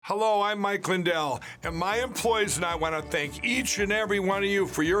Hello, I'm Mike Lindell, and my employees and I want to thank each and every one of you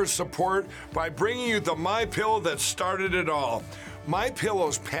for your support by bringing you the MyPillow that started it all.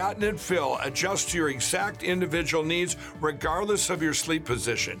 MyPillow's patented fill adjusts to your exact individual needs regardless of your sleep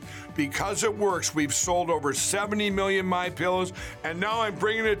position. Because it works, we've sold over 70 million MyPillows, and now I'm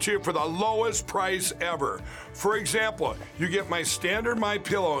bringing it to you for the lowest price ever. For example, you get my standard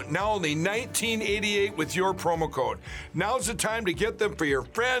MyPillow, now only $19.88 with your promo code. Now's the time to get them for your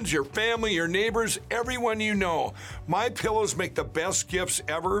friends, your family, your neighbors, everyone you know. MyPillows make the best gifts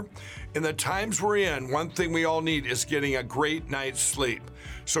ever. In the times we're in, one thing we all need is getting a great night's sleep.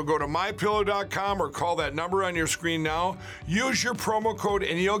 So go to MyPillow.com or call that number on your screen now. Use your promo code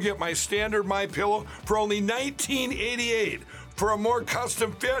and you'll get my standard MyPillow for only $19.88. For a more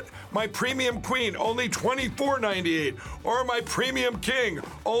custom fit, my Premium Queen, only $24.98. Or my Premium King,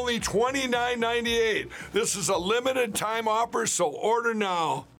 only $29.98. This is a limited time offer, so order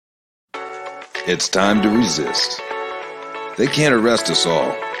now. It's time to resist. They can't arrest us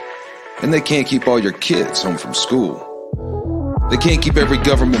all. And they can't keep all your kids home from school. They can't keep every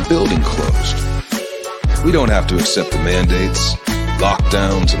government building closed. We don't have to accept the mandates,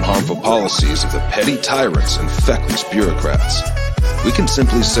 lockdowns, and harmful policies of the petty tyrants and feckless bureaucrats. We can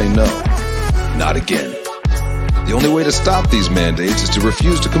simply say no, not again. The only way to stop these mandates is to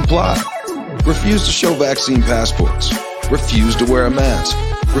refuse to comply. Refuse to show vaccine passports. Refuse to wear a mask.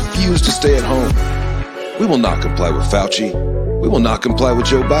 Refuse to stay at home. We will not comply with Fauci. We will not comply with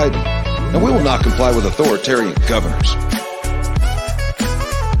Joe Biden. And we will not comply with authoritarian governors.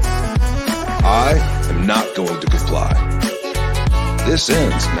 I am not going to comply. This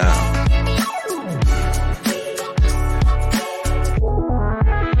ends now.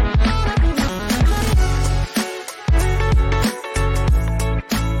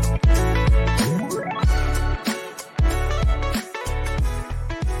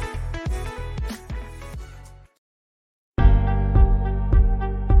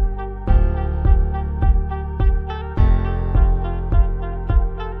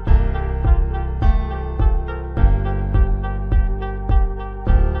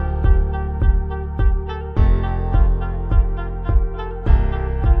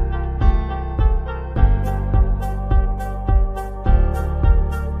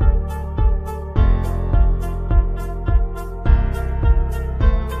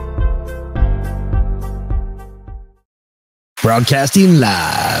 Broadcasting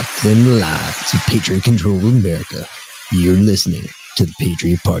live from the lines of Patriot Control America. You're listening to the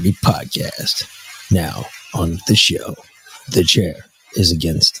Patriot Party Podcast. Now, on the show, the chair is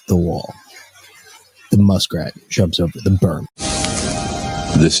against the wall. The muskrat jumps over the berm.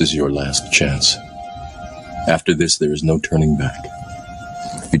 This is your last chance. After this, there is no turning back.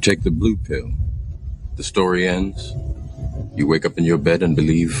 You take the blue pill. The story ends. You wake up in your bed and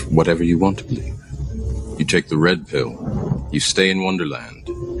believe whatever you want to believe. You take the red pill. You stay in Wonderland.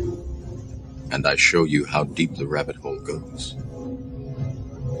 And I show you how deep the rabbit hole goes.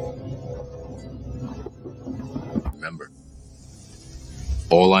 Remember,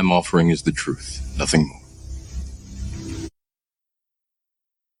 all I'm offering is the truth, nothing more.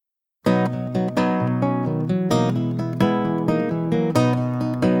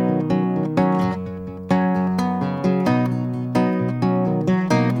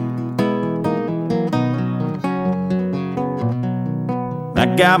 I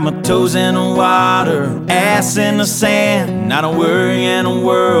got my toes in the water, ass in the sand, not a worry in a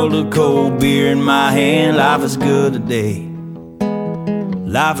world of cold beer in my hand. Life is good today.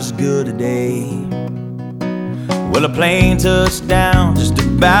 Life is good today. Well, a plane touched down just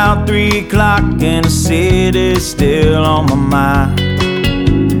about 3 o'clock, and the city's still on my mind.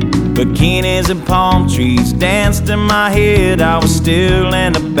 Bikinis and palm trees danced in my head. I was still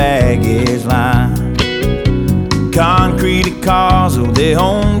in the baggage line. Concrete cars, oh, they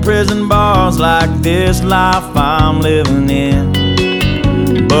own prison bars like this life I'm living in.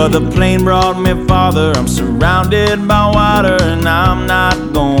 But the plane brought me farther. I'm surrounded by water and I'm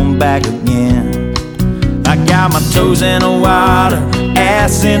not going back again. I got my toes in the water,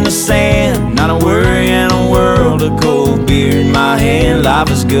 ass in the sand, not a worry in a world of cold beer in my hand.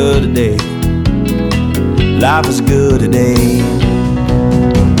 Life is good today. Life is good today.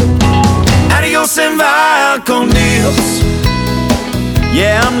 Adios and via con Dios.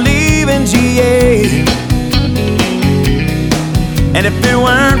 Yeah, I'm leaving GA. And if it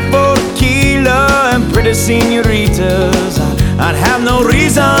weren't for tequila and pretty senoritas, I'd have no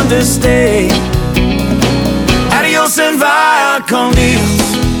reason to stay. Adios and via con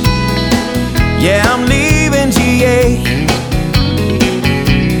Dios. Yeah, I'm leaving GA.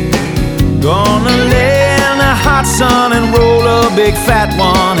 Gonna lay in the hot sun and roll a big fat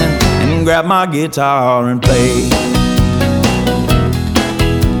one and and grab my guitar and play.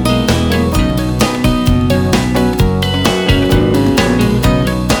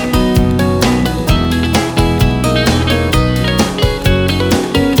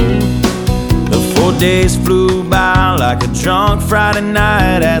 The 4 days flew by like a drunk Friday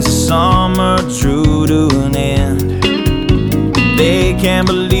night as the summer drew to an end. They can't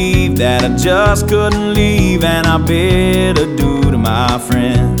believe that I just couldn't leave, and I bid adieu to my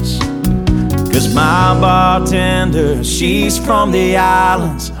friends. 'Cause my bartender, she's from the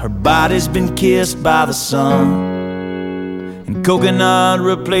islands. Her body's been kissed by the sun, and coconut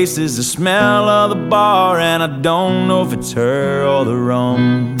replaces the smell of the bar, and I don't know if it's her or the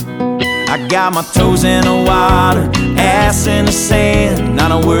rum. I got my toes in the water, ass in the sand,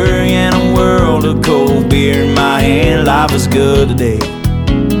 not a worry in a world of cold beer in my hand. Life is good today.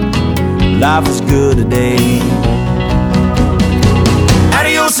 Life is good today.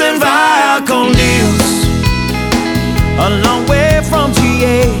 Adios and via con Dios, a long way from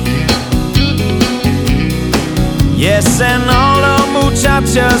GA. Yes, and all the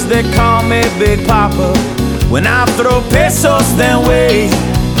muchachas, they call me Big Papa when I throw pesos their way.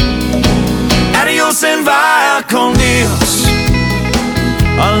 Adios and via con Dios,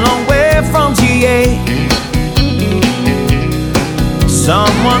 a long way from GA.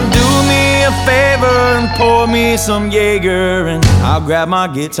 Someone do me a favor and pour me some Jaeger, and I'll grab my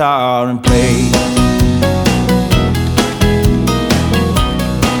guitar and play.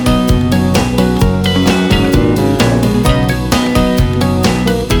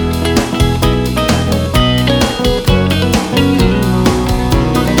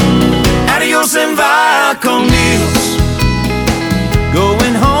 Adios and via con Dios,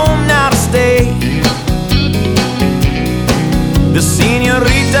 going home now to stay. The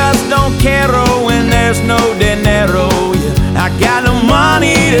señoritas don't care when there's no dinero. Yeah, I got no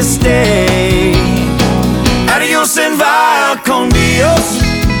money to stay. Adios and via con Dios,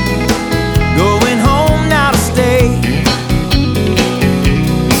 going home now to stay.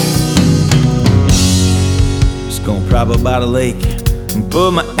 Just gonna prop up by the lake and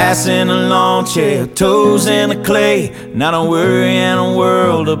put my ass in a lawn chair, toes in the clay. Not a worry in a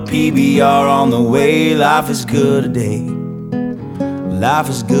world of PBR on the way. Life is good today. Life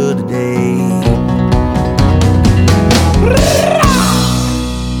is good today.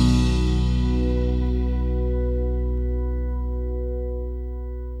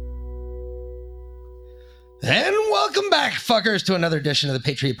 And welcome back, fuckers, to another edition of the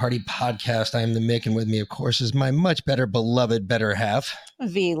Patriot Party Podcast. I am the Mick, and with me, of course, is my much better beloved better half,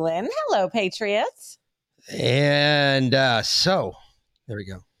 V-Lyn. Hello, Patriots. And so, there we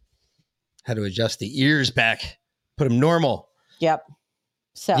go. Had to adjust the ears back, put them normal. Yep.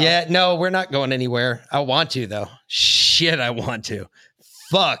 So Yeah, no, we're not going anywhere. I want to, though. Shit, I want to.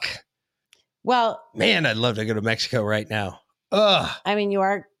 Fuck. Well, Man, I'd love to go to Mexico right now. Ugh. I mean, you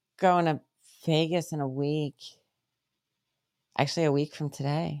are going to Vegas in a week. Actually, a week from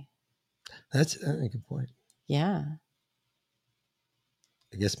today. That's a good point. Yeah.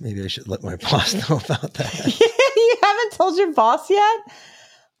 I guess maybe I should let my boss know about that. You haven't told your boss yet?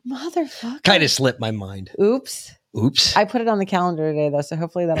 Motherfucker. Kind of slipped my mind. Oops. Oops. I put it on the calendar today, though, so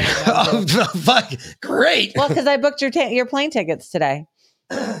hopefully that'll work Oh, out. fuck. Great. Well, because I booked your plane tickets today.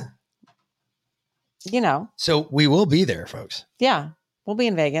 You know. So we will be there, folks. Yeah. We'll be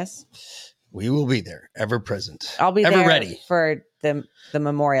in Vegas. We will be there, ever present. I'll be ever there ready for the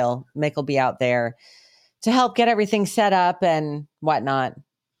memorial. Mick will be out there to help get everything set up and whatnot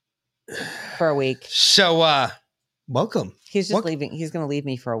for a week. So, welcome. He's just leaving. He's going to leave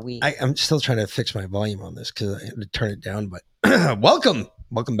me for a week. I'm still trying to fix my volume on this because I had to turn it down. But welcome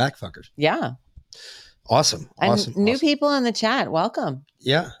back, fuckers. Yeah. Awesome, And awesome. new awesome. people in the chat. Welcome.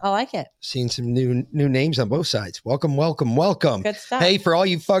 Yeah, I like it. seen some new names on both sides. Welcome. Good stuff. Hey, for all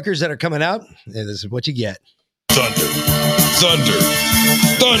you fuckers that are coming out, this is what you get. Thunder, thunder,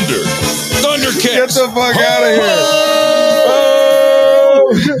 thunder, thunder kicks. Get the fuck out of here.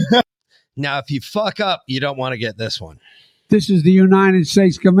 Oh! Now, if you fuck up, you don't want to get this one. This is the United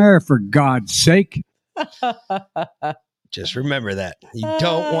States of America, for God's sake. Just remember that. You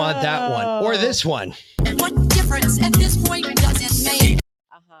don't want that one or this one. What difference at this point does it make?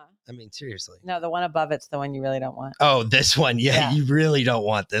 Uh-huh. I mean, seriously. No, the one above it's the one you really don't want. Oh, this one. Yeah, Yeah. you really don't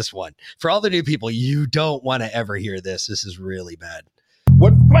want this one. For all the new people, you don't want to ever hear this. This is really bad.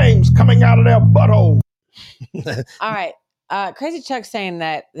 With flames coming out of their butthole. All right. Crazy Chuck saying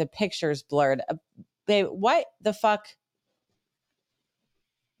that the picture's blurred. Babe, what the fuck?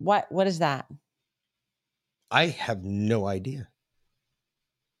 What is that? I have no idea.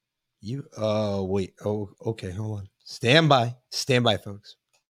 Wait. Oh, okay. Hold on. Stand by, folks.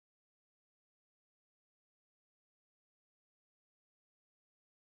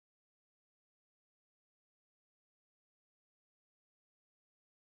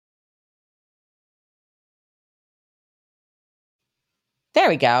 There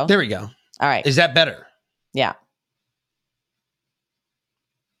we go. There we go. All right. Is that better? Yeah.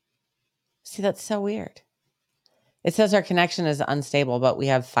 See, that's so weird. It says our connection is unstable, but we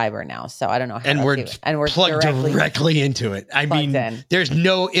have fiber now, so I don't know how. And we're plugged directly into it. I mean, there's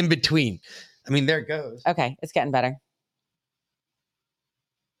no in between. I mean, there it goes. Okay, it's getting better.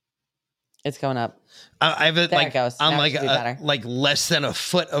 It's going up. I have it there like it goes. I'm now like less than a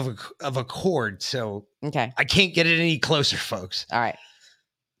foot of a cord, so okay, I can't get it any closer, folks. All right,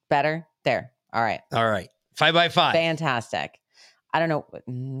 better there. All right, 5x5. Fantastic. I don't know.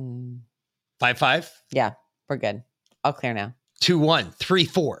 5-5. Yeah, we're good. All clear now. 2-1,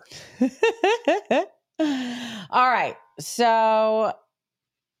 3-4. All right. So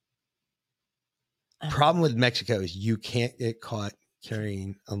problem with Mexico is you can't get caught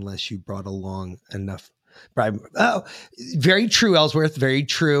carrying unless you brought along enough bribe. Oh, very true, Ellsworth. Very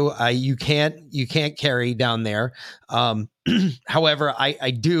true. You can't carry down there. However,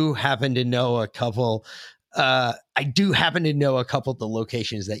 I do happen to know a couple. I do happen to know a couple of the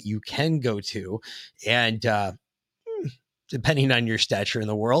locations that you can go to, and depending on your stature in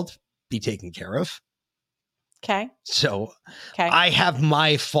the world, be taken care of. Okay. So I have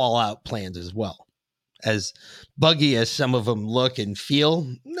my fallout plans as well. As buggy as some of them look and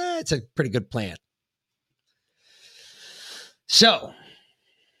feel, it's a pretty good plan. So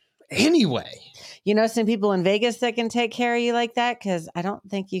anyway. You know some people in Vegas that can take care of you like that? Because I don't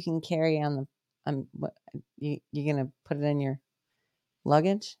think you can carry on the... you're going to put it in your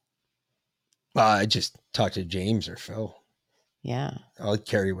luggage? I just talked to James or Phil. Yeah. I'll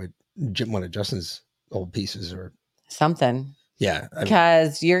carry one of Justin's old pieces or something. Yeah.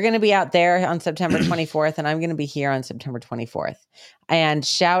 Because you're going to be out there on September 24th and I'm going to be here on September 24th. And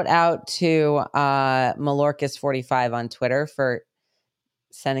shout out to Malorcas45 on Twitter for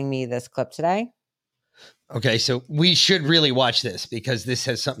sending me this clip today. Okay, so we should really watch this because this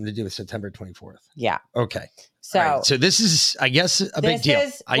has something to do with September 24th. Yeah. Okay. So, right. So this is, I guess, a big deal.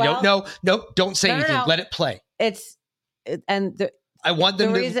 I don't know. Nope. Don't say anything. No. Let it play. I want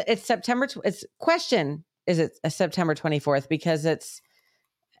them the reason it's September. It's question. Is it a September 24th? Because it's,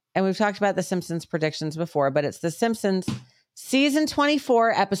 and we've talked about the Simpsons predictions before, but it's the Simpsons season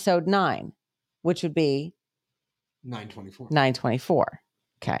 24, episode 9, which would be 9/24. 9/24.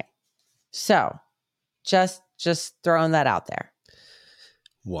 Okay. So just throwing that out there.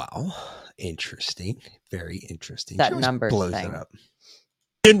 Wow. Interesting. Very interesting. That number blows thing. It up.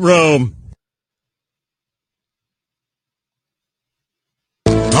 In Rome.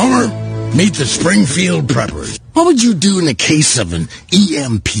 Homer, meet the Springfield Preppers. What would you do in the case of an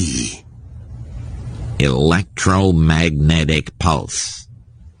EMP? Electromagnetic pulse.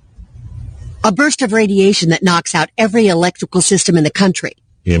 A burst of radiation that knocks out every electrical system in the country.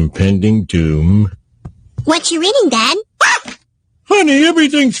 Impending doom. What's your reading, Dad? Honey,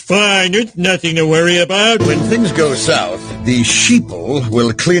 everything's fine. There's nothing to worry about. When things go south, the sheeple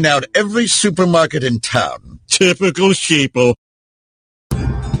will clean out every supermarket in town. Typical sheeple.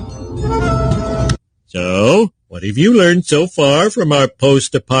 So, what have you learned so far from our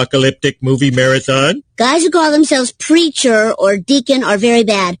post-apocalyptic movie marathon? Guys who call themselves preacher or deacon are very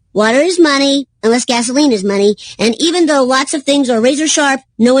bad. Water is money, unless gasoline is money. And even though lots of things are razor sharp,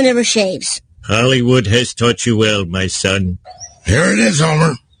 no one ever shaves. Hollywood has taught you well, my son. Here it is,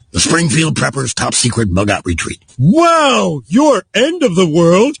 Homer. The Springfield Preppers' top-secret bug-out retreat. Wow! Your end of the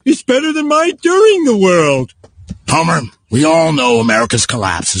world is better than my during the world. Homer, we all know America's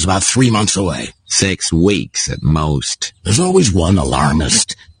collapse is about 3 months away. 6 weeks at most. There's always one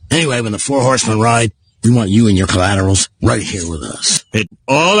alarmist. Anyway, when the 4 horsemen ride, we want you and your collaterals right here with us. And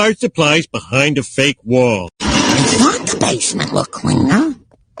all our supplies behind a fake wall. That basement look cleaner.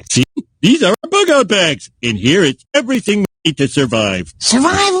 See? These are our bug-out bags. In here, it's everything we need to survive.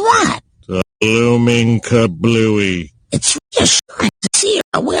 Survive what? The blooming kablooey. It's reassuring to see you're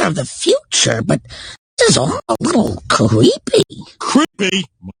aware of the future, but this is all a little creepy. Creepy?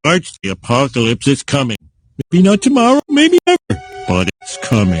 March, the apocalypse is coming. Maybe not tomorrow, maybe never. But it's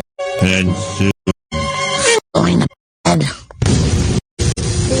coming. And soon. I'm going to bed.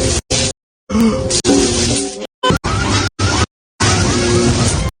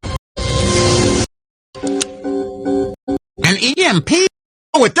 An EMP?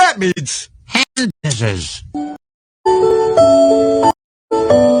 Oh, what that means? Hand scissors. I'm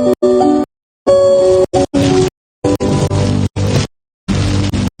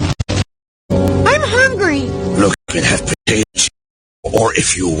hungry. Look, you can have potatoes. Or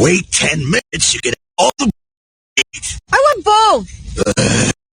if you wait 10 minutes, you can have all the meat. I want both.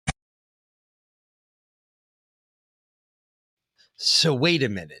 So wait a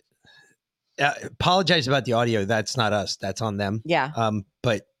minute. apologize about the audio. That's not us. That's on them. Yeah.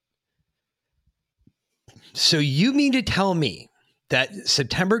 But so you mean to tell me that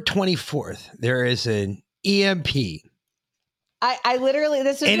September 24th, there is an EMP. I literally,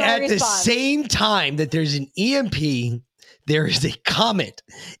 this is and my at response. the same time that there's an EMP, there is a comet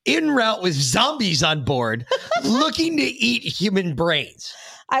en route with zombies on board looking to eat human brains.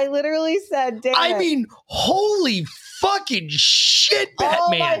 I literally said, damn I it. mean, holy fucking shit, Batman. All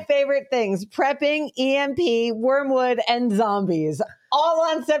my favorite things, prepping, EMP, wormwood, and zombies, all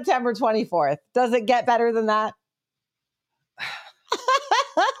on September 24th. Does it get better than that?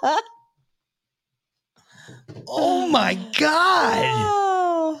 Oh my God.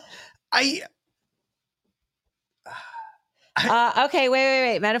 Oh. Okay,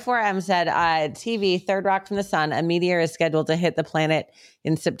 wait. Metaphor M said, TV, Third Rock from the Sun, a meteor is scheduled to hit the planet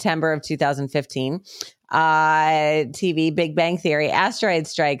in September of 2015. TV, Big Bang Theory, asteroid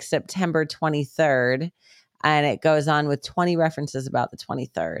strike September 23rd. And it goes on with 20 references about the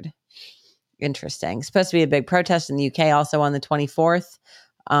 23rd. Interesting. Supposed to be a big protest in the UK also on the 24th.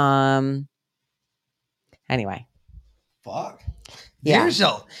 Anyway. Fuck. Yeah.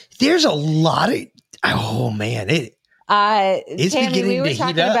 There's a lot of, oh man, it's Tammy, beginning we were to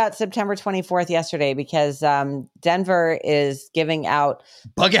talking heat up. about September 24th yesterday because Denver is giving out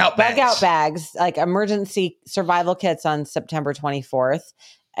bug out bags, like emergency survival kits on September 24th.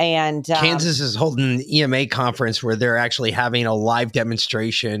 And Kansas is holding an EMA conference where they're actually having a live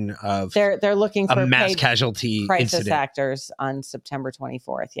demonstration of they're looking for a mass paid casualty crisis incident. actors on September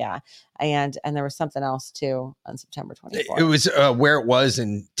 24th. Yeah. And there was something else too on September 24th. It was where it was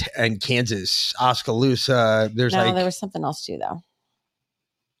in Kansas, Oskaloosa. There There was something else too, though.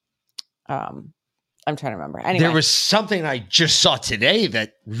 I'm trying to remember. Anyway, there was something I just saw today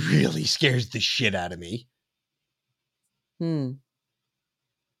that really scares the shit out of me.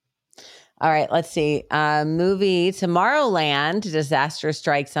 All right, let's see. Movie Tomorrowland, disaster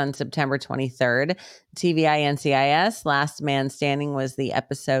strikes on September 23rd. TVI NCIS, Last Man Standing was the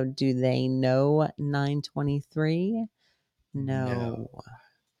episode. Do they know 923? No.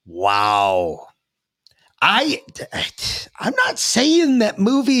 Wow. I'm not saying that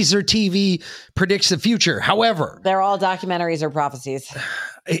movies or TV predicts the future. However, they're all documentaries or prophecies.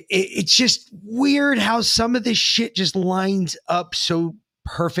 It's just weird how some of this shit just lines up so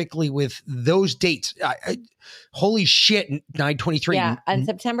perfectly with those dates. Holy shit, 923. Yeah, and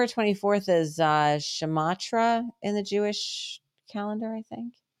September 24th is Shematra in the Jewish calendar, I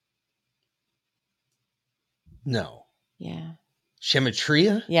think. No. Yeah.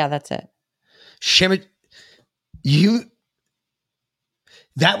 Shematria? Yeah, that's it.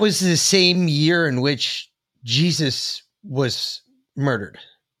 That was the same year in which Jesus was murdered.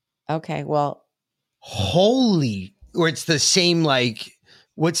 Okay, well. Or it's the same, like,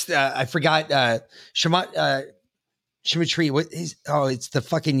 what's the, I forgot, Shematria, what is, it's the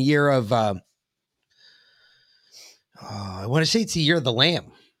fucking year of, I want to say it's the year of the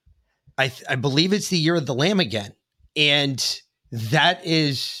Lamb. I believe it's the year of the Lamb again. And that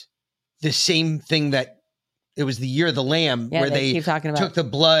is the same thing that it was the year of the Lamb, where they keep talking about. Took the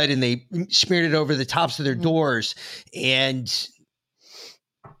blood and they smeared it over the tops of their doors. And,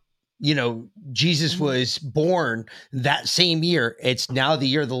 Jesus was born that same year. It's now the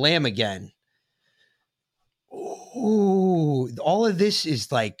year of the Lamb again. Ooh, all of this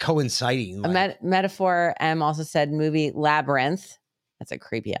is like coinciding. Metaphor M also said movie Labyrinth. That's a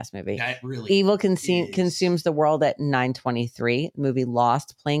creepy ass movie. That really Evil consumes the world at 923. Movie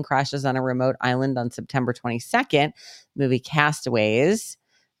Lost. Plane crashes on a remote island on September 22nd. Movie Castaways.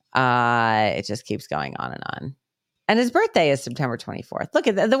 It just keeps going on and on. And his birthday is September 24th. Look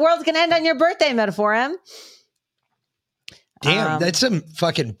at that. The world's going to end on your birthday, Metaphor M. Damn, that's some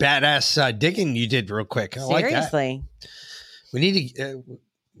fucking badass digging you did real quick. I like that. Seriously. We need to...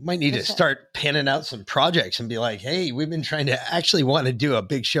 might need to start panning out some projects and be like, hey, we've been trying to actually want to do a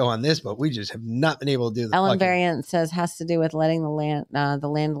big show on this, but we just have not been able to do the Ellen Variant says has to do with letting the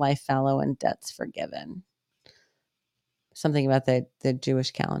land lie fallow and debts forgiven. Something about the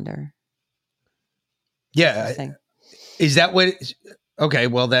Jewish calendar. Yeah. Is that what okay,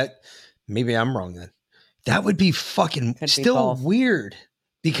 well that maybe I'm wrong then. That would be fucking still weird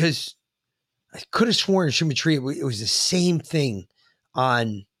because I could have sworn in Shematria it was the same thing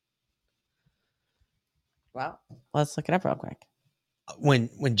on. Well, let's look it up real quick. When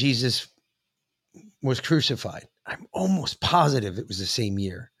Jesus was crucified, I'm almost positive it was the same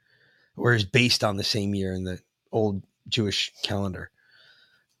year, or is based on the same year in the old Jewish calendar.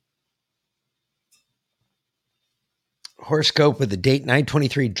 Horoscope with the date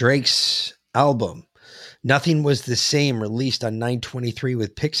 923, Drake's album. Nothing Was the Same, released on 9/23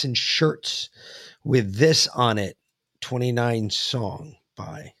 with Picks and Shirts with this on it. 29 song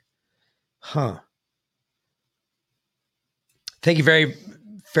by. Thank you very,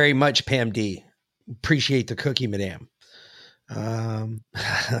 very much, Pam D. Appreciate the cookie, madame.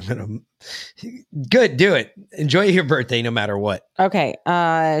 Good, do it. Enjoy your birthday no matter what. Okay.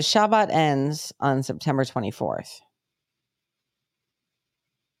 Shabbat ends on September 24th.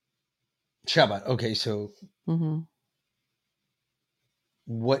 Shabbat. Okay, so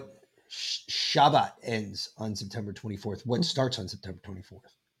what Shabbat ends on September 24th? What starts on September 24th?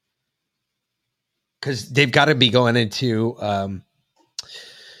 Because they've got to be going into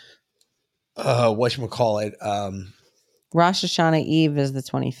whatchamacallit? Rosh Hashanah Eve is the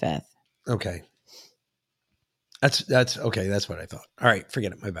 25th. Okay. That's okay. That's what I thought. All right,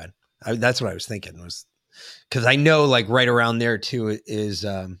 forget it. My bad. That's what I was thinking, was because I know like right around there too is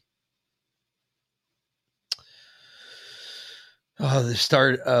the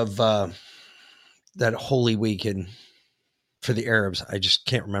start of that Holy Weekend for the Arabs. I just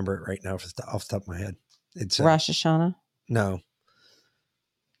can't remember it right now off the top of my head. It's Rosh Hashanah. No,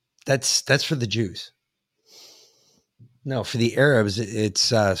 that's for the Jews. No, for the Arabs, it's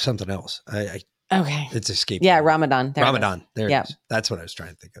something else. Okay. It's escaped. Yeah, Ramadan. Ramadan. There it is. That's what I was trying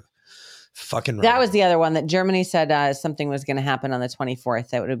to think of. Fucking Ramadan. That was the other one that Germany said something was going to happen on the 24th.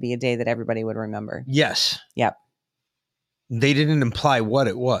 That would be a day that everybody would remember. Yes. Yep. They didn't imply what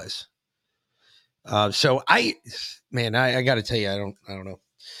it was. So I got to tell you, I don't know.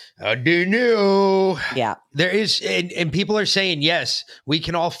 I do know. Yeah. There is, and people are saying, yes, we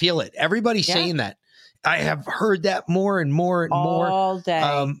can all feel it. Everybody's saying that. I have heard that more and more and more all day.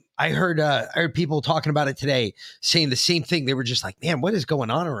 I heard people talking about it today, saying the same thing. They were just like, man, what is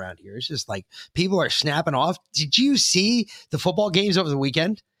going on around here? It's just like people are snapping off. Did you see the football games over the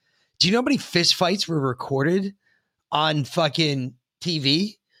weekend? Do you know how many fist fights were recorded on fucking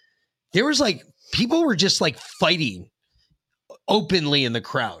TV? There was like, people were just like fighting openly in the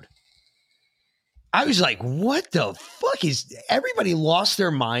crowd. I was like, what the fuck is, everybody lost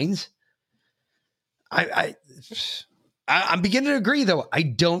their minds? I'm beginning to agree, though. I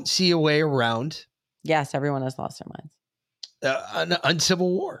don't see a way around. Yes, everyone has lost their minds. An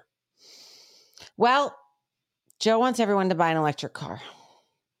uncivil war. Well, Joe wants everyone to buy an electric car.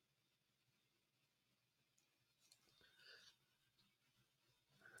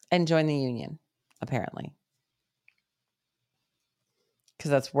 And join the union, apparently.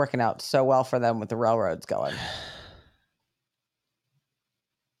 Because that's working out so well for them with the railroads going.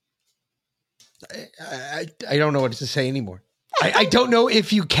 I don't know what to say anymore. I don't know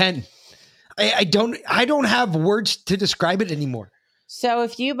if you can. I don't have words to describe it anymore. So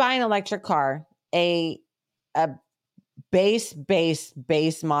if you buy an electric car, a base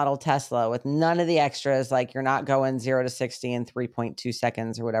model Tesla with none of the extras, like you're not going 0 to 60 in 3.2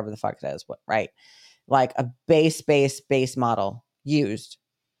 seconds or whatever the fuck it is, right? Like a base model used,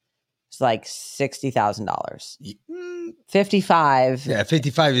 it's like $60,000. 55. Yeah,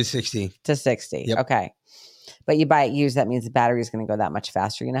 55 to 60. To 60. Yep. Okay. But you buy it used, that means the battery is going to go that much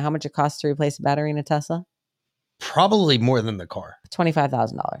faster. You know how much it costs to replace a battery in a Tesla? Probably more than the car.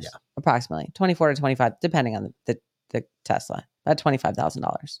 $25,000. Yeah. Approximately. 24 to 25, depending on the Tesla. About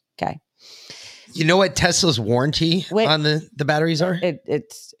 $25,000. Okay. You know what Tesla's warranty on the batteries are?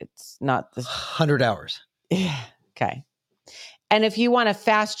 It's not this 100 hours. Yeah. Okay. And if you want a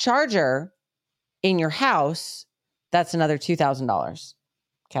fast charger in your house, that's another $2,000.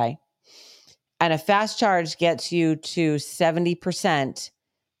 Okay. And a fast charge gets you to 70%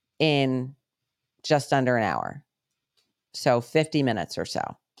 in just under an hour. So 50 minutes or so.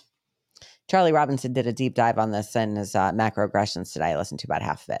 Charlie Robinson did a deep dive on this in his macroaggressions today. I listened to about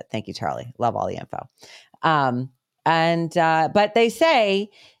half of it. Thank you, Charlie. Love all the info. But they say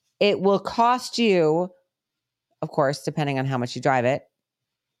it will cost you, of course, depending on how much you drive it.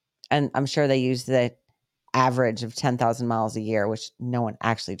 And I'm sure they use the average of 10,000 miles a year, which no one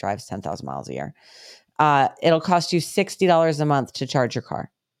actually drives 10,000 miles a year. It'll cost you $60 a month to charge your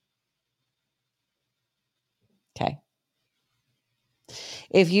car. Okay.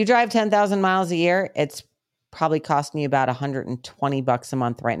 If you drive 10,000 miles a year, it's probably costing you about $120 a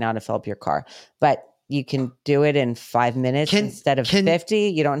month right now to fill up your car. But you can do it in 5 minutes instead of 50.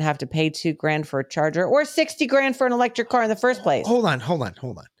 You don't have to pay $2,000 for a charger or $60,000 for an electric car in the first place. Hold on.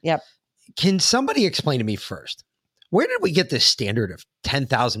 Yep. Can somebody explain to me first, where did we get this standard of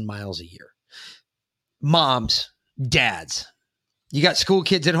 10,000 miles a year? Moms, dads, you got school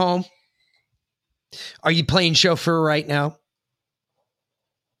kids at home? Are you playing chauffeur right now?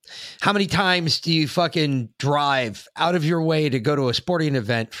 How many times do you fucking drive out of your way to go to a sporting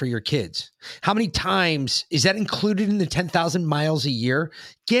event for your kids? How many times is that included in the 10,000 miles a year?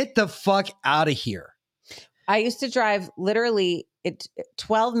 Get the fuck out of here. I used to drive literally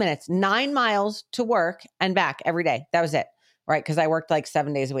 12 minutes, 9 miles to work and back every day. That was it. Right. Because I worked like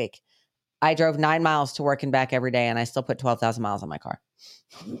 7 days a week. I drove 9 miles to work and back every day, and I still put 12,000 miles on my car.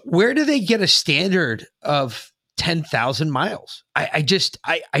 Where do they get a standard of 10,000 miles? I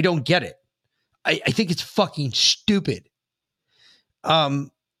don't get it. I think it's fucking stupid.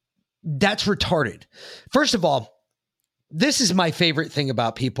 That's retarded. First of all, this is my favorite thing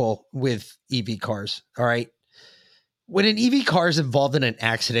about people with EV cars. All right. When an EV car is involved in an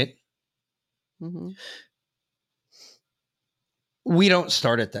accident, we don't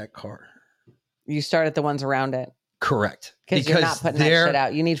start at that car. You start at the ones around it. Correct. Because you're not putting that shit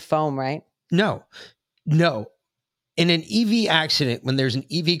out. You need foam, right? No. In an EV accident, when there's an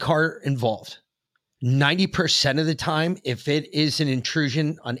EV car involved, 90% of the time, if it is an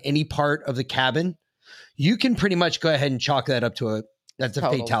intrusion on any part of the cabin, you can pretty much go ahead and chalk that up to that's a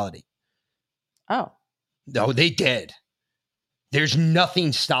fatality. Oh. No, they did. There's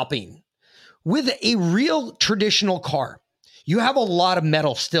nothing stopping. With a real traditional car, you have a lot of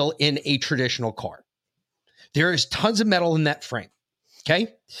metal still in a traditional car. There is tons of metal in that frame.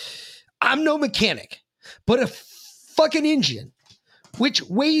 Okay. I'm no mechanic, but a fucking engine, which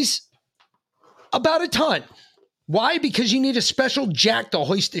weighs about a ton. Why? Because you need a special jack to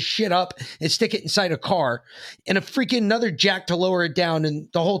hoist this shit up and stick it inside a car, and a freaking another jack to lower it down. And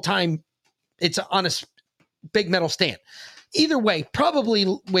the whole time it's on a big metal stand. Either way, probably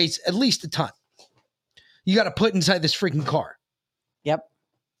weighs at least a ton. You got to put inside this freaking car. Yep.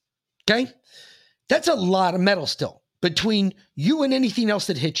 Okay. That's a lot of metal still between you and anything else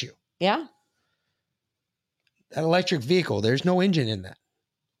that hits you. Yeah. That electric vehicle, there's no engine in that.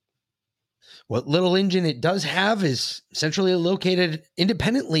 What little engine it does have is centrally located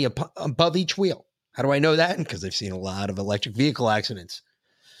independently above each wheel. How do I know that? Because I've seen a lot of electric vehicle accidents.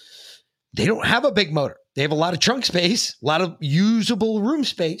 They don't have a big motor. They have a lot of trunk space, a lot of usable room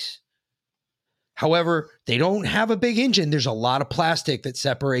space. However, they don't have a big engine. There's a lot of plastic that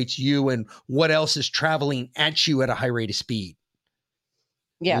separates you and what else is traveling at you at a high rate of speed.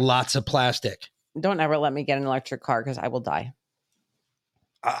 Yeah. Lots of plastic. Don't ever let me get an electric car because I will die.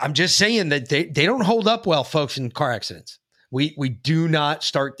 I'm just saying that they don't hold up well, folks, in car accidents. We do not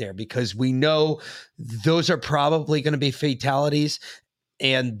start there because we know those are probably going to be fatalities.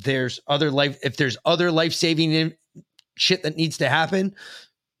 And if there's other life-saving shit that needs to happen,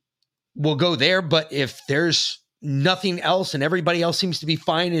 we'll go there. But if there's nothing else and everybody else seems to be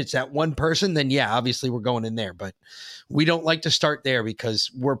fine, it's that one person, then yeah, obviously we're going in there. But we don't like to start there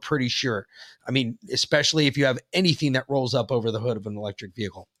because we're pretty sure. I mean, especially if you have anything that rolls up over the hood of an electric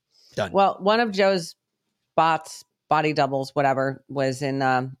vehicle. Done. Well, one of Joe's body doubles, whatever, was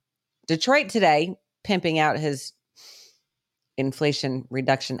in Detroit today, pimping out his Inflation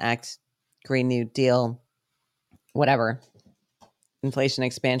Reduction Act, Green New Deal, whatever, Inflation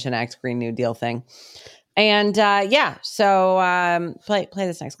Expansion Act, Green New Deal thing. And so play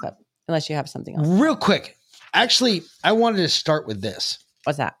this next clip, unless you have something else. Real quick. Actually, I wanted to start with this.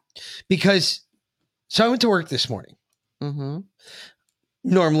 What's that? Because, so I went to work this morning. Mm-hmm.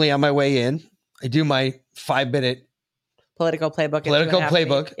 Normally on my way in, I do my 5-minute political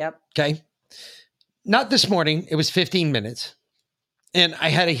playbook. Yep. Okay. Not this morning. It was 15 minutes. And I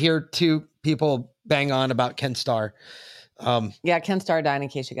had to hear two people bang on about Ken Starr. Ken Starr died, in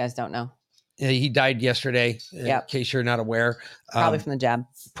case you guys don't know. He died yesterday, in case you're not aware. Probably from the jab.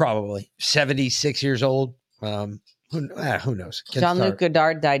 Probably. 76 years old. Who knows? Jean-Luc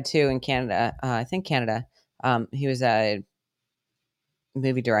Godard died too in Canada. I think Canada. He was a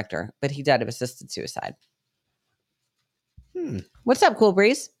movie director, but he died of assisted suicide. What's up, Cool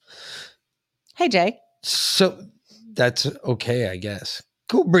Breeze? Hey, Jay. So that's okay, I guess.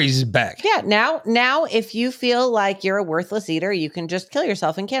 Cool Breeze is back. Yeah. Now, if you feel like you're a worthless eater, you can just kill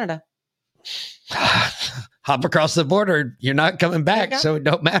yourself in Canada. Hop across the border. You're not coming back, so it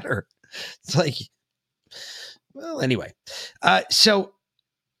don't matter. It's like, well, anyway. So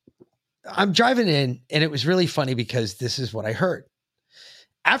I'm driving in, and it was really funny because this is what I heard.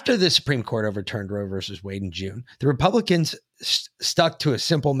 After the Supreme Court overturned Roe versus Wade in June, the Republicans stuck to a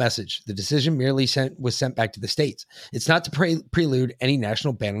simple message. The decision merely was sent back to the states. It's not to prelude any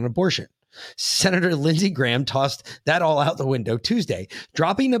national ban on abortion. Senator Lindsey Graham tossed that all out the window Tuesday,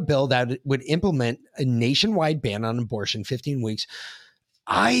 dropping a bill that would implement a nationwide ban on abortion 15 weeks.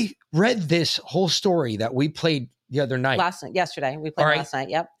 I read this whole story that we played the other night. Yesterday. We played last night.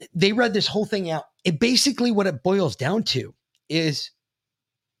 Yep. They read this whole thing out. It basically, what it boils down to is,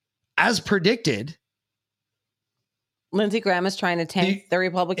 as predicted, Lindsey Graham is trying to tank the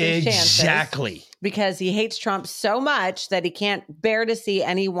Republicans' chances. Exactly. Because he hates Trump so much that he can't bear to see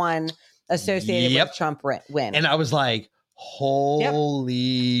anyone associated with Trump win. And I was like,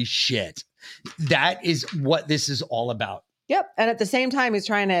 holy shit. That is what this is all about. Yep. And at the same time, he's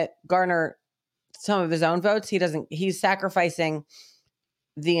trying to garner some of his own votes. He's sacrificing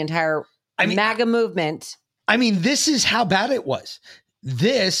the entire MAGA movement. I mean, this is how bad it was.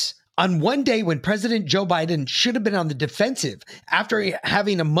 This, on one day when President Joe Biden should have been on the defensive after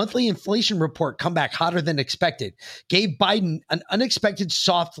having a monthly inflation report come back hotter than expected, gave Biden an unexpected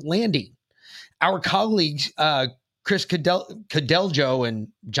soft landing. Our colleagues, Chris Cadeljo and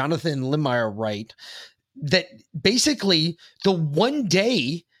Jonathan Limmeyer, write that basically the one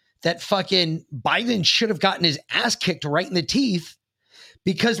day that fucking Biden should have gotten his ass kicked right in the teeth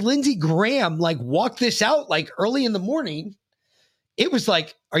because Lindsey Graham walked this out early in the morning. It was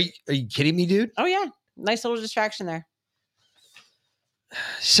like, are you kidding me, dude? Oh yeah. Nice little distraction there.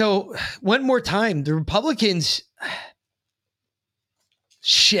 So one more time, the Republicans,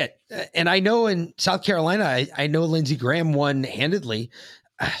 shit. And I know in South Carolina, I know Lindsey Graham won handedly.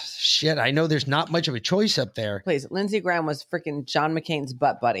 Shit, I know there's not much of a choice up there. Please, Lindsey Graham was freaking John McCain's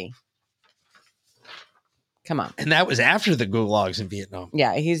butt buddy. Come on. And that was after the gulags in Vietnam.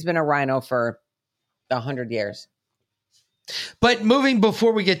 Yeah, he's been a rhino for 100 years. But moving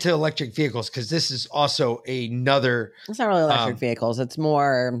before we get to electric vehicles, because this is also another... It's not really electric vehicles. It's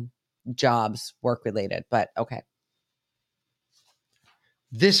more jobs, work related, but okay.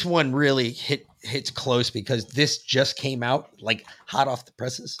 This one really hits close because this just came out hot off the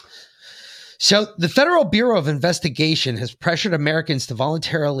presses. So the Federal Bureau of Investigation has pressured Americans to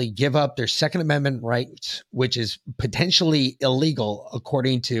voluntarily give up their Second Amendment rights, which is potentially illegal,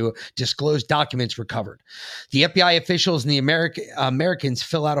 according to disclosed documents recovered. The FBI officials and the Americans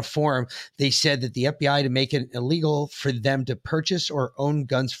fill out a form. They said that the FBI to make it illegal for them to purchase or own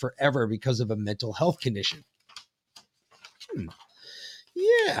guns forever because of a mental health condition.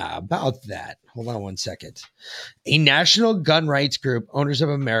 Yeah, about that. Hold on one second. A national gun rights group, Owners of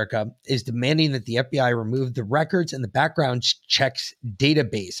America, is demanding that the FBI remove the records and the background checks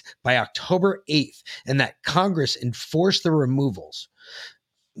database by October 8th and that Congress enforce the removals.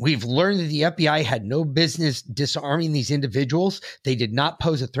 We've learned that the FBI had no business disarming these individuals. They did not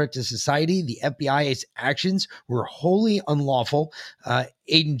pose a threat to society. The FBI's actions were wholly unlawful.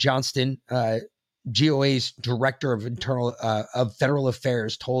 Aiden Johnston, GOA's director of federal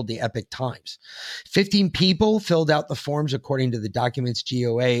affairs, told the Epoch Times. 15 people filled out the forms according to the documents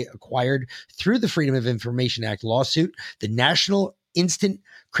GOA acquired through the Freedom of Information Act lawsuit. The National Instant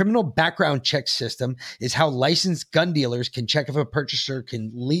Criminal Background Check System is how licensed gun dealers can check if a purchaser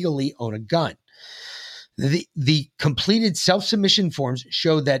can legally own a gun. The completed self-submission forms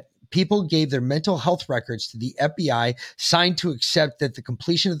show that people gave their mental health records to the FBI, signed to accept that the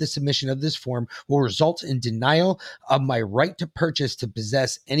completion of the submission of this form will result in denial of my right to purchase, to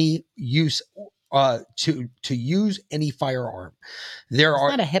possess any use, to use any firearm. Is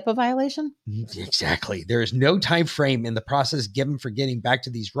that a HIPAA violation? Exactly. There is no time frame in the process given for getting back to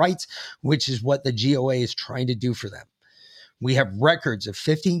these rights, which is what the GOA is trying to do for them. We have records of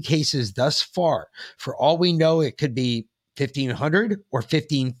 15 cases thus far. For all we know, it could be 1,500 or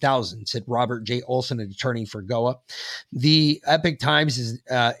 15,000, said Robert J. Olson, an attorney for GOA. The Epoch Times is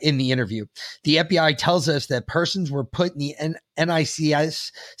in the interview. The FBI tells us that persons were put in the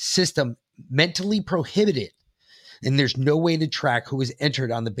NICS system mentally prohibited, and there's no way to track who was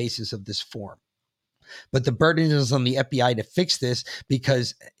entered on the basis of this form. But the burden is on the FBI to fix this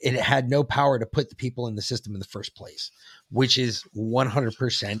because it had no power to put the people in the system in the first place, which is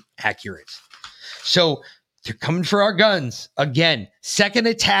 100% accurate. So they're coming for our guns again. Second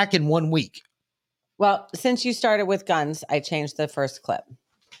attack in 1 week. Well, since you started with guns, I changed the first clip.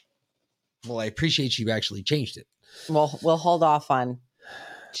 Well, I appreciate you actually changed it. We'll hold off on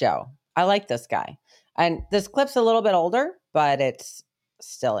Joe. I like this guy. And this clip's a little bit older, but it's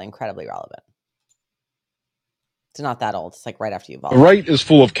still incredibly relevant. It's not that old. It's right after you vote. The right is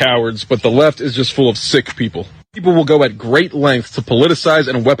full of cowards, but the left is just full of sick people. People will go at great lengths to politicize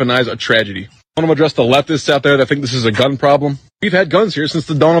and weaponize a tragedy. I want to address the leftists out there that think this is a gun problem. We've had guns here since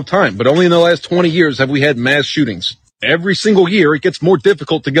the dawn of time, but only in the last 20 years have we had mass shootings. Every single year, it gets more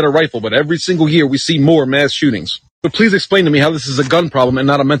difficult to get a rifle, but every single year we see more mass shootings. But please explain to me how this is a gun problem and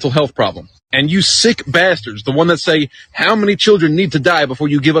not a mental health problem. And you sick bastards, the one that say, how many children need to die before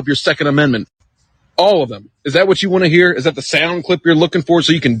you give up your Second Amendment? All of them. Is that what you want to hear? Is that the sound clip you're looking for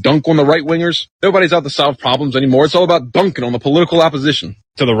so you can dunk on the right-wingers? Nobody's out to solve problems anymore. It's all about dunking on the political opposition.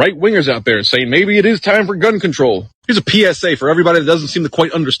 To the right-wingers out there saying maybe it is time for gun control. Here's a PSA for everybody that doesn't seem to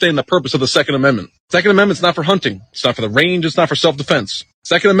quite understand the purpose of the Second Amendment. Second Amendment's not for hunting. It's not for the range. It's not for self-defense.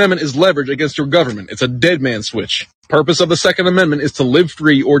 Second Amendment is leverage against your government. It's a dead man switch. Purpose of the Second Amendment is to live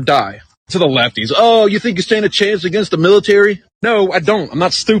free or die. To the lefties, oh, you think you stand a chance against the military? No, I don't. I'm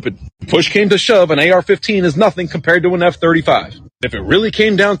not stupid. Push came to shove, an AR-15 is nothing compared to an F-35. If it really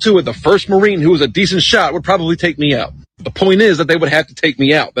came down to it, the first Marine who was a decent shot would probably take me out. The point is that they would have to take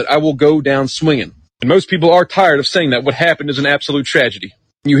me out, that I will go down swinging. And most people are tired of saying that what happened is an absolute tragedy.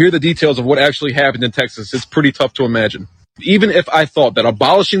 When you hear the details of what actually happened in Texas, it's pretty tough to imagine. Even if I thought that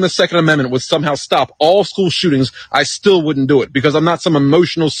abolishing the Second Amendment would somehow stop all school shootings, I still wouldn't do it because I'm not some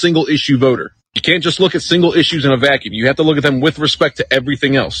emotional single-issue voter. You can't just look at single issues in a vacuum. You have to look at them with respect to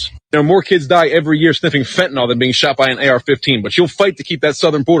everything else. More kids die every year sniffing fentanyl than being shot by an AR-15, but you'll fight to keep that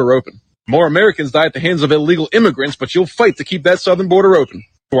southern border open. More Americans die at the hands of illegal immigrants, but you'll fight to keep that southern border open.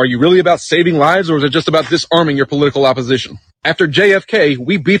 So are you really about saving lives, or is it just about disarming your political opposition? After JFK,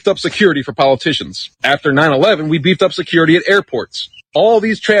 we beefed up security for politicians. After 9/11, we beefed up security at airports. All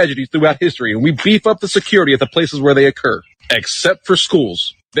these tragedies throughout history, and we beef up the security at the places where they occur. Except for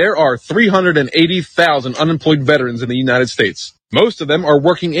schools. There are 380,000 unemployed veterans in the United States. Most of them are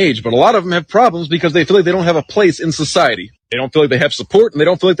working age, but a lot of them have problems because they feel like they don't have a place in society. They don't feel like they have support, and they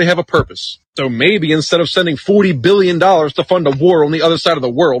don't feel like they have a purpose. So maybe instead of sending $40 billion to fund a war on the other side of the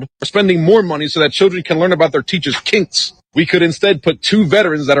world, we're spending more money so that children can learn about their teachers' kinks. We could instead put 2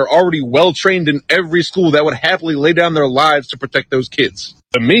 veterans that are already well-trained in every school that would happily lay down their lives to protect those kids.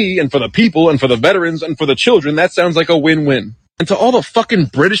 To me, and for the people, and for the veterans, and for the children, that sounds like a win-win. And to all the fucking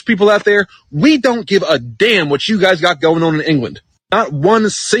British people out there, we don't give a damn what you guys got going on in England. Not one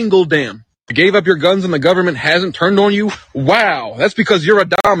single damn. You gave up your guns and the government hasn't turned on you? Wow, that's because you're a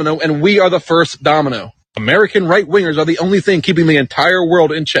domino and we are the first domino. American right-wingers are the only thing keeping the entire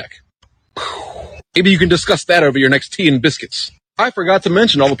world in check. Maybe you can discuss that over your next tea and biscuits. I forgot to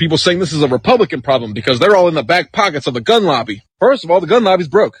mention all the people saying this is a Republican problem because they're all in the back pockets of the gun lobby. First of all, the gun lobby's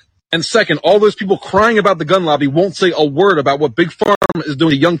broke. And second, all those people crying about the gun lobby won't say a word about what Big Pharma is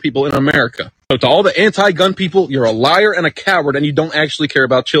doing to young people in America. So to all the anti-gun people, you're a liar and a coward and you don't actually care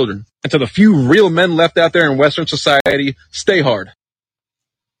about children. And to the few real men left out there in Western society, stay hard.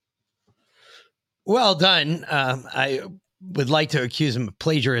 Well done. I would like to accuse him of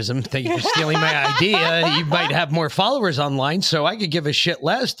plagiarism. Thank you for stealing my idea. You might have more followers online, so I could give a shit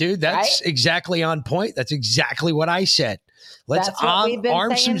less, dude. That's exactly on point. That's exactly what I said. Let's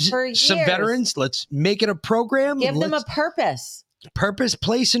arm some veterans. Let's make it a program. Give them a purpose. Purpose,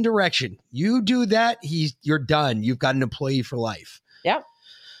 place, and direction. You do that, you're done. You've got an employee for life. Yep.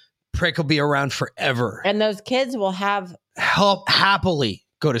 Prick will be around forever. And those kids will have happily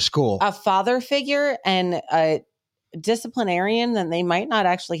go to school. A father figure and a disciplinarian that they might not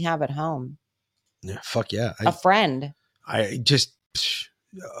actually have at home. Yeah, fuck yeah. A friend. A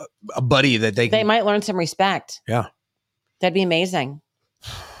buddy that they might learn some respect. Yeah. That'd be amazing.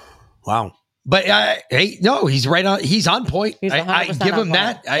 Wow. But hey, no, he's right on. He's on point. He's I give him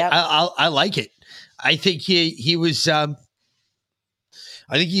that. Yep. I like it. I think he was. I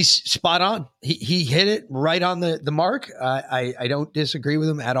think he's spot on. He hit it right on the mark. I don't disagree with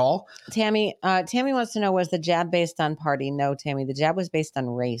him at all. Tammy wants to know, was the jab based on party? No, Tammy, the jab was based on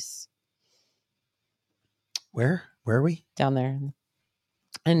race. Where are we? Down there.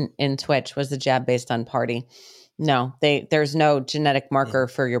 In Twitch, was the jab based on party? No, there's no genetic marker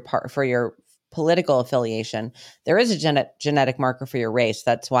for your political affiliation. There is a genetic marker for your race.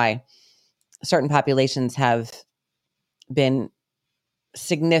 That's why certain populations have been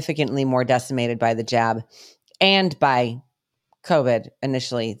significantly more decimated by the jab and by COVID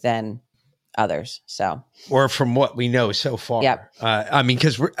initially than others. So, or from what we know so far. Yep. I mean,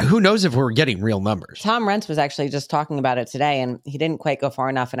 because who knows if we're getting real numbers. Tom Rentz was actually just talking about it today, and he didn't quite go far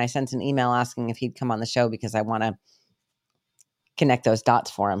enough. And I sent an email asking if he'd come on the show because I want to connect those dots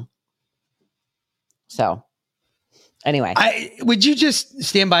for him. So, anyway, would you just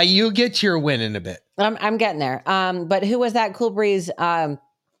stand by? You'll get to your win in a bit. I'm getting there. But who was that? Cool Breeze. That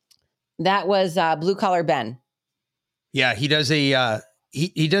was Blue Collar Ben. Yeah, he does a.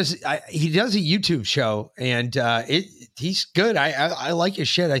 He does a YouTube show, and he's good. I like his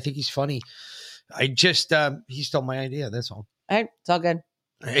shit. I think he's funny. I just he stole my idea. That's all. All right, it's all good.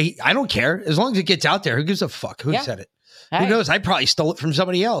 I don't care as long as it gets out there. Who gives a fuck? Who said it? Hey. Who knows? I probably stole it from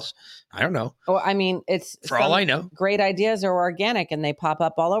somebody else. I don't know. Well, I mean, it's for all I know. Great ideas are organic, and they pop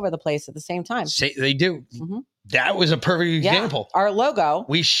up all over the place at the same time. They do. Mm-hmm. That was a perfect example. Yeah. Our logo.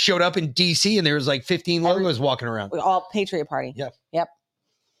 We showed up in DC, and there was like 15 logos walking around. All Patriot Party. Yep. Yep.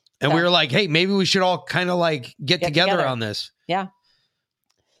 And we were like, hey, maybe we should all kind of like get together on this. Yeah.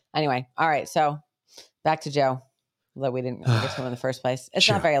 Anyway. All right. So back to Joe. Although we didn't get to them in the first place. It's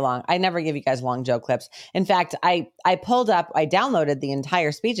not very long. I never give you guys long Joe clips. In fact, I downloaded the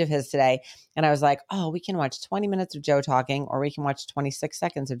entire speech of his today, and I was like, oh, we can watch 20 minutes of Joe talking, or we can watch 26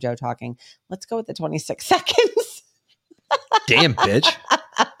 seconds of Joe talking. Let's go with the 26 seconds. Damn, bitch.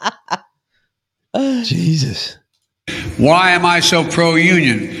 Jesus. Why am I so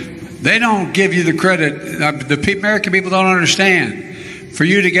pro-union? They don't give you the credit. The American people don't understand. For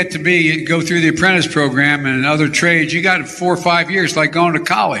you to get to go through the apprentice program and other trades, you got 4 or 5 years, like going to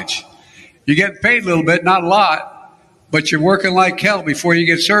college. You get paid a little bit, not a lot, but you're working like hell before you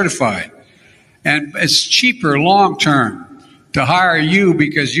get certified. And it's cheaper long term to hire you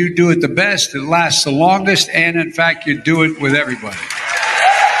because you do it the best, it lasts the longest, and in fact, you do it with everybody.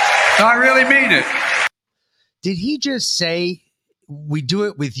 So I really mean it. Did he just say we do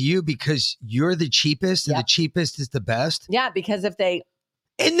it with you because you're the cheapest and the cheapest is the best? Yeah, because if they...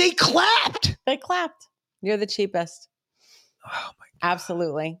 And they clapped. They clapped. You're the cheapest. Oh, my God.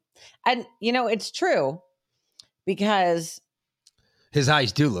 Absolutely. And, it's true because... His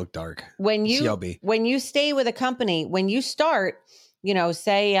eyes do look dark. When you stay with a company, when you start,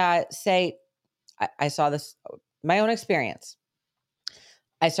 say, I saw this, my own experience.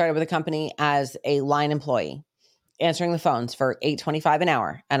 I started with a company as a line employee, answering the phones for $8.25 an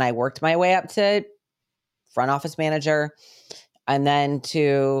hour. And I worked my way up to front office manager and then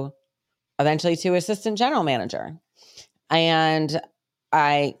eventually to assistant general manager. And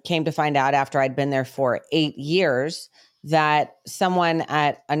I came to find out after I'd been there for 8 years that someone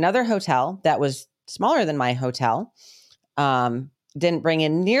at another hotel that was smaller than my hotel, didn't bring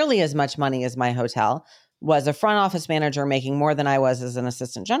in nearly as much money as my hotel, was a front office manager making more than I was as an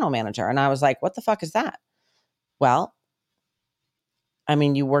assistant general manager. And I was like, what the fuck is that? Well,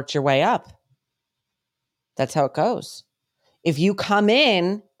 you worked your way up. That's how it goes. If you come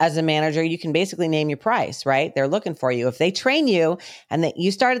in as a manager, you can basically name your price, right? They're looking for you. If they train you and that you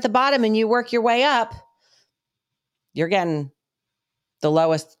start at the bottom and you work your way up, you're getting the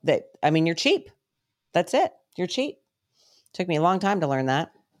lowest you're cheap. That's it. You're cheap. Took me a long time to learn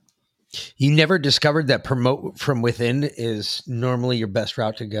that. You never discovered that promote from within is normally your best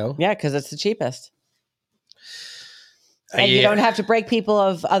route to go? Yeah, because it's the cheapest. And you don't have to break people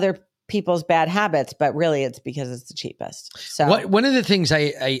of other people's bad habits, but really it's because it's the cheapest. So one of the things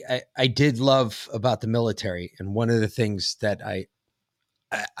I did love about the military, and one of the things that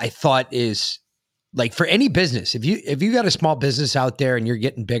I thought is, like, for any business, if you got a small business out there and you're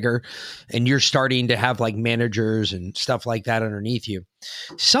getting bigger and you're starting to have like managers and stuff like that underneath you,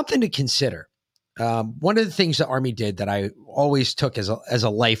 something to consider. One of the things the Army did that I always took as a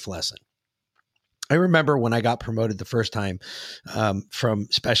life lesson. I remember when I got promoted the first time from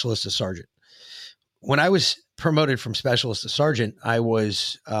specialist to sergeant. When I was promoted from specialist to sergeant, I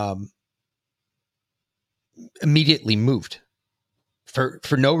was immediately moved for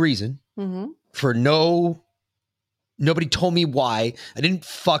no reason. Mm-hmm. Nobody told me why. I didn't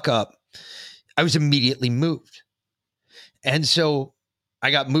fuck up. I was immediately moved. And so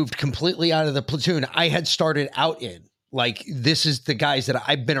I got moved completely out of the platoon I had started out in. Like, this is the guys that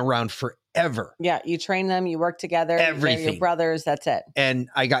I've been around forever. Yeah, you train them, you work together. Everything. They're your brothers, that's it. And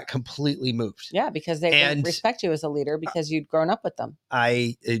I got completely moved. Yeah, because they respect you as a leader because you'd grown up with them.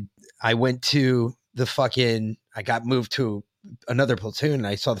 I went to I got moved to another platoon, and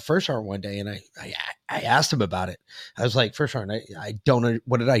I saw the first sergeant one day, and I asked him about it. I was like, first sergeant, I don't know,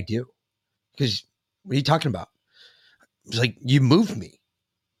 what did I do? Because what are you talking about? I was like, you moved me.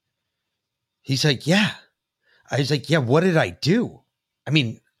 He's like, yeah. I was like, yeah, what did I do? I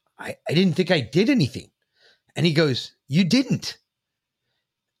didn't think I did anything. And he goes, you didn't.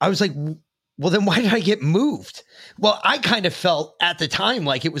 I was like, well, then why did I get moved? Well, I kind of felt at the time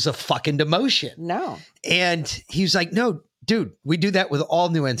like it was a fucking demotion. No. And he was like, no, dude, we do that with all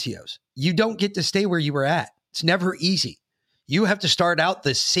new NCOs. You don't get to stay where you were at. It's never easy. You have to start out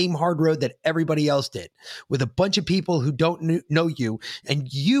the same hard road that everybody else did with a bunch of people who don't know you,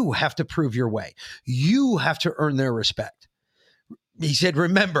 and you have to prove your way. You have to earn their respect. He said,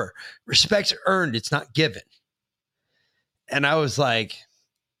 remember, respect's earned, it's not given. And I was like,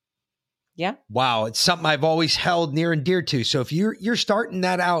 yeah, wow, it's something I've always held near and dear to. So if you're starting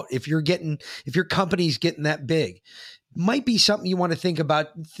that out, if your company's getting that big, might be something you want to think about,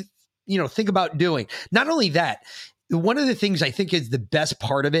 think about doing. Not only that, one of the things I think is the best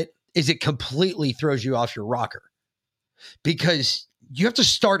part of it is it completely throws you off your rocker because you have to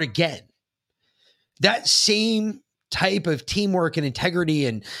start again. That same type of teamwork and integrity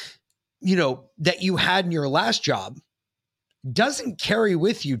and, that you had in your last job doesn't carry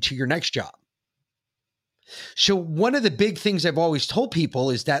with you to your next job. So one of the big things I've always told people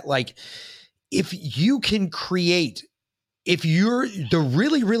is that, like, if you can create, if you're the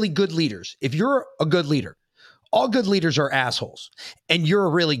really, really good leaders, if you're a good leader, all good leaders are assholes, and you're a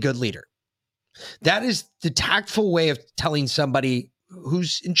really good leader. That is the tactful way of telling somebody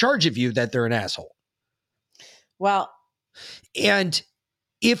who's in charge of you that they're an asshole. Well, and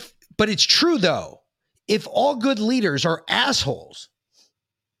but it's true though, if all good leaders are assholes,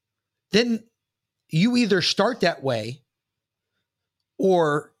 then you either start that way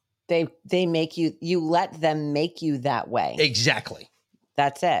or they make you let them make you that way. Exactly.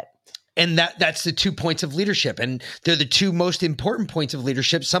 That's it. And that's the 2 points of leadership. And they're the two most important points of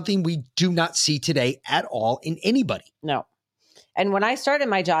leadership, something we do not see today at all in anybody. No. And when I started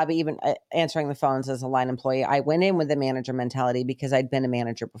my job, even answering the phones as a line employee, I went in with the manager mentality because I'd been a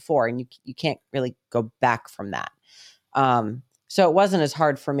manager before, and you can't really go back from that. So it wasn't as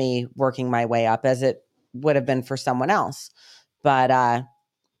hard for me working my way up as it would have been for someone else. But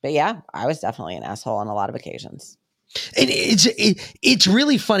yeah, I was definitely an asshole on a lot of occasions. And it's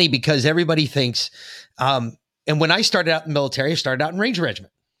really funny because everybody thinks, and when I started out in the military, I started out in Ranger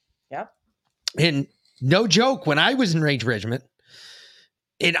Regiment. Yep. And no joke, when I was in Ranger Regiment,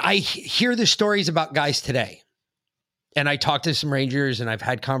 and I hear the stories about guys today, and I talk to some Rangers and I've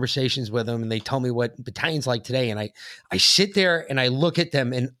had conversations with them and they tell me what battalion's like today. And I sit there and I look at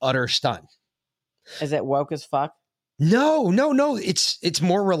them in utter stun. Is it woke as fuck? No. It's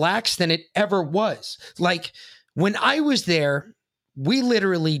more relaxed than it ever was. Like when I was there, we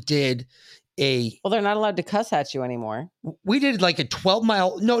literally did well, they're not allowed to cuss at you anymore. We did like a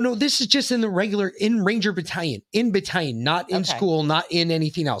 12-mile. No, this is just in Ranger battalion, not in school, not in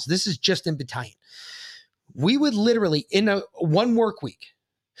anything else. This is just in battalion. We would literally, in a 1 work week,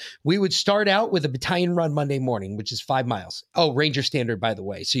 we would start out with a battalion run Monday morning, which is 5 miles. Oh, Ranger standard, by the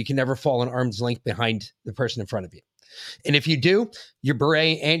way. So you can never fall an arm's length behind the person in front of you. And if you do, your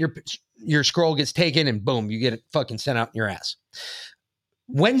beret and your scroll gets taken and boom, you get it fucking sent out in your ass.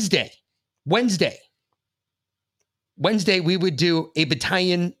 Wednesday, we would do a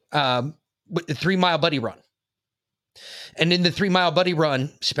battalion with the 3 mile buddy run. And in the 3 mile buddy run,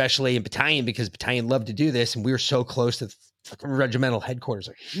 especially in battalion, because battalion loved to do this, and we were so close to regimental headquarters,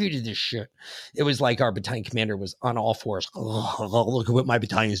 I hated this shit. It was like our battalion commander was on all fours. Oh, look at what my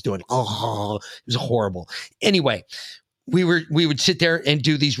battalion is doing. Oh, it was horrible. Anyway, we would sit there and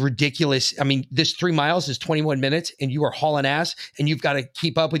do these ridiculous. I mean, this 3 miles is 21 minutes and you are hauling ass and you've got to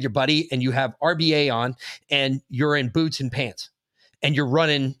keep up with your buddy and you have RBA on and you're in boots and pants and you're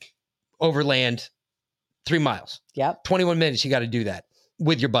running overland 3 miles. Yep. 21 minutes. You got to do that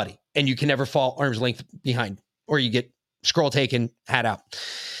with your buddy and you can never fall arm's length behind or you get scroll taken, hat out.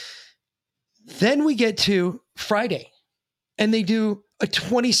 Then we get to Friday and they do a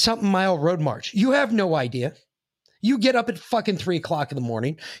 20-something mile road march. You have no idea. You get up at fucking 3 o'clock in the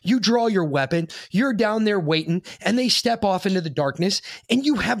morning, you draw your weapon, you're down there waiting, and they step off into the darkness, and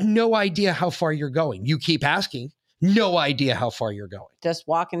you have no idea how far you're going. You keep asking, no idea how far you're going. Just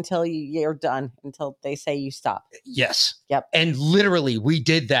walk until you're done, until they say you stop. Yes. Yep. And literally, we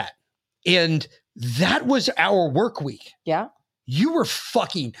did that. And that was our work week. Yeah. You were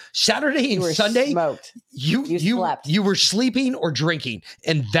fucking Saturday and you were Sunday. Smoked. You slept. You were sleeping or drinking,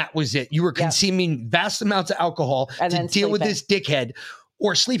 and that was it. You were consuming vast amounts of alcohol and to deal with this dickhead,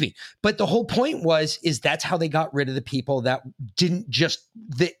 or sleeping. But the whole point is that's how they got rid of the people that didn't just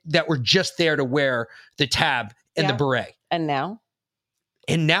that were just there to wear the tab and the beret. And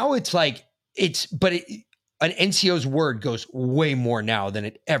now it's like an NCO's word goes way more now than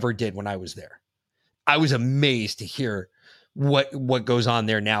it ever did when I was there. I was amazed to hear what goes on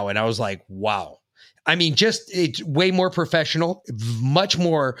there now. And I was like, wow. I mean, it's way more professional, it's much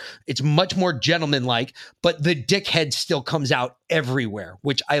more gentlemanlike, but the dickhead still comes out everywhere,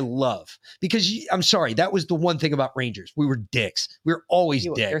 which I love because I'm sorry. That was the one thing about Rangers. We were dicks. We were always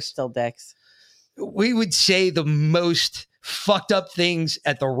dicks. You're still dicks. We would say the most fucked up things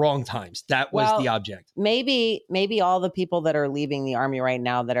at the wrong times. That was the object. Maybe all the people that are leaving the Army right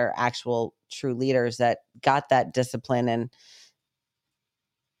now that are actual true leaders that got that discipline and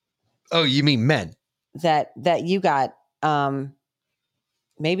oh, you mean men that you got,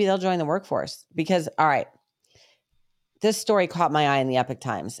 maybe they'll join the workforce because, all right, this story caught my eye in the Epic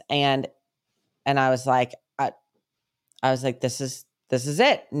Times and I was like, this is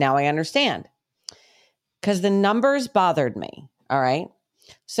it. Now I understand. Because the numbers bothered me. All right.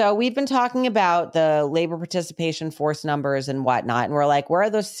 So we've been talking about the labor participation force numbers and whatnot. And we're like, where are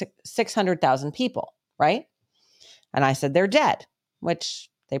those 600,000 people? Right. And I said, they're dead, which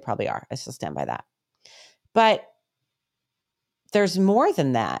they probably are. I still stand by that. But there's more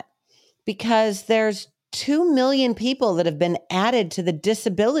than that because there's 2 million people that have been added to the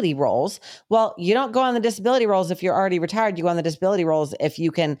disability rolls. Well, you don't go on the disability rolls if you're already retired. You go on the disability rolls if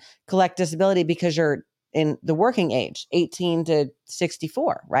you can collect disability because you're in the working age, 18 to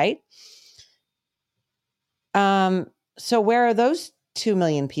 64, right? So where are those 2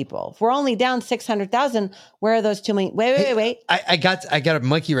 million people? If we're only down 600,000, where are those 2 million? Wait. I got a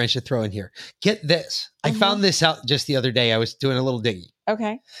monkey wrench to throw in here. Get this. I found this out just the other day. I was doing a little digging.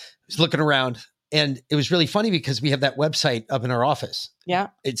 Okay. I was looking around. And it was really funny because we have that website up in our office. Yeah.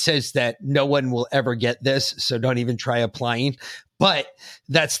 It says that no one will ever get this, so don't even try applying. But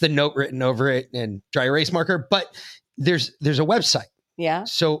that's the note written over it and dry erase marker. But there's a website. Yeah.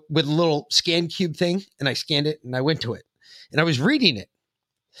 So with a little scan cube thing, and I scanned it and I went to it and I was reading it.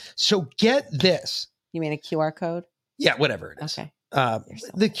 So get this. You mean a QR code? Yeah, whatever it is. Okay.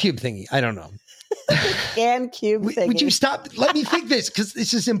 The cube thingy. I don't know. Scan cube thingy. Would you stop? Let me think this because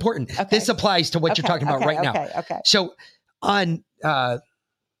this is important. Okay. This applies to what you're talking about right now. Okay. So on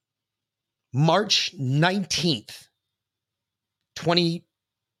March 19th,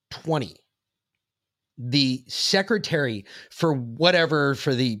 2020, the secretary for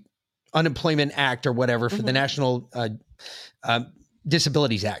the Unemployment Act or whatever, for the National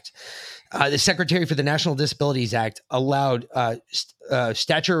Disabilities Act, the secretary for the National Disabilities Act allowed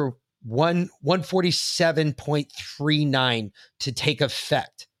Statute 147.39 to take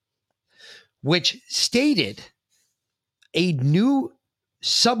effect, which stated a new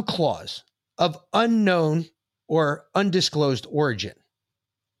subclause of unknown or undisclosed origin.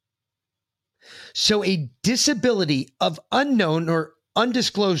 So a disability of unknown or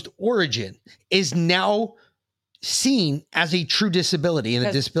undisclosed origin is now seen as a true disability in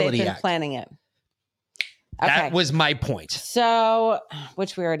the Disability they've been Act. planning it. Okay. That was my point. So,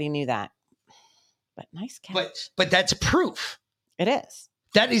 which we already knew that. But nice catch. But that's proof. It is.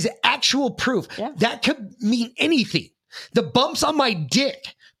 That is actual proof. Yeah. That could mean anything. The bumps on my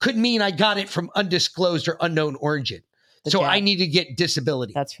dick could mean I got it from undisclosed or unknown origin. So I need to get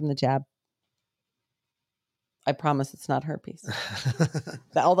disability. That's from the jab. I promise it's not herpes.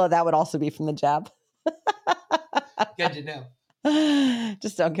 Although that would also be from the jab. Good to know.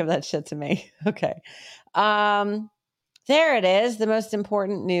 Just don't give that shit to me. Okay. There it is. The most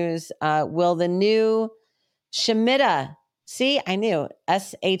important news. Will the new Shemitah, see, I knew,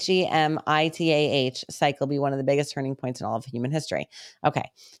 SHEMITAH cycle be one of the biggest turning points in all of human history? Okay.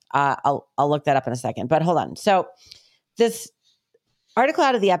 I'll look that up in a second, but hold on. So this article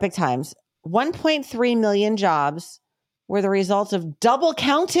out of the Epic Times, 1.3 million jobs were the result of double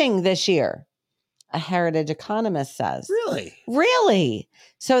counting this year, a Heritage economist says. Really?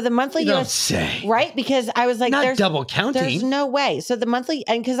 So the monthly You don't US, say. right? Because I was like, Not there's double counting. There's no way. So the monthly,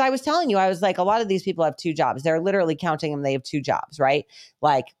 and because I was telling you, I was like, a lot of these people have two jobs. They're literally counting them. They have two jobs, right?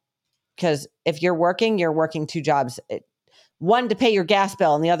 Like, because if you're working two jobs, one to pay your gas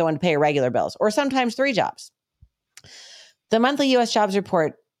bill and the other one to pay your regular bills, or sometimes three jobs. The monthly U.S. jobs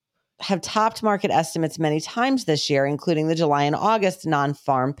report have topped market estimates many times this year, including the July and August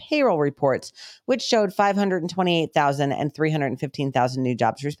non-farm payroll reports, which showed 528,000 and 315,000 new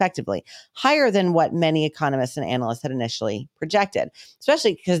jobs, respectively, higher than what many economists and analysts had initially projected,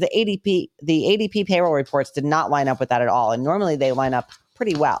 especially because the ADP payroll reports did not line up with that at all, and normally they line up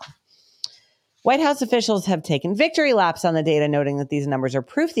pretty well. White House officials have taken victory laps on the data, noting that these numbers are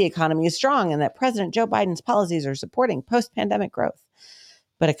proof the economy is strong and that President Joe Biden's policies are supporting post-pandemic growth.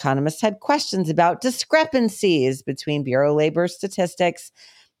 But economists had questions about discrepancies between Bureau of Labor Statistics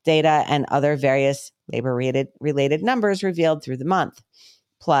data and other various labor-related numbers revealed through the month.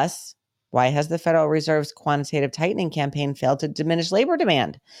 Plus, why has the Federal Reserve's quantitative tightening campaign failed to diminish labor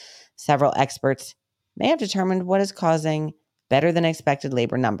demand? Several experts may have determined what is causing better than expected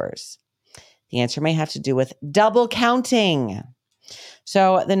labor numbers. The answer may have to do with double counting.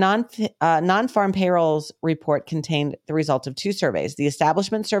 So the non-farm payrolls report contained the result of two surveys, the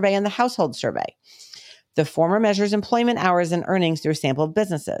Establishment Survey and the Household Survey. The former measures employment hours and earnings through a sample of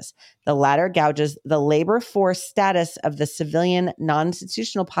businesses. The latter gauges the labor force status of the civilian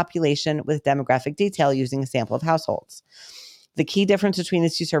non-institutional population with demographic detail using a sample of households. The key difference between the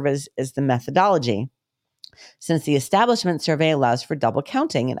two surveys is the methodology. Since the Establishment Survey allows for double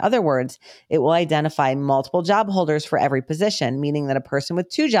counting, in other words, it will identify multiple job holders for every position, meaning that a person with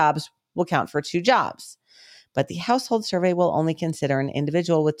two jobs will count for two jobs. But the Household Survey will only consider an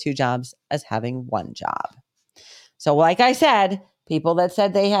individual with two jobs as having one job. So like I said, people that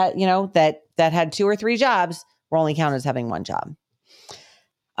said they had, that had two or three jobs were only counted as having one job.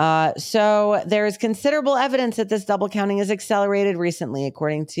 So there is considerable evidence that this double counting has accelerated recently,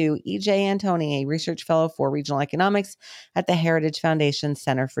 according to E.J. Antoni, a research fellow for regional economics at the Heritage Foundation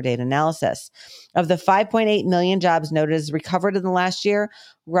Center for Data Analysis. Of the 5.8 million jobs noted as recovered in the last year,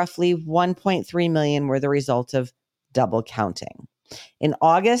 roughly 1.3 million were the result of double counting. In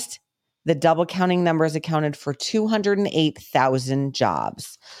August, the double counting numbers accounted for 208,000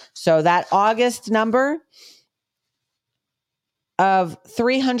 jobs. So that August number of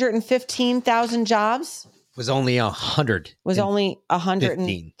 315,000 jobs was only 100. Was only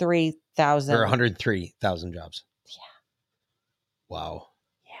 103,000. Or 103,000 jobs. Yeah. Wow.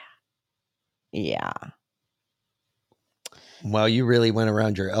 Yeah. Well, you really went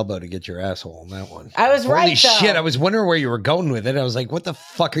around your elbow to get your asshole on that one. I was right, Holy though. shit. I was wondering where you were going with it. I was like, what the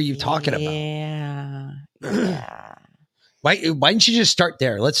fuck are you talking about? Yeah. Yeah. Why didn't you just start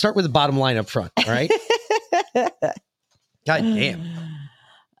there? Let's start with the bottom line up front. All right. God damn.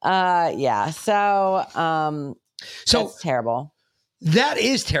 Yeah. So that's terrible. That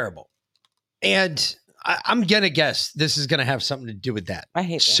is terrible. And I'm going to guess this is going to have something to do with that. I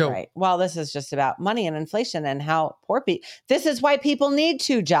hate that. Right. Well, this is just about money and inflation and how poor people. This is why people need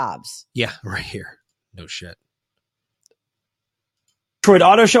 2 jobs. Yeah, right here. No shit. Detroit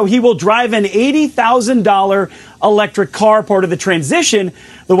Auto Show. He will drive an $80,000 electric car, part of the transition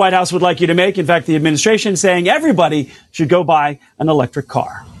the White House would like you to make. In fact, the administration saying everybody should go buy an electric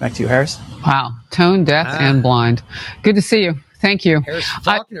car. Back to you, Harris. Wow. Tone deaf and blind. Good to see you. Thank you. Harris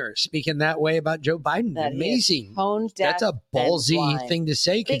Faulkner speaking that way about Joe Biden. Amazing. Tone deaf. That's a ballsy thing to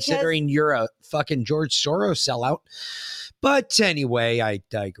say, considering you're a fucking George Soros sellout. But anyway, I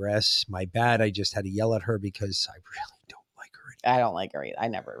digress. My bad. I just had to yell at her because I really don't like her. I don't like her either. I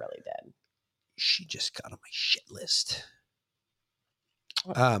never really did. She just got on my shit list.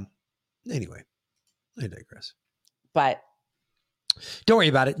 Anyway, I digress. But don't worry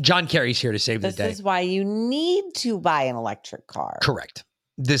about it. John Kerry's here to save the day. This is why you need to buy an electric car. Correct.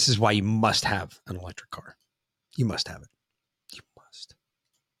 This is why you must have an electric car. You must have it.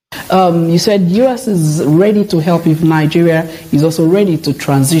 You said U.S. is ready to help if Nigeria is also ready to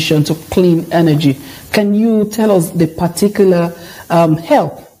transition to clean energy. Can you tell us the particular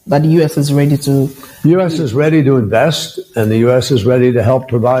help that the U.S. is ready to? The U.S. is ready to invest, and the U.S. is ready to help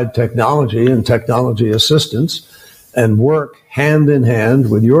provide technology and technology assistance and work hand in hand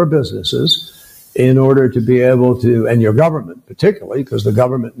with your businesses in order to be able to, and your government particularly, because the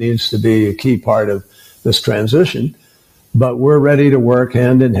government needs to be a key part of this transition. But we're ready to work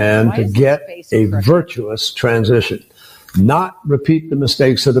hand in hand to get a virtuous transition, not repeat the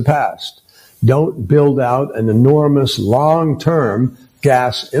mistakes of the past. Don't build out an enormous long-term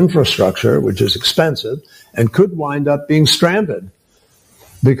gas infrastructure, which is expensive and could wind up being stranded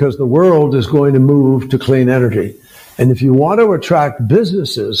because the world is going to move to clean energy. And if you want to attract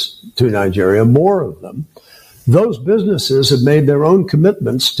businesses to Nigeria, more of them, those businesses have made their own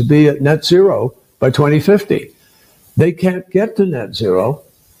commitments to be at net zero by 2050. They can't get to net zero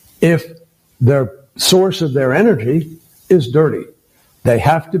if their source of their energy is dirty. They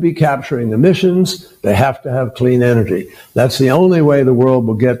have to be capturing emissions. They have to have clean energy. That's the only way the world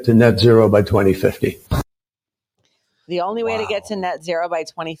will get to net zero by 2050. The only way to get to net zero by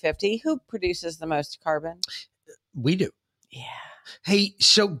 2050, who produces the most carbon? We do. Yeah. Hey,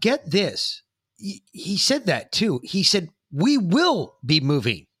 so get this. He said that too. He said, we will be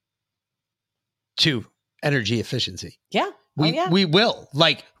moving to energy efficiency. Yeah. We will.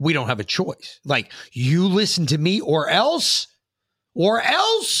 Like, we don't have a choice. Like, you listen to me or else,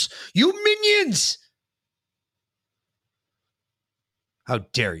 you minions. How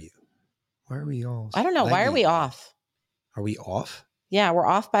dare you? Why are we all? I don't know. Why are we off? Are we off? Yeah, we're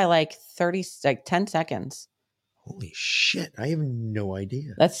off by like 10 seconds. Holy shit. I have no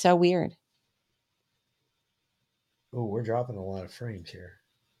idea. That's so weird. Oh, we're dropping a lot of frames here.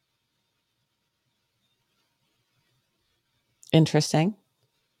 Interesting.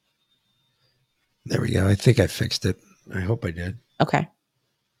 There we go. I think I fixed it. I hope I did. Okay.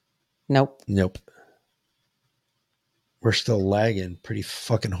 Nope. We're still lagging pretty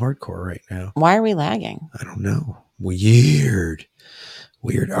fucking hardcore right now. Why are we lagging? I don't know. Weird.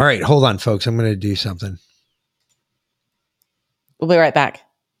 All right. Hold on, folks. I'm going to do something. We'll be right back.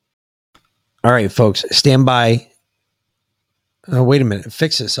 All right, folks. Stand by. Oh, wait a minute. It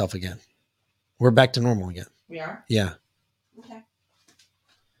fixed itself again. We're back to normal again. We are? Yeah. Okay.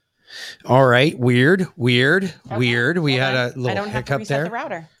 All right. Weird. We had a little I don't have to hiccup reset there. the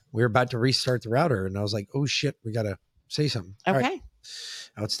router. We were about to restart the router, and I was like, oh, shit. We got to say something. Okay. All right.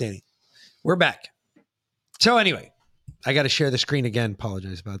 Outstanding. We're back. So anyway, I got to share the screen again.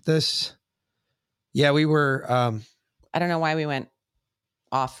 Apologize about this. Yeah, we were. I don't know why we went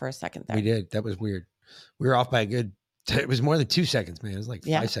off for a second there. We did. That was weird. We were off by a good. It was more than 2 seconds, man. It was like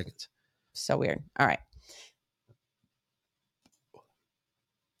 5 seconds. So weird. All right.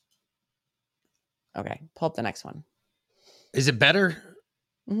 Okay. Pull up the next one. Is it better?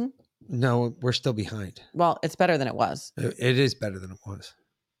 Mm-hmm. No, we're still behind. Well, it's better than it was. It is better than it was.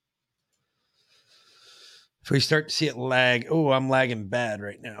 If we start to see it lag, I'm lagging bad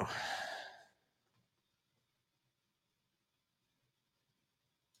right now.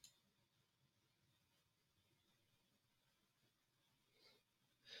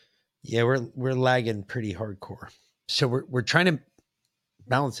 Yeah, we're lagging pretty hardcore. So we're trying to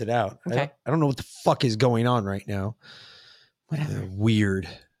balance it out. Okay. I don't know what the fuck is going on right now. Whatever. Weird.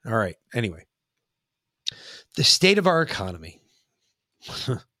 All right. Anyway, the state of our economy.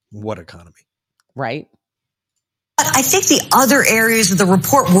 What economy? Right. I think the other areas of the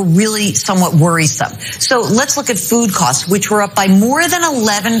report were really somewhat worrisome. So let's look at food costs, which were up by more than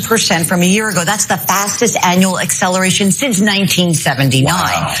 11% from a year ago. That's the fastest annual acceleration since 1979.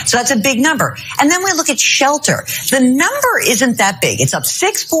 Wow. So that's a big number. And then we look at shelter. The number isn't that big. It's up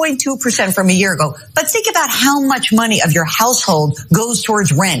 6.2% from a year ago. But think about how much money of your household goes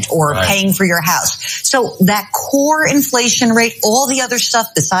towards rent or paying for your house. So that core inflation rate, all the other stuff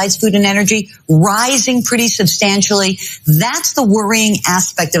besides food and energy, rising pretty substantially. That's the worrying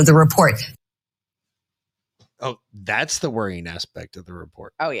aspect of the report. Oh, that's the worrying aspect of the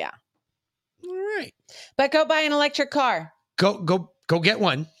report. Oh, yeah. All right. But go buy an electric car. Go get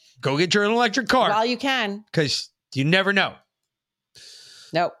one. Go get your electric car. While you can. Because you never know.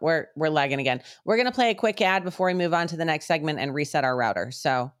 Nope, we're lagging again. We're going to play a quick ad before we move on to the next segment and reset our router.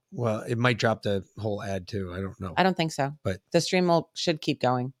 So, well, it might drop the whole ad too. I don't know. I don't think so. But the stream should keep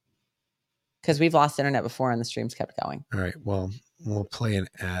going. Because we've lost internet before and the streams kept going. All right. Well, we'll play an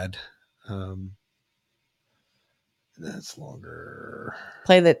ad. That's longer.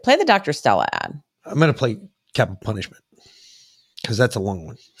 Play the Dr. Stella ad. I'm going to play Capital Punishment because that's a long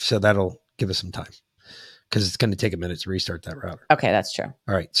one. So that'll give us some time because it's going to take a minute to restart that router. Okay, that's true.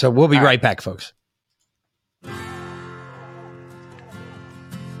 All right. So we'll be right back, folks.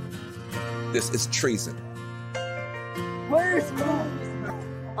 This is treason. Where's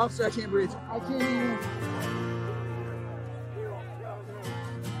Officer, I can't breathe. I can't even.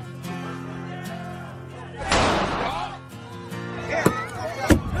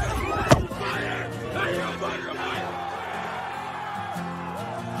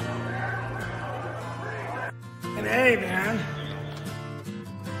 And hey, man.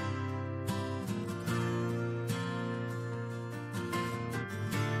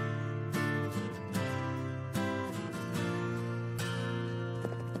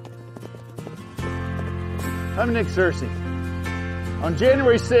 I'm Nick Searcy. On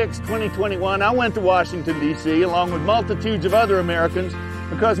January 6, 2021, I went to Washington, D.C., along with multitudes of other Americans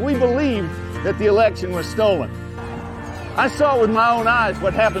because we believed that the election was stolen. I saw with my own eyes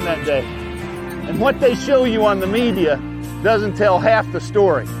what happened that day. And what they show you on the media doesn't tell half the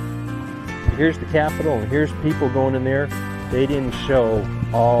story. Here's the Capitol, and here's people going in there. They didn't show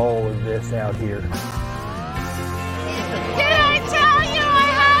all of this out here.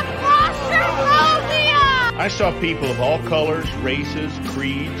 I saw people of all colors, races,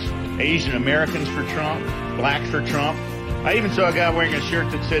 creeds, Asian Americans for Trump, blacks for Trump. I even saw a guy wearing a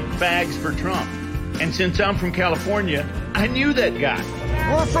shirt that said bags for Trump. And since I'm from California, I knew that guy.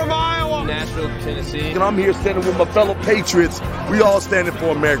 We're from Iowa, Nashville, Tennessee. And I'm here standing with my fellow patriots. We all standing for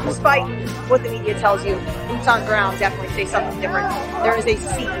America. Despite what the media tells you, boots on ground definitely say something different. There is a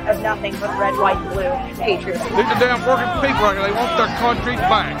sea of nothing but red, white, and blue patriots. These are damn working people right now. They want their country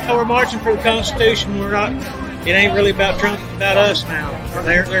back. We're marching for the Constitution. We're not. It ain't really about Trump. It's about us now.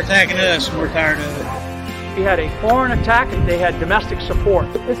 They're attacking us, and we're tired of it. We had a foreign attack, and they had domestic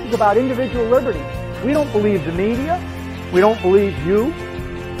support. This is about individual liberty. We don't believe the media. We don't believe you.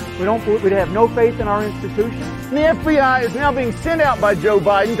 We have no faith in our institutions. The FBI is now being sent out by Joe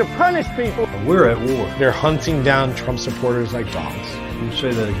Biden to punish people. We're at war. They're hunting down Trump supporters like dogs. You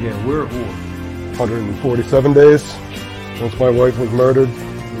say that again. We're at war. 147 days since my wife was murdered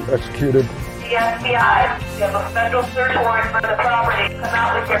and executed. The FBI, you have a federal search warrant for the property. Come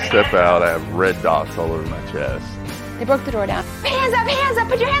out with your I step out, I have red dots all over my chest. They broke the door down. Hands up,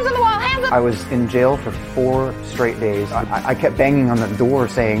 put your hands on the wall, hands up. I was in jail for 4 straight days. I kept banging on the door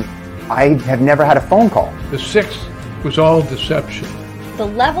saying, I have never had a phone call. The 6th was all deception. The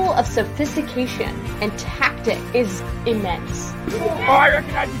level of sophistication and tactic is immense. Oh, I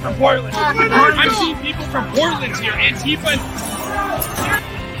recognize you from Portland. I'm seeing people from Portland here, Antifa.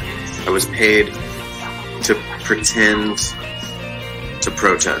 I was paid to pretend to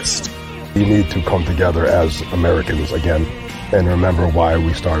protest. We need to come together as Americans again. and remember why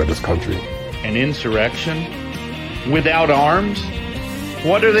we started this country. An insurrection? Without arms?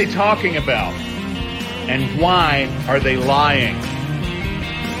 What are they talking about? And why are they lying?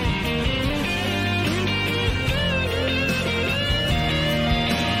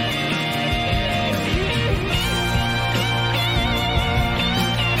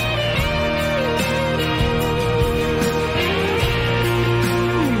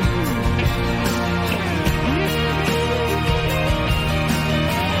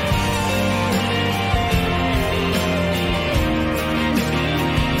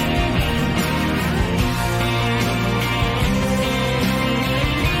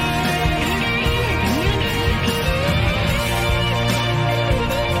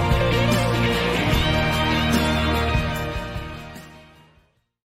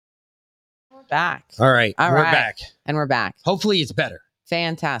 Back. All right. All we're right. back. And we're back. Hopefully it's better.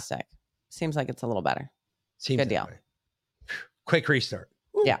 Fantastic. Seems like it's a little better. Seems good deal. Way. Quick restart.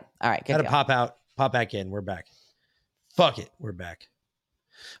 Yeah. All right. Good Gotta deal. pop out, pop back in. We're back. Fuck it. We're back.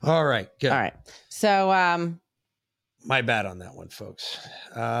 All right. Good. All right. So, my bad on that one, folks.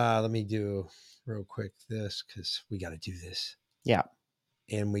 Let me do real quick this because we got to do this. Yeah.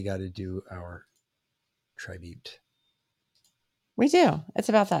 And we got to do our tribute. We do. It's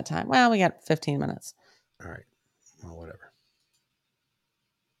about that time. Well, we got 15 minutes. All right. Well, whatever.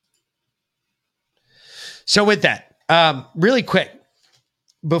 So with that, really quick,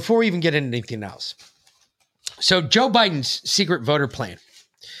 before we even get into anything else. So Joe Biden's secret voter plan.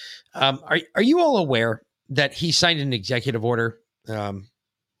 Are you all aware that he signed an executive order a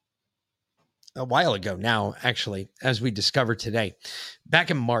while ago now, actually, as we discovered today, back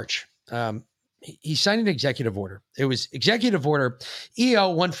in March? He signed an executive order. It was Executive Order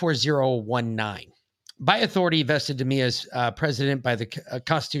EO 14019 by authority vested to me as president by the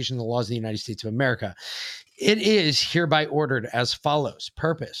Constitution and the laws of the United States of America. It is hereby ordered as follows.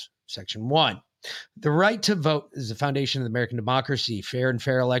 Purpose, Section 1. The right to vote is the foundation of American democracy. Fair and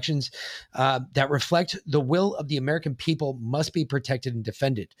fair elections that reflect the will of the American people must be protected and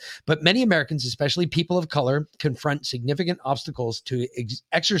defended. But many Americans, especially people of color, confront significant obstacles to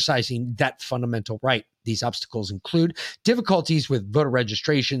exercising that fundamental right. These obstacles include difficulties with voter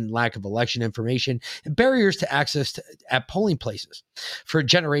registration, lack of election information, and barriers to access at polling places. For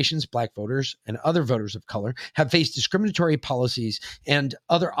generations, Black voters and other voters of color have faced discriminatory policies and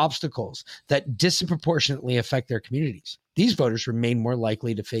other obstacles that disproportionately affect their communities. These voters remain more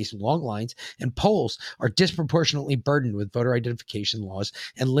likely to face long lines, and polls are disproportionately burdened with voter identification laws,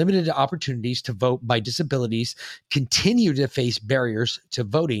 and limited opportunities to vote by disabilities continue to face barriers to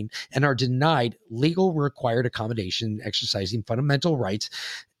voting and are denied legal required accommodation exercising fundamental rights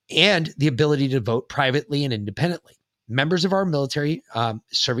and the ability to vote privately and independently. Members of our military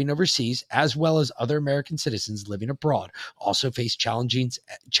serving overseas, as well as other American citizens living abroad, also face challenges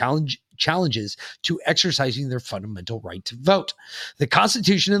to exercising their fundamental right to vote. The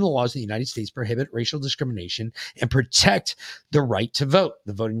Constitution and the laws of the United States prohibit racial discrimination and protect the right to vote.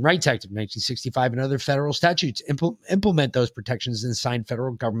 The Voting Rights Act of 1965 and other federal statutes implement those protections and assign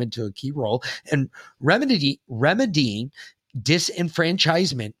federal government to a key role in remedying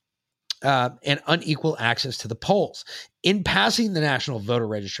disenfranchisement and unequal access to the polls. In passing the National Voter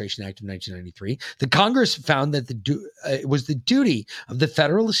Registration Act of 1993, the Congress found that it was the duty of the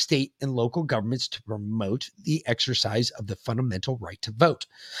federal, state, and local governments to promote the exercise of the fundamental right to vote.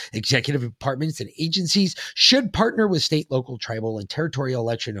 Executive departments and agencies should partner with state, local, tribal, and territorial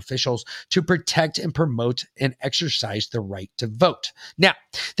election officials to protect and promote and exercise the right to vote. Now,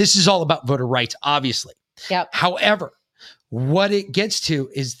 this is all about voter rights, obviously. Yep. However, what it gets to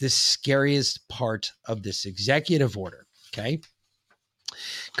is the scariest part of this executive order. Okay.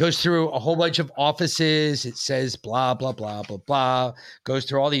 Goes through a whole bunch of offices. It says blah, blah, blah, blah, blah. Goes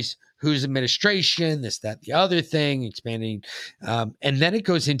through all these who's administration, this, that, the other thing, expanding. And then it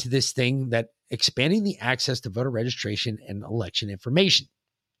goes into this thing that expanding the access to voter registration and election information.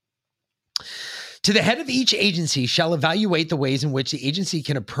 To the head of each agency shall evaluate the ways in which the agency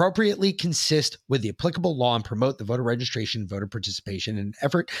can appropriately consist with the applicable law and promote the voter registration and voter participation in an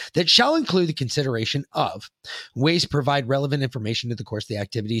effort that shall include the consideration of ways to provide relevant information to the course of the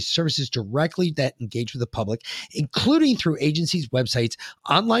activities, services directly that engage with the public, including through agencies' websites,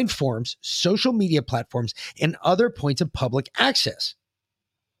 online forums, social media platforms, and other points of public access.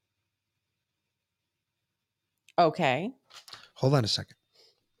 Okay. Hold on a second.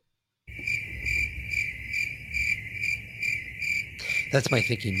 That's my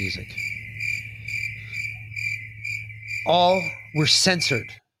thinking music. All were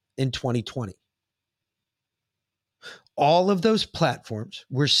censored in 2020. All of those platforms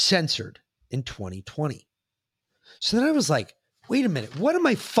were censored in 2020. So then I was like, wait a minute, what am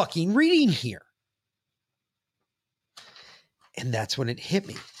I fucking reading here? And that's when it hit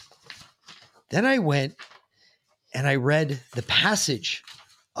me. Then I went and I read the passage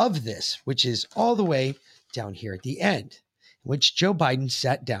of this, which is all the way down here at the end, in which Joe Biden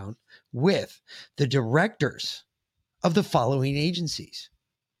sat down with the directors of the following agencies.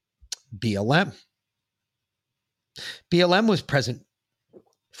 BLM. BLM was present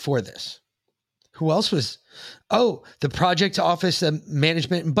for this. Who else was? Oh, the Project Office, the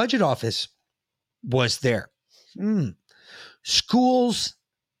Management and Budget Office was there. Schools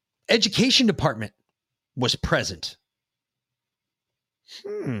Education Department was present.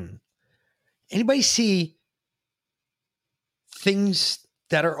 Anybody see things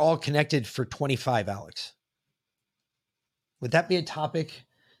that are all connected for 25, Alex? Would that be a topic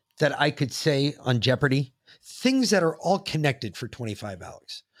that I could say on Jeopardy? Things that are all connected for 25,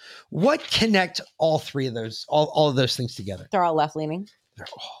 Alex. What connect all three of those, all of those things together? They're all left-leaning. They're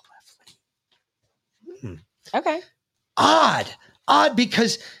all left-leaning. Okay. Odd,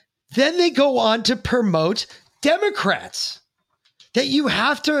 because then they go on to promote Democrats, that you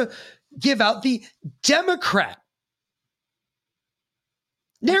have to give out the Democrat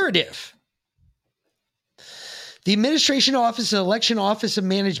narrative. The Administration Office and Election Office of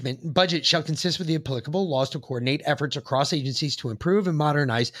Management and Budget shall consist with the applicable laws to coordinate efforts across agencies to improve and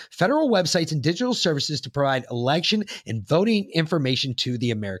modernize federal websites and digital services to provide election and voting information to the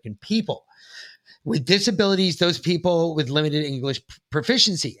American people. With disabilities, those people with limited English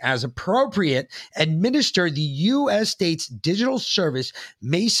proficiency, as appropriate, administer the U.S. state's digital service,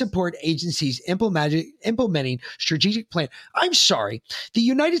 may support agencies implementing strategic plan. I'm sorry, the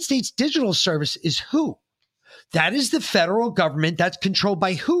United States Digital Service is who? That is the federal government that's controlled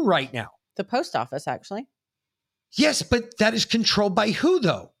by who right now? The post office, actually. Yes, but that is controlled by who,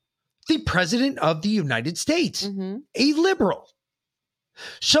 though? The President of the United States, a liberal.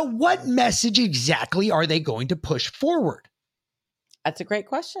 So what message exactly are they going to push forward? That's a great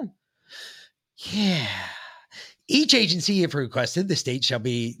question. Yeah. Each agency, if requested, the state shall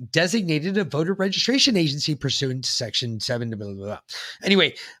be designated a voter registration agency pursuant to Section 7. Blah, blah, blah.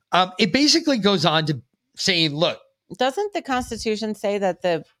 Anyway, it basically goes on to saying, look. Doesn't the Constitution say that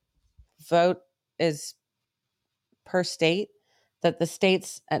the vote is per state? That the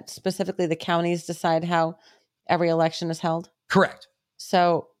states, specifically the counties, decide how every election is held? Correct.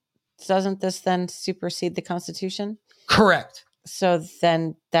 So doesn't this then supersede the Constitution? Correct. So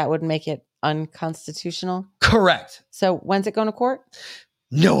then that would make it unconstitutional? Correct. So when's it going to court?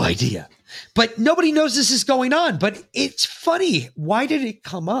 No idea. But nobody knows this is going on. But it's funny. Why did it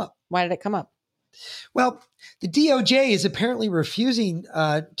come up? Why did it come up? Well, the DOJ is apparently refusing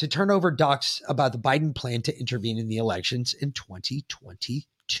to turn over docs about the Biden plan to intervene in the elections in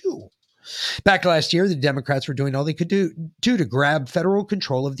 2022. Back last year, the Democrats were doing all they could do to grab federal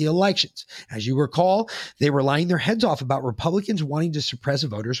control of the elections. As you recall, they were lying their heads off about Republicans wanting to suppress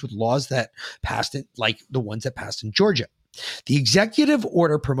voters with laws that passed it, like the ones that passed in Georgia. The executive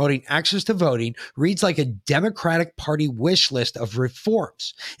order promoting access to voting reads like a Democratic Party wish list of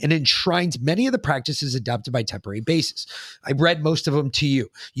reforms and enshrines many of the practices adopted by temporary bases. I read most of them to you.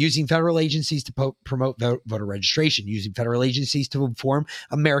 Using federal agencies to promote voter registration, using federal agencies to inform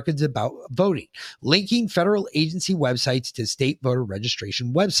Americans about voting, linking federal agency websites to state voter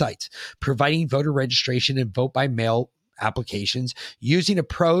registration websites, providing voter registration and vote by mail applications, using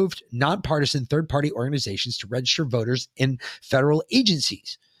approved nonpartisan third-party organizations to register voters in federal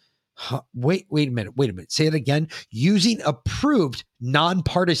agencies. Wait a minute. Say it again. Using approved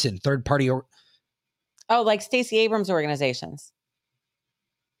nonpartisan third-party like Stacey Abrams organizations.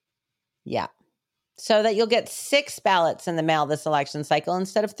 Yeah. So that you'll get 6 ballots in the mail this election cycle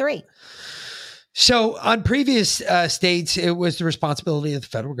instead of 3. So on previous states, it was the responsibility of the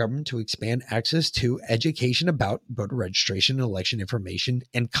federal government to expand access to education about voter registration and election information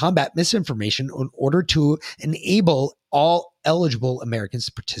and combat misinformation in order to enable all eligible Americans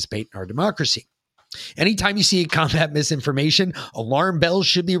to participate in our democracy. Anytime you see combat misinformation, alarm bells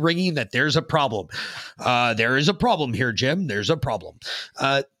should be ringing that there's a problem. There is a problem here, Jim. There's a problem.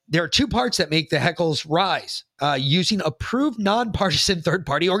 There are 2 parts that make the heckles rise. Using approved nonpartisan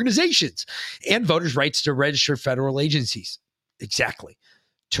third-party organizations and voters' rights to register federal agencies. Exactly.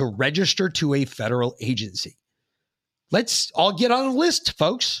 To register to a federal agency. Let's all get on a list,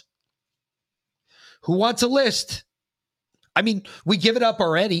 folks. Who wants a list? I mean, we give it up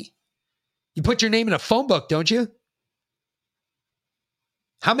already. You put your name in a phone book, don't you?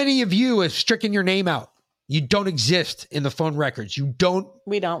 How many of you have stricken your name out? You don't exist in the phone records.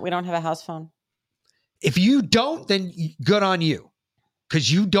 We don't have a house phone. If you don't, then good on you,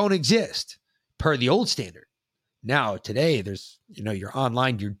 because you don't exist per the old standard. Now, today, there's, your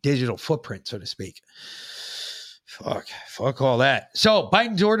online, your digital footprint, so to speak. Fuck all that. So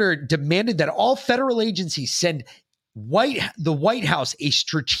Biden's order demanded that all federal agencies send the White House a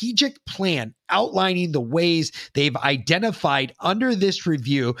strategic plan outlining the ways they've identified under this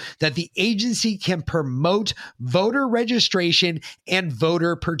review that the agency can promote voter registration and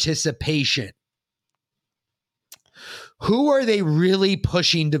voter participation. Who are they really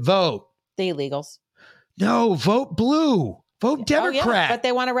pushing to vote? The illegals. No, vote blue. Vote Democrat. Oh, yeah, but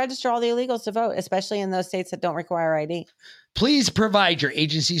they want to register all the illegals to vote, especially in those states that don't require ID. Please provide your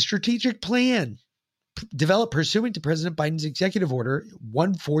agency's strategic plan. Developed pursuant to President Biden's executive order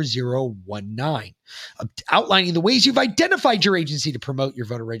 14019, outlining the ways you've identified your agency to promote your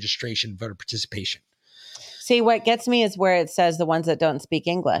voter registration, voter participation. See, what gets me is where it says the ones that don't speak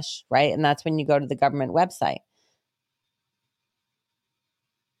English, right? And that's when you go to the government website.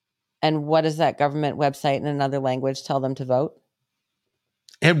 And what does that government website in another language tell them to vote?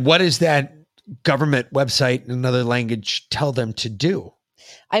 And what does that government website in another language tell them to do?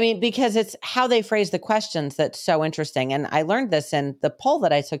 I mean, because it's how they phrase the questions that's so interesting. And I learned this in the poll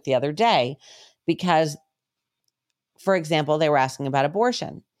that I took the other day because, for example, they were asking about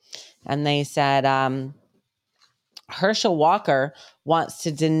abortion. And they said, Herschel Walker wants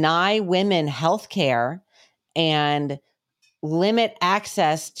to deny women health care and limit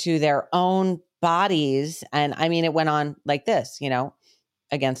access to their own bodies. And I mean, it went on like this,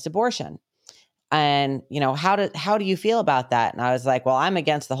 against abortion. And, how do you feel about that? And I was like, well, I'm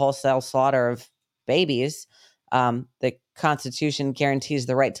against the wholesale slaughter of babies. The Constitution guarantees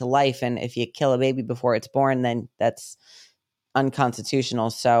the right to life. And if you kill a baby before it's born, then that's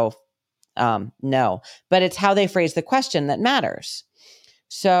unconstitutional. So no, but it's how they phrase the question that matters.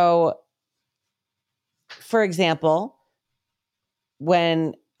 So, for example,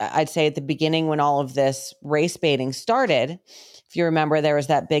 when I'd say at the beginning, when all of this race baiting started, if you remember, there was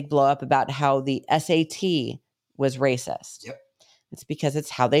that big blow up about how the SAT was racist. Yep. It's because it's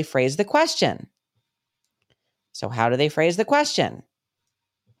how they phrase the question. So how do they phrase the question?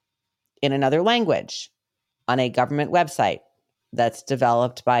 In another language, on a government website that's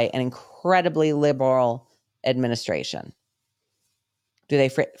developed by an incredibly liberal administration. Do they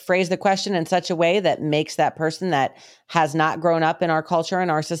phrase the question in such a way that makes that person that has not grown up in our culture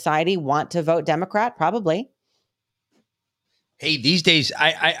and our society want to vote Democrat? Probably. Hey, these days,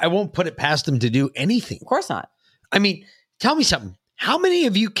 I won't put it past them to do anything. Of course not. I mean, tell me something. How many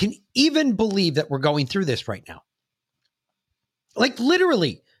of you can even believe that we're going through this right now? Like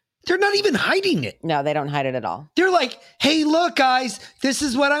literally, they're not even hiding it. No, they don't hide it at all. They're like, hey, look, guys, this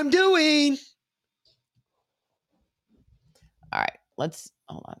is what I'm doing. All right. Let's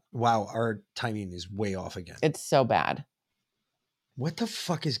hold on. Wow, our timing is way off again. It's so bad. What the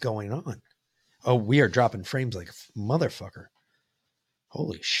fuck is going on? Oh, we are dropping frames like a motherfucker.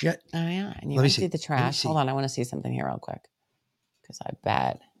 Holy shit. Oh, yeah. And you want to see the trash. Hold on. I want to see something here real quick. Because I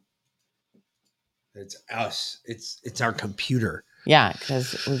bet. It's us. It's our computer. Yeah,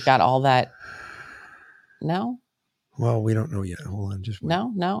 because we've got all that. No? Well, we don't know yet. Hold on. Just wait.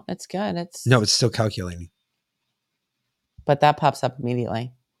 No, it's good. No, it's still calculating. But that pops up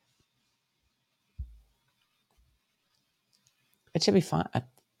immediately. It should be fine.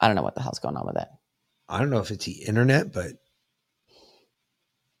 I don't know what the hell's going on with it. I don't know if it's the internet, but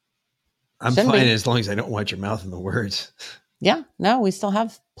I'm Shouldn't fine be. as long as I don't watch your mouth in the words. Yeah, no, we still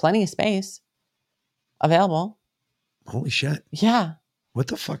have plenty of space available. Holy shit. Yeah. What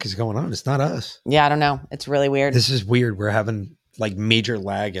the fuck is going on? It's not us. Yeah, I don't know. It's really weird. This is weird. We're having like major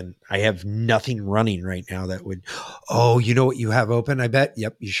lag and I have nothing running right now that would, oh, you know what you have open? I bet.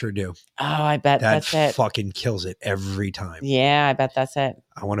 Yep, you sure do. Oh, I bet that's it. Fucking kills it every time. Yeah, I bet that's it.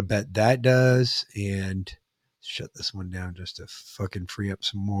 I want to bet that does. And shut this one down just to fucking free up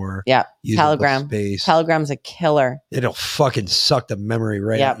some more. Yeah. Telegram. Space. Telegram's a killer. It'll fucking suck the memory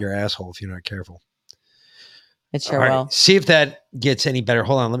right out your asshole if you're not careful. It sure will. See if that gets any better.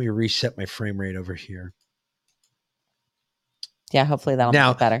 Hold on. Let me reset my frame rate over here. Yeah, hopefully that'll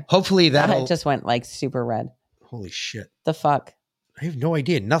make it better. Hopefully that'll... It just went like super red. Holy shit. The fuck? I have no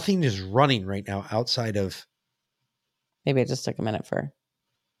idea. Nothing is running right now outside of... Maybe it just took a minute for...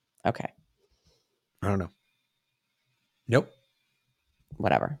 Okay. I don't know. Nope.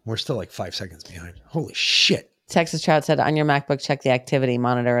 Whatever. We're still like 5 seconds behind. Holy shit. Texas Trout said, on your MacBook, check the activity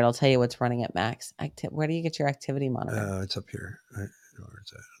monitor. It'll tell you what's running at max. Where do you get your activity monitor? It's up here. I don't know where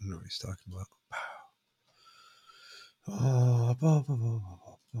it's at. I don't know what he's talking about. Oh,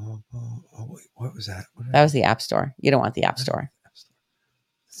 wait, what was that? That was the App Store. You don't want the App Store.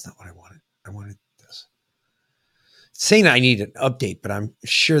 That's not what I wanted. I wanted this. saying I need an update, but I'm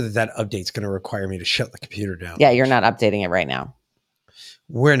sure that update's going to require me to shut the computer down. Yeah, you're not updating it right now.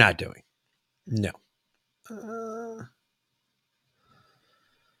 We're not doing. No.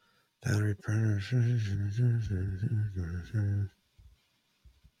 Battery burner.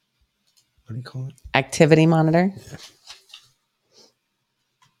 What do you call it? Activity monitor. Yeah.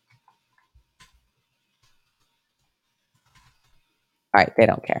 All right, they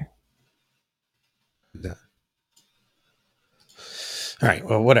don't care. No. All right,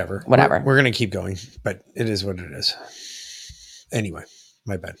 well, whatever. Whatever. We're going to keep going, but it is what it is. Anyway,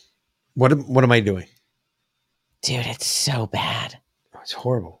 my bad. What am I doing? Dude, it's so bad. Oh, it's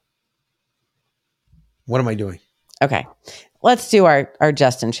horrible. What am I doing? Okay, let's do our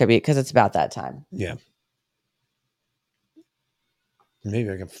Justin tribute because it's about that time. Yeah.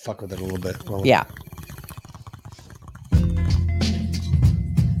 Maybe I can fuck with it a little bit. Well, yeah.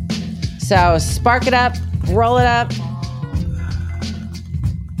 So spark it up, roll it up.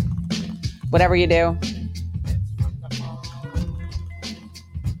 Whatever you do.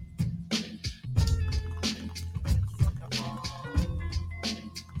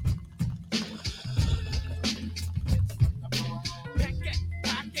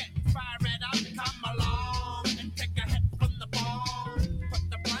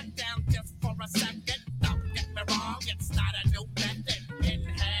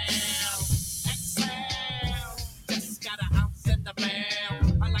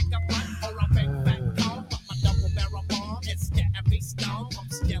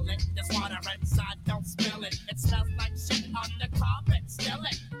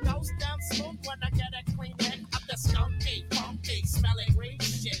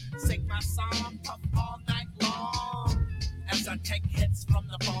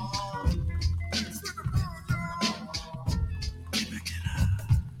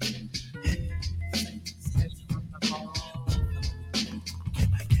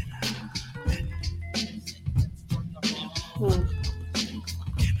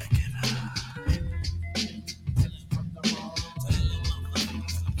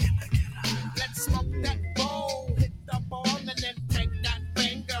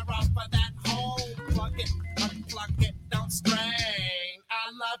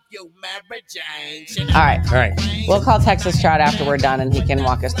 All right. We'll call Texas Trout after we're done, and he can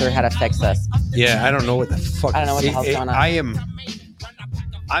walk us through how to fix this. Yeah, I don't know what the fuck. I don't know what the hell's going on.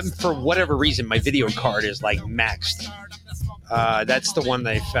 I'm for whatever reason, my video card is like maxed. That's the one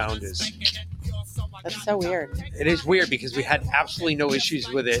that I found is. That's so weird. It is weird because we had absolutely no issues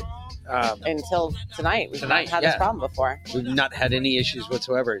with it until tonight. We've not had this problem before. We've not had any issues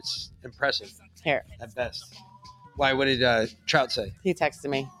whatsoever. It's impressive. Here, at best. Why? What did Trout say? He texted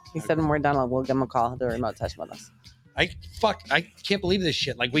me. He said when we're done, we'll give him a call. Do a remote touch with us. I can't believe this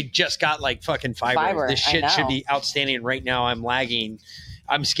shit. Like we just got like fucking fiber. This shit should be outstanding. Right now I'm lagging.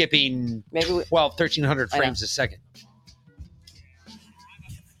 I'm skipping 1,300 frames a second.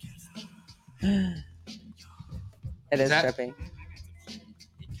 It is trippy.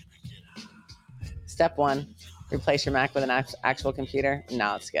 Step 1, replace your Mac with an actual computer.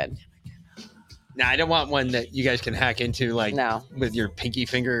 No, it's good. Now, I don't want one that you guys can hack into, like, with your pinky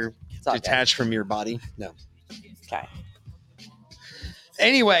finger detached from your body. No. Okay.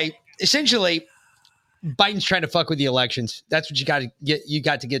 Anyway, essentially, Biden's trying to fuck with the elections. That's what you got to get. You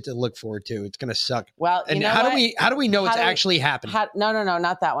got to get to look forward to. It's going to suck. Well, and how do we know it's actually happening? No,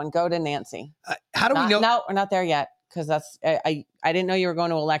 not that one. Go to Nancy. How do we know? No, we're not there yet because that's I didn't know you were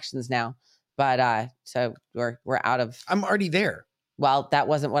going to elections now, but so we're out of. I'm already there. Well, that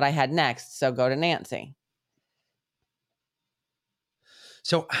wasn't what I had next. So go to Nancy.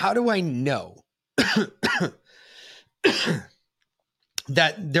 So how do I know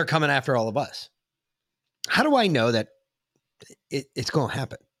that they're coming after all of us? How do I know that it's going to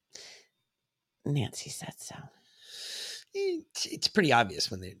happen? Nancy said so. It's pretty obvious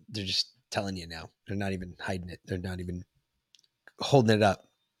when they're just telling you now. They're not even hiding it. They're not even holding it up.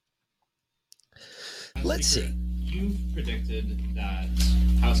 Let's see. You've predicted that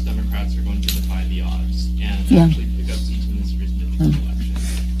House Democrats are going to defy the odds and actually pick up seats in this recent election,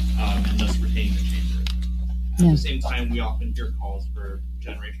 and thus retaining the chamber. At the same time, we often hear calls for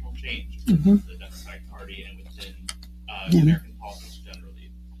generational change within the Democratic Party and within American politics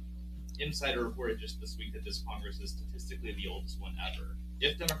generally. Insider reported just this week that this Congress is statistically the oldest one ever.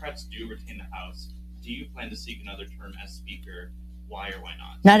 If Democrats do retain the House, do you plan to seek another term as Speaker? Why or why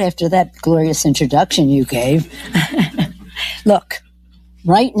not? Not after that glorious introduction you gave. Look,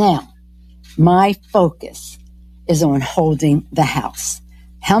 right now, my focus is on holding the House.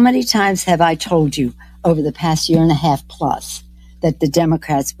 How many times have I told you over the past year and a half plus that the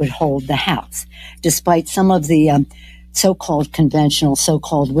Democrats would hold the House, despite some of the so-called conventional,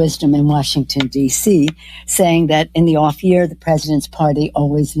 so-called wisdom in Washington, D.C., saying that in the off year, the president's party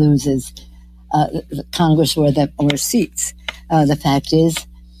always loses Congress or seats. The fact is,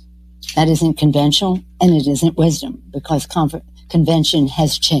 that isn't conventional and it isn't wisdom, because convention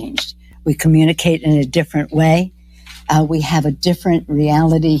has changed. We communicate in a different way. We have a different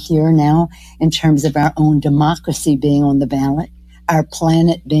reality here now in terms of our own democracy being on the ballot, our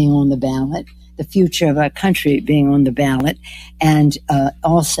planet being on the ballot, the future of our country being on the ballot. And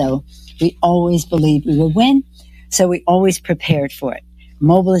also, we always believed we would win, so we always prepared for it.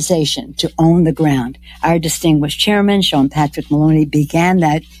 Mobilization to own the ground. Our distinguished chairman, Sean Patrick Maloney, began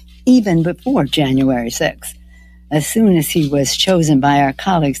that even before January 6th. As soon as he was chosen by our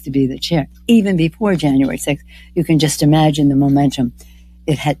colleagues to be the chair, even before January 6th, you can just imagine the momentum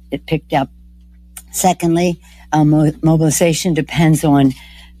it picked up. Secondly, mobilization depends on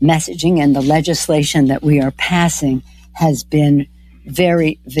messaging, and the legislation that we are passing has been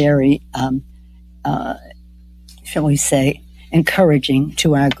very, very, shall we say, encouraging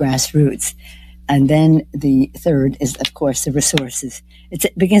to our grassroots. And then the third is, of course, the resources.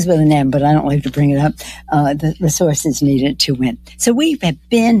 It begins with an M, but I don't like to bring it up. The resources needed to win. So we have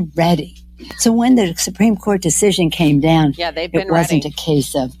been ready. So when the Supreme Court decision came down, it wasn't a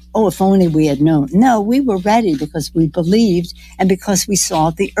case of, oh, if only we had known. No, we were ready because we believed and because we saw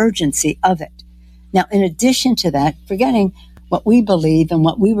the urgency of it. Now, in addition to that, forgetting what we believe and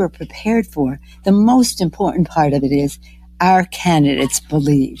what we were prepared for, the most important part of it is our candidates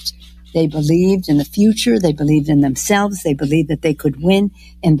believed. They believed in the future. They believed in themselves. They believed that they could win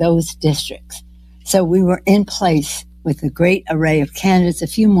in those districts. So we were in place with a great array of candidates,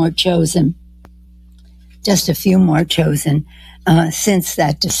 just a few more chosen since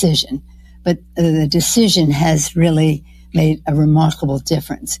that decision. But the decision has really made a remarkable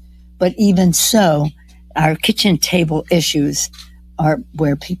difference. But even so, our kitchen table issues are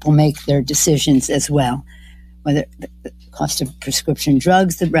where people make their decisions as well, whether the cost of prescription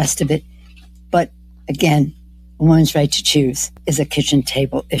drugs, the rest of it. But again, a woman's right to choose is a kitchen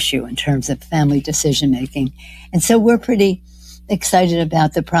table issue in terms of family decision making. And so we're pretty excited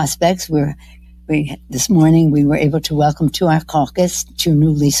about the prospects. This morning we were able to welcome to our caucus 2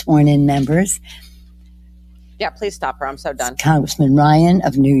 newly sworn in members. Yeah, please stop her. I'm so done. Congressman Ryan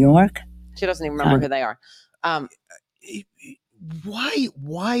of New York. She doesn't even remember who they are.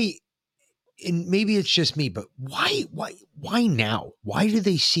 Why? And maybe it's just me, but why now? Why do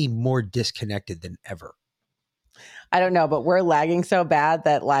they seem more disconnected than ever? I don't know, but we're lagging so bad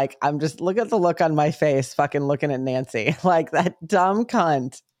that I'm just, look at the look on my face, fucking looking at Nancy, like that dumb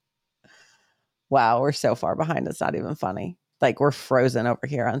cunt. Wow, we're so far behind. It's not even funny. We're frozen over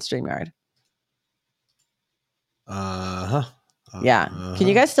here on StreamYard. Yeah. Can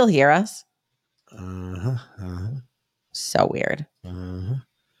you guys still hear us? So weird.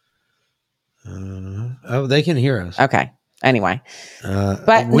 Oh, they can hear us. Okay. Anyway,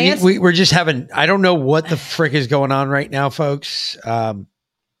 but we're just having, I don't know what the frick is going on right now, folks.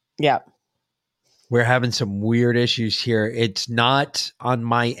 Yeah. We're having some weird issues here. It's not on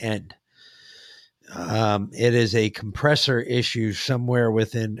my end. It is a compressor issue somewhere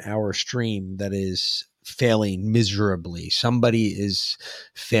within our stream that is failing miserably. Somebody is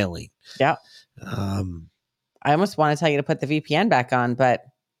failing. Yeah. I almost want to tell you to put the VPN back on, but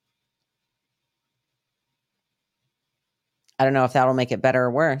I don't know if that'll make it better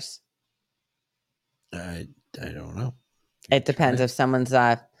or worse. I don't know. It depends if someone's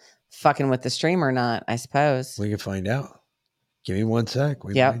fucking with the stream or not, I suppose. We can find out. Give me 1 sec.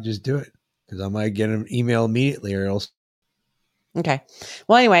 We might just do it because I might get an email immediately or else. Okay.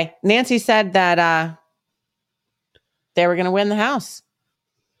 Well, anyway, Nancy said that they were going to win the House.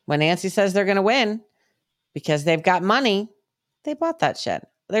 When Nancy says they're going to win because they've got money, they bought that shit.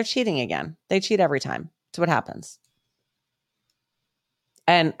 They're cheating again. They cheat every time. That's what happens.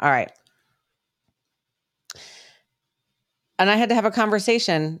 And all right. And I had to have a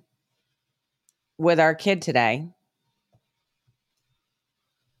conversation with our kid today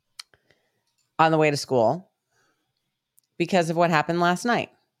on the way to school because of what happened last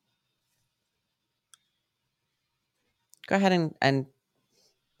night. Go ahead and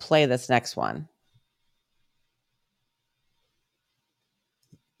play this next one.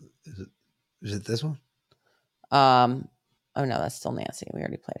 Is it this one? Oh no, that's still Nancy. We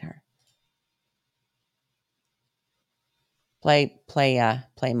already played her. Play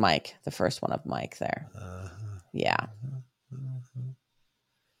Mike, the first one of Mike there. Yeah.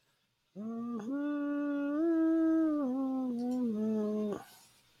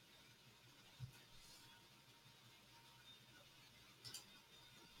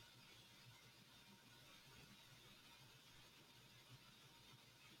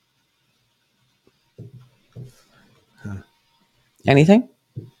 Anything?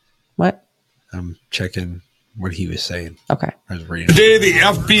 What? I'm checking what he was saying. Okay. I was reading. Today, the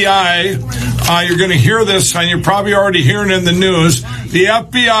FBI, you're going to hear this, and you're probably already hearing it in the news. The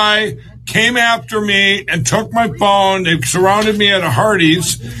FBI came after me and took my phone. They surrounded me at a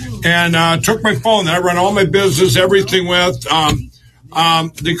Hardee's and took my phone that I run all my business, everything with.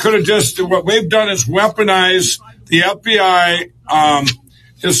 They could have just, what they've done is weaponize the FBI.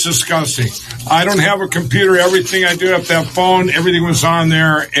 It's disgusting. I don't have a computer. Everything I do have that phone. Everything was on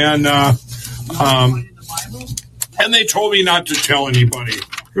there. And they told me not to tell anybody.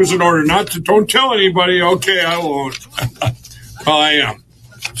 Here's an order don't tell anybody. Okay, I won't. Well, I am.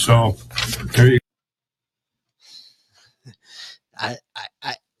 So there you go.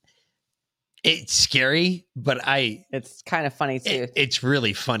 It's scary, but it's kind of funny too. It's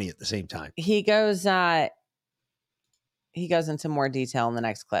really funny at the same time. He goes into more detail in the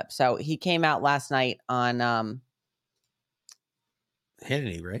next clip. So he came out last night on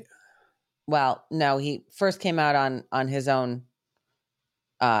Hannity, right? Well, no, he first came out on his own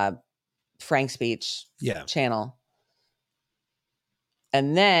Frank Speech channel.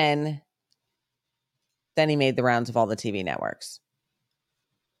 And then he made the rounds of all the TV networks.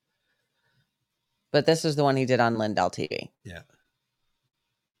 But this is the one he did on Lindell TV. Yeah.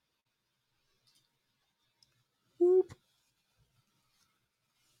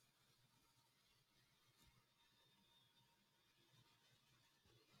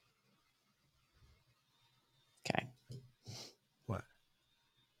 Okay. What?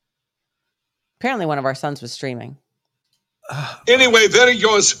 Apparently one of our sons was streaming. Anyway, then he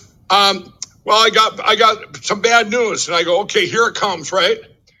goes, well, I got some bad news. And I go, okay, here it comes, right?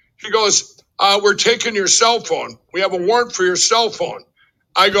 He goes, we're taking your cell phone. We have a warrant for your cell phone.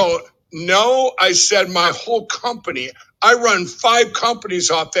 I go, no. I said, my whole company, I run 5 companies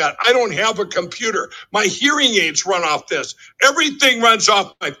off that. I don't have a computer. My hearing aids run off this. Everything runs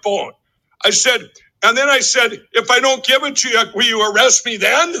off my phone. I said, if I don't give it to you, will you arrest me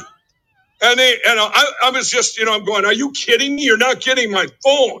then? And I was just, I'm going, are you kidding me? You're not getting my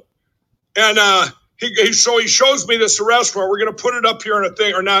phone. And he shows me this arrest warrant. We're going to put it up here on a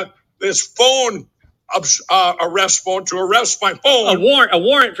thing or not. This phone arrest phone to arrest my phone. A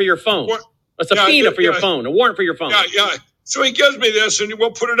warrant for your phone. A subpoena for your phone. A warrant for your phone. Yeah. So he gives me this, and we'll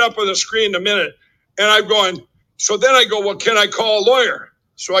put it up on the screen in a minute. And I'm going. So then I go, well, can I call a lawyer?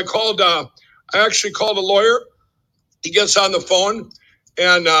 So I called. I actually called a lawyer. He gets on the phone,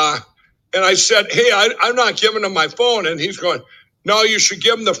 and I said, hey, I'm not giving him my phone. And he's going, no, you should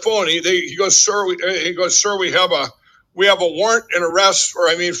give him the phone. He goes, sir, we have a warrant and arrest, for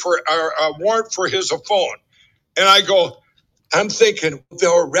a warrant for his phone. And I go, I'm thinking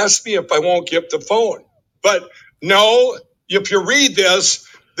they'll arrest me if I won't give the phone. But no, if you read this,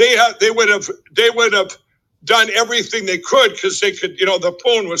 they would have done everything they could because they could, the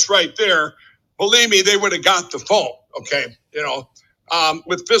phone was right there. Believe me, they would have got the phone. Okay,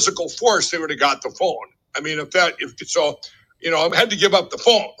 with physical force, they would have got the phone. I had to give up the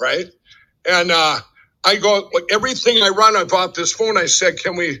phone, right? And I go, everything I run, I bought this phone. I said,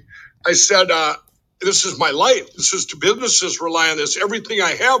 this is my life. Businesses rely on this. Everything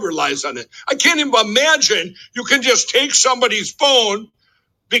I have relies on it. I can't even imagine you can just take somebody's phone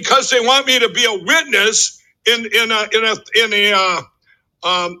because they want me to be a witness in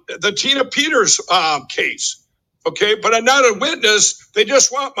the Tina Peters case. Okay, but I'm not a witness. They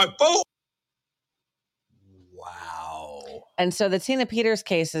just want my phone. Wow. And so the Tina Peters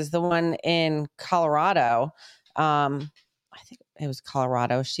case is the one in Colorado. I think it was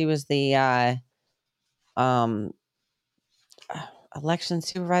Colorado. She was the election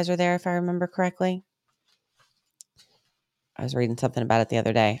supervisor there, if I remember correctly. I was reading something about it the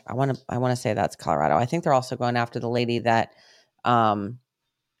other day. I want to say that's Colorado. I think they're also going after the lady that in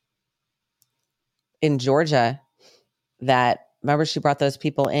Georgia that, remember, she brought those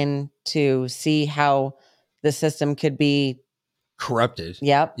people in to see how the system could be corrupted.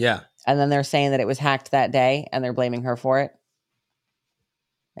 Yep. Yeah. And then they're saying that it was hacked that day and they're blaming her for it.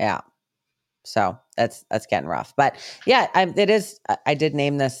 Yeah. So that's getting rough. But yeah, it is. I did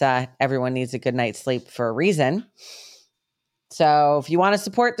name this Everyone Needs a Good Night's Sleep for a reason. So if you want to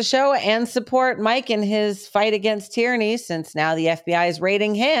support the show and support Mike in his fight against tyranny, since now the FBI is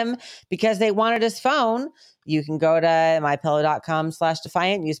raiding him because they wanted his phone, you can go to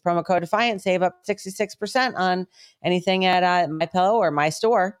mypillow.com/defiant, use promo code Defiant, save up 66% on anything at MyPillow or my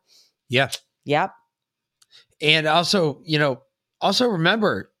store. Yeah. Yep. And also,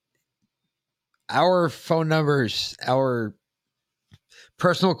 remember our phone numbers, our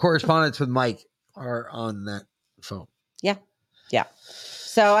personal correspondence with Mike are on that phone. Yeah. Yeah.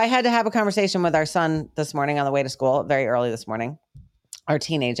 So I had to have a conversation with our son this morning on the way to school, very early this morning. our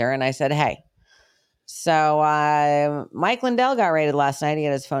teenager, and I said, hey, so Mike Lindell got raided last night. He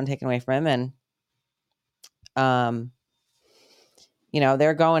had his phone taken away from him, and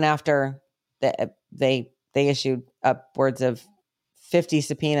they're going after they issued upwards of 50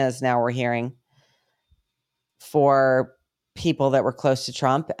 subpoenas now, we're hearing, for people that were close to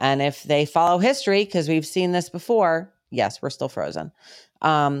Trump. And if they follow history, because we've seen this before, yes, we're still frozen,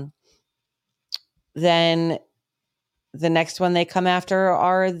 then the next one they come after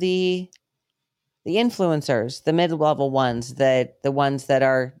are the influencers, the mid-level ones, the ones that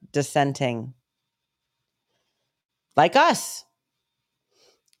are dissenting, like us.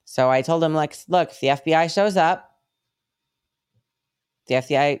 So I told him, look, if the FBI shows up, if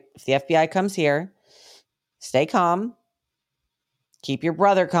the FBI comes here, stay calm, keep your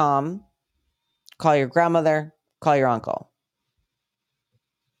brother calm, call your grandmother, call your uncle.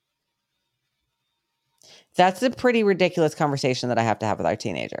 That's a pretty ridiculous conversation that I have to have with our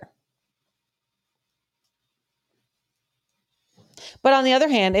teenager. But on the other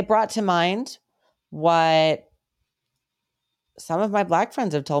hand, it brought to mind what some of my Black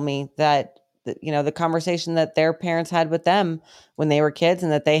friends have told me, that the conversation that their parents had with them when they were kids,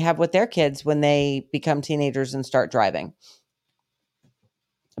 and that they have with their kids when they become teenagers and start driving,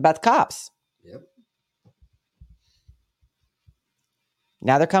 about the cops. Yep.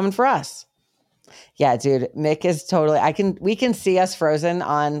 Now they're coming for us. Yeah, dude, Mick is totally, we can see us frozen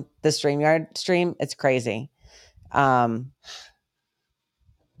on the StreamYard stream. It's crazy. But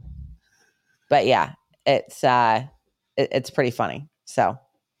yeah, it's pretty funny. So,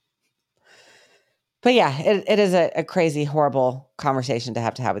 but yeah, it is a crazy, horrible conversation to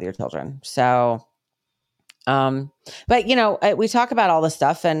have with your children. So, but we talk about all this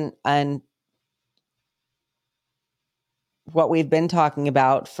stuff and what we've been talking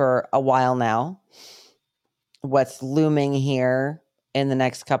about for a while now, what's looming here in the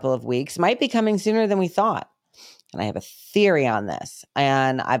next couple of weeks might be coming sooner than we thought. And I have a theory on this.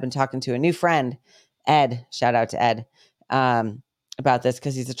 And I've been talking to a new friend, Ed, shout out to Ed, about this,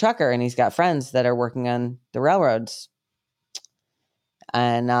 because he's a trucker and he's got friends that are working on the railroads.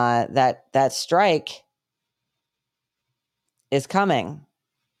 And that strike is coming.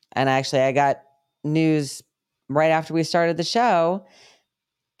 And actually, I got news right after we started the show,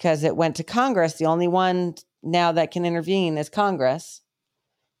 because it went to Congress. The only one now that can intervene is Congress.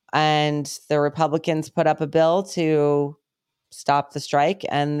 And the Republicans put up a bill to stop the strike,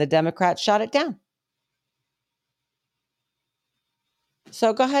 and the Democrats shot it down.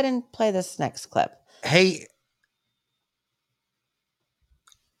 So go ahead and play this next clip. Hey,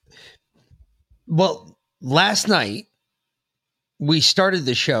 well, last night we started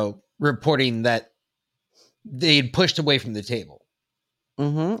the show reporting that they had pushed away from the table.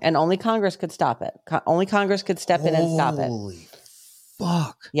 Mm-hmm. And only Congress could stop it. Only Congress could step in and stop it. Holy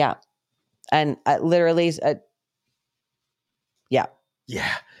fuck. Yeah. And literally, yeah.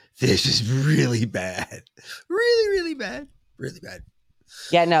 Yeah. This is really bad. Really, really bad. Really bad.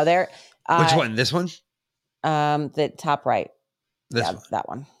 Yeah, no, they're... Which one? This one? The top right. This one. That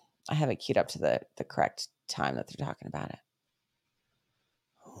one. I have it queued up to the correct time that they're talking about it.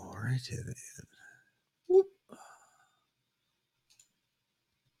 All right.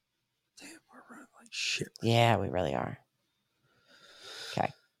 Damn, we're running like shit. Yeah, we really are. Okay.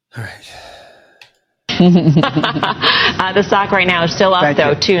 All right. The stock right now is still up,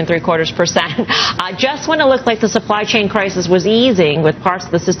 2.75%. Just when it looked like the supply chain crisis was easing, with parts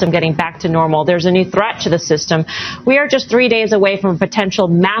of the system getting back to normal, there's a new threat to the system. We are just 3 days away from a potential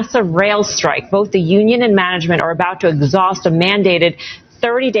massive rail strike. Both the union and management are about to exhaust a mandated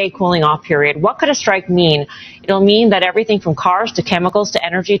 30-day cooling off period. What could a strike mean? It'll mean that everything from cars to chemicals to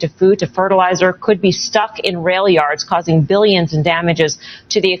energy to food to fertilizer could be stuck in rail yards, causing billions in damages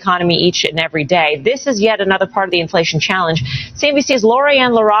to the economy each and every day. This is yet another part of the inflation challenge. CNBC's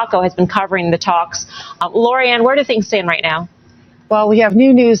Lori-Ann LaRocco has been covering the talks. Lori-Ann, where do things stand right now? Well, we have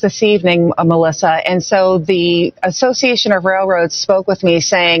new news this evening, Melissa. And so the Association of Railroads spoke with me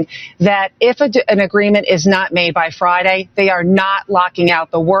saying that if an agreement is not made by Friday, they are not locking out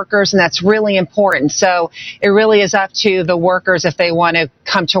the workers. And that's really important. So it really is up to the workers if they want to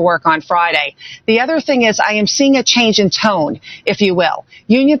come to work on Friday. The other thing is I am seeing a change in tone, if you will.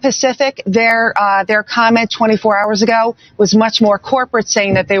 Union Pacific, their comment 24 hours ago was much more corporate,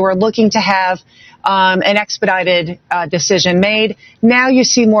 saying that they were looking to have an expedited decision made. Now you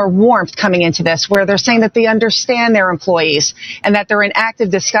see more warmth coming into this, where they're saying that they understand their employees and that they're in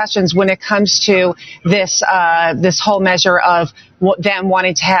active discussions when it comes to this whole measure of them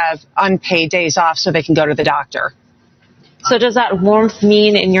wanting to have unpaid days off so they can go to the doctor. So does that warmth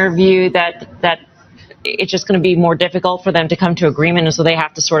mean, in your view, that it's just going to be more difficult for them to come to agreement, and so they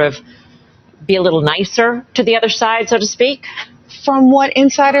have to sort of be a little nicer to the other side, so to speak? From what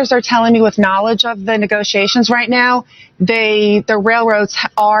insiders are telling me with knowledge of the negotiations right now, the railroads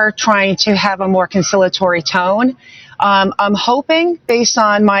are trying to have a more conciliatory tone. I'm hoping, based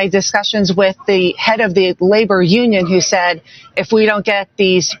on my discussions with the head of the labor union, who said, if we don't get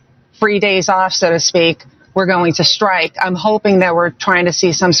these free days off, so to speak, we're going to strike. I'm hoping that we're trying to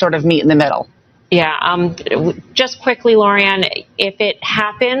see some sort of meet in the middle. Yeah. Just quickly, Lorianne, if it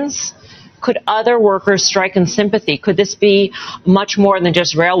happens, could other workers strike in sympathy? Could this be much more than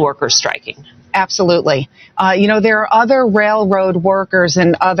just rail workers striking? Absolutely. There are other railroad workers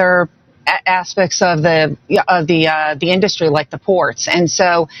and other aspects of the industry, like the ports, and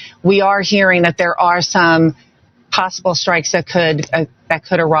so we are hearing that there are some possible strikes that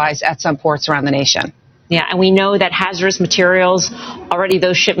could arise at some ports around the nation. Yeah, and we know that hazardous materials, already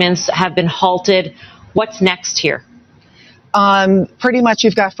those shipments have been halted. What's next here? Pretty much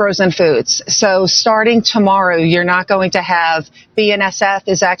you've got frozen foods. So starting tomorrow, you're not going to have, BNSF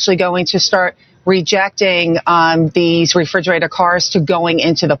is actually going to start rejecting these refrigerator cars to going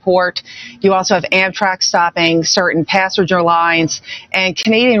into the port. You also have Amtrak stopping certain passenger lines, and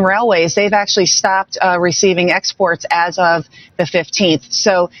Canadian Railways, they've actually stopped receiving exports as of the 15th.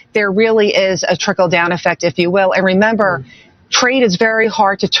 So there really is a trickle-down effect, if you will. And remember, trade is very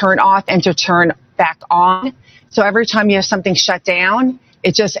hard to turn off and to turn back on. So every time you have something shut down,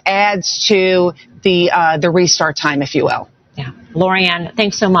 it just adds to the restart time, if you will. Yeah. Lorianne,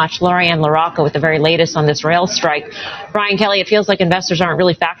 thanks so much. Lorianne LaRocca with the very latest on this rail strike. Brian Kelly, it feels like investors aren't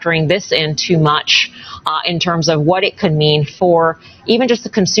really factoring this in too much in terms of what it could mean for even just the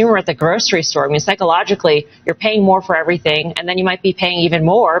consumer at the grocery store. I mean, psychologically, you're paying more for everything, and then you might be paying even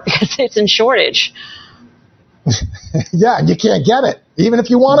more because it's in shortage. Yeah, and you can't get it, even if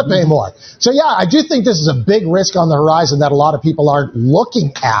you want to pay more. So, yeah, I do think this is a big risk on the horizon that a lot of people aren't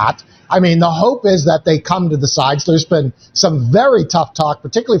looking at. I mean, the hope is that they come to the sides. There's been some very tough talk,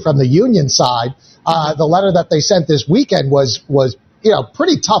 particularly from the union side. The letter that they sent this weekend was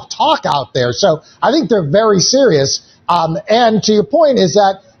pretty tough talk out there. So I think they're very serious. And to your point is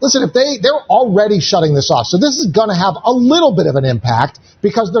that, listen, if they're already shutting this off. So this is going to have a little bit of an impact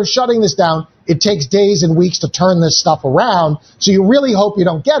because they're shutting this down. It takes days and weeks to turn this stuff around. So you really hope you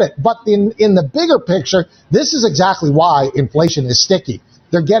don't get it. But in the bigger picture, this is exactly why inflation is sticky.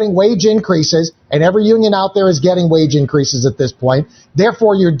 They're getting wage increases, and every union out there is getting wage increases at this point.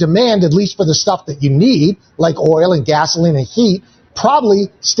 Therefore, your demand, at least for the stuff that you need, like oil and gasoline and heat,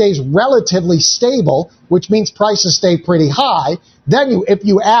 probably stays relatively stable, which means prices stay pretty high. Then if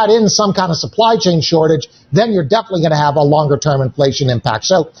you add in some kind of supply chain shortage, then you're definitely going to have a longer-term inflation impact.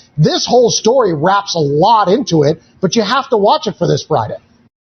 So this whole story wraps a lot into it, but you have to watch it for this Friday.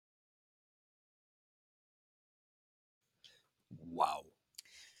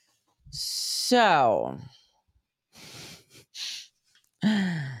 So,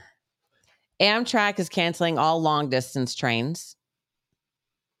 Amtrak is canceling all long-distance trains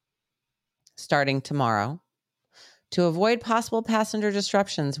starting tomorrow to avoid possible passenger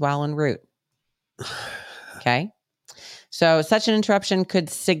disruptions while en route. Okay? So, such an interruption could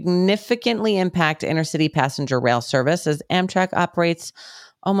significantly impact intercity passenger rail service as Amtrak operates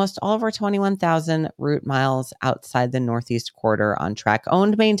almost all of our 21,000 route miles outside the Northeast Corridor on track,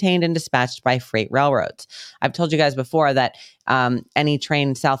 owned, maintained, and dispatched by freight railroads. I've told you guys before that any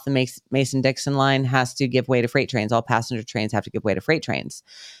train south of the Mason-Dixon line has to give way to freight trains. All passenger trains have to give way to freight trains.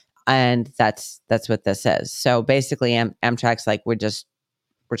 And that's what this is. So basically, Amtrak's like, we're just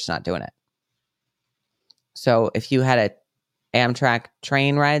not doing it. So if you had a Amtrak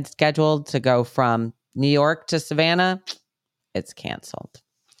train ride scheduled to go from New York to Savannah, it's canceled.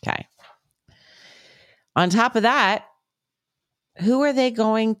 Okay. On top of that, who are they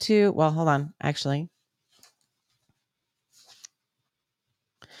going to? Well, hold on. Actually,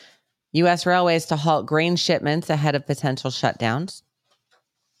 U.S. Railways to halt grain shipments ahead of potential shutdowns.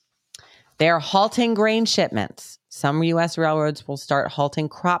 They're halting grain shipments. Some U.S. railroads will start halting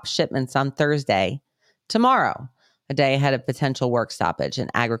crop shipments on Thursday, tomorrow, a day ahead of potential work stoppage.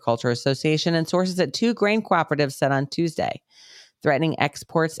 An agriculture association and sources at two grain cooperatives said on Tuesday, threatening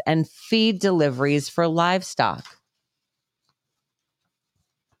exports and feed deliveries for livestock.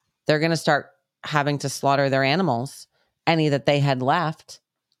 They're going to start having to slaughter their animals, any that they had left,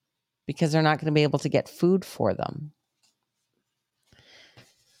 because they're not going to be able to get food for them.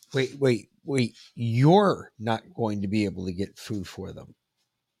 Wait. You're not going to be able to get food for them.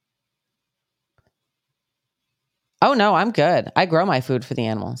 Oh, no, I'm good. I grow my food for the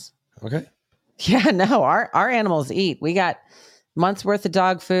animals. Okay. Yeah, no, our animals eat. We got month's worth of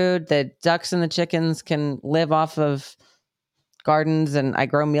dog food. The ducks and the chickens can live off of gardens, and I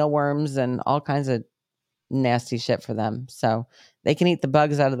grow mealworms and all kinds of nasty shit for them. So they can eat the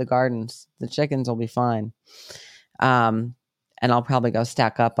bugs out of the gardens. The chickens will be fine. And I'll probably go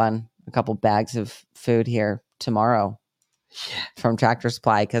stack up on a couple bags of food here tomorrow from Tractor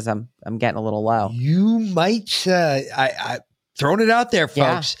Supply because I'm getting a little low. You might, I throwing it out there,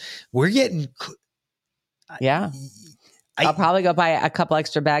 folks. Yeah. We're getting, I'll probably go buy a couple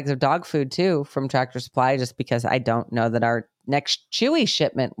extra bags of dog food too from Tractor Supply just because I don't know that our next Chewy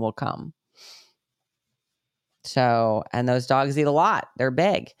shipment will come. So, and those dogs eat a lot. They're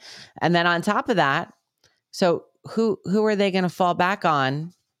big. And then on top of that, so who are they going to fall back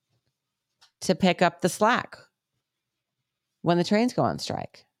on to pick up the slack when the trains go on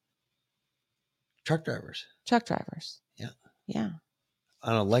strike? Truck drivers. Yeah.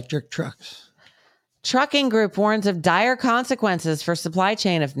 On electric trucks. Trucking group warns of dire consequences for supply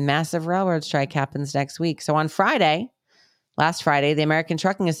chain if massive railroad strike happens next week. So on last Friday, the American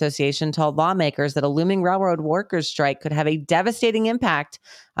Trucking Association told lawmakers that a looming railroad workers strike could have a devastating impact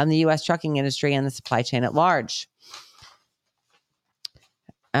on the U.S. trucking industry and the supply chain at large.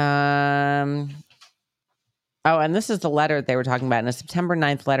 And this is the letter they were talking about. In a September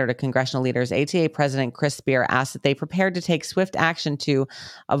 9th letter to congressional leaders, ATA President Chris Spear asked that they prepared to take swift action to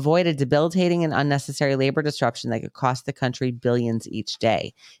avoid a debilitating and unnecessary labor disruption that could cost the country billions each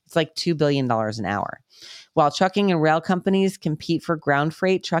day. It's like $2 billion an hour. While trucking and rail companies compete for ground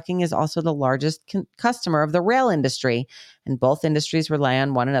freight, trucking is also the largest customer of the rail industry, and both industries rely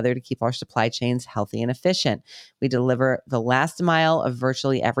on one another to keep our supply chains healthy and efficient. We deliver the last mile of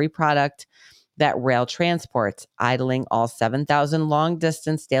virtually every product that rail transports. Idling all 7,000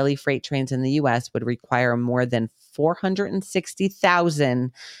 long-distance daily freight trains in the U.S. would require more than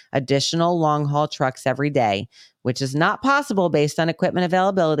 460,000 additional long-haul trucks every day, which is not possible based on equipment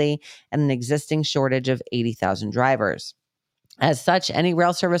availability and an existing shortage of 80,000 drivers. As such, any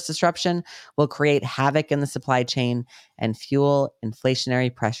rail service disruption will create havoc in the supply chain and fuel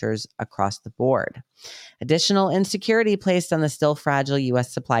inflationary pressures across the board. Additional insecurity placed on the still fragile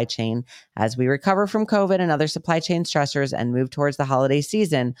U.S. supply chain as we recover from COVID and other supply chain stressors and move towards the holiday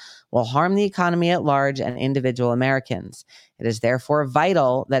season will harm the economy at large and individual Americans. It is therefore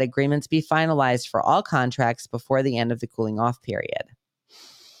vital that agreements be finalized for all contracts before the end of the cooling off period.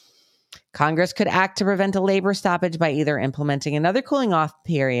 Congress could act to prevent a labor stoppage by either implementing another cooling off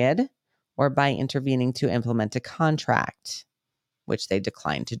period or by intervening to implement a contract, which they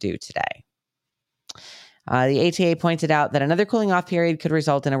declined to do today. The ATA pointed out that another cooling off period could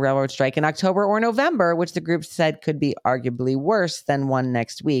result in a railroad strike in October or November, which the group said could be arguably worse than one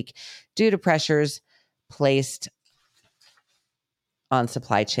next week due to pressures placed on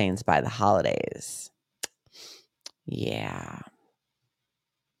supply chains by the holidays. Yeah.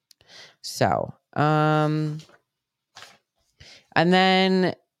 So, and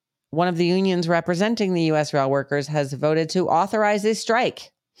then one of the unions representing the U.S. rail workers has voted to authorize a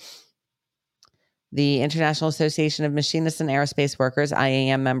strike. The International Association of Machinists and Aerospace Workers,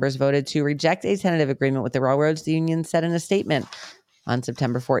 IAM members, voted to reject a tentative agreement with the railroads, the union said in a statement on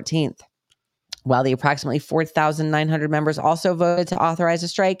September 14th. While the approximately 4,900 members also voted to authorize a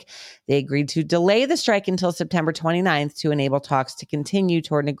strike, they agreed to delay the strike until September 29th to enable talks to continue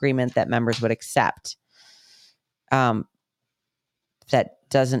toward an agreement that members would accept. That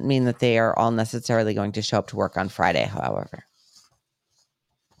doesn't mean that they are all necessarily going to show up to work on Friday, however.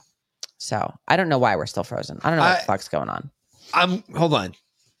 So I don't know why we're still frozen. I don't know what the fuck's going on. Hold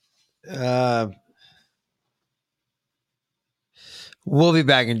on. We'll be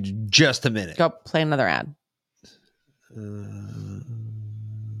back in just a minute. Go play another ad. Play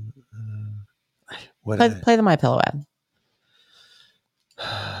the MyPillow ad.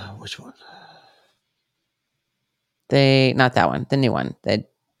 Which one? Not that one. The new one. The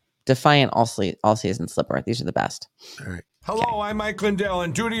Defiant All-Season Slipper. These are the best. All right. Hello, okay. I'm Mike Lindell,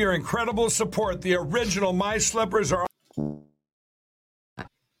 and due to your incredible support, the original My Slippers are...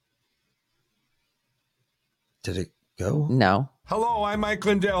 Did it go? No. Hello, I'm Mike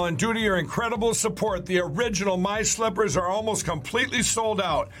Lindell, and due to your incredible support, the original My Slippers are almost completely sold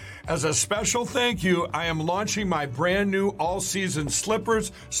out. As a special thank you, I am launching my brand new all-season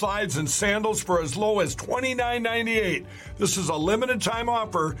slippers, slides, and sandals for as low as $29.98. This is a limited time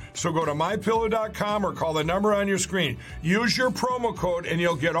offer, so go to MyPillow.com or call the number on your screen. Use your promo code, and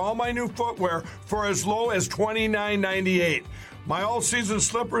you'll get all my new footwear for as low as $29.98. My all-season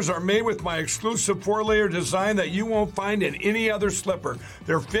slippers are made with my exclusive 4-layer design that you won't find in any other slipper.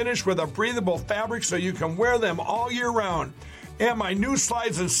 They're finished with a breathable fabric so you can wear them all year round. And my new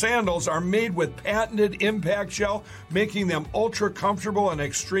slides and sandals are made with patented impact gel, making them ultra comfortable and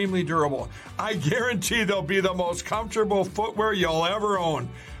extremely durable. I guarantee they'll be the most comfortable footwear you'll ever own.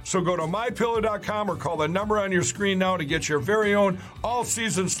 So go to MyPillow.com or call the number on your screen now to get your very own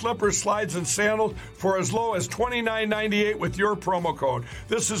all-season slippers, slides, and sandals for as low as $29.98 with your promo code.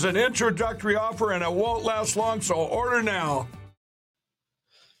 This is an introductory offer and it won't last long, so order now.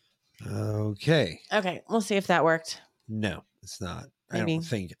 Okay. Okay, we'll see if that worked. No, it's not. Maybe.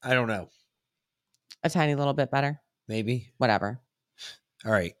 I don't know. A tiny little bit better. Maybe. Whatever.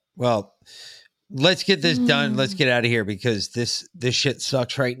 All right. Well, let's get this done. Let's get out of here because this shit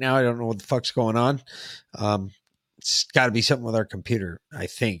sucks right now. I don't know what the fuck's going on. It's got to be something with our computer, I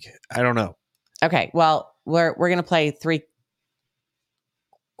think. I don't know. Okay. Well, we're going to play 3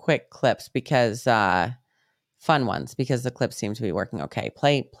 quick clips because fun ones because the clips seem to be working okay.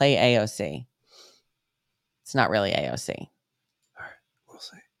 Play AOC. It's not really AOC. All right. We'll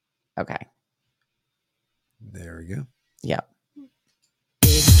see. Okay. There we go. Yep.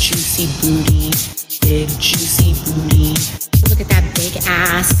 Big juicy booty, big juicy booty. Look at that big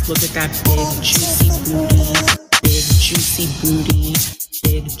ass. Look at that big juicy booty, big juicy booty,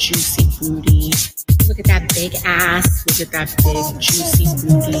 big juicy booty. Look at that big ass. Look at that big juicy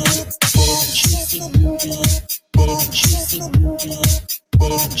booty, big juicy booty, big juicy booty,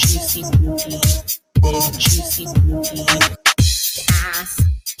 big juicy booty, big juicy booty. Ass,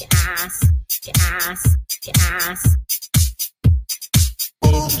 ass, ass, ass.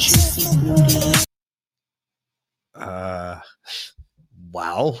 Big juicy booty.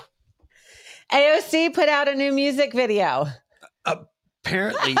 Wow. AOC put out a new music video.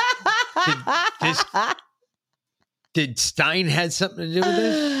 Apparently, did Stein had something to do with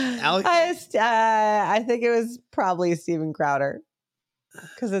this? Alex? I think it was probably Steven Crowder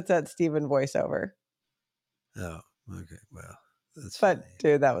because it's that Steven voiceover. Oh, okay. Well, that's funny.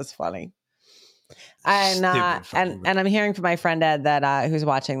 Dude, that was funny. And I'm hearing from my friend Ed that who's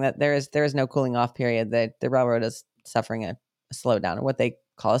watching that there is no cooling off period. That the railroad is suffering a slowdown or what they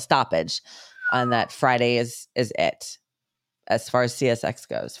call a stoppage, and that Friday is it. As far as CSX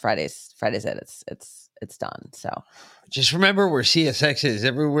goes, Friday's it. It's done. So just remember where CSX is.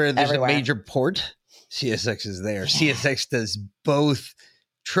 Everywhere there's a major port, CSX is there. Yeah. CSX does both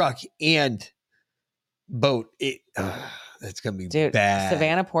truck and boat. That's gonna be bad.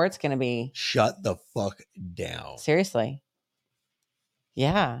 Savannah Port's gonna be shut the fuck down. Seriously.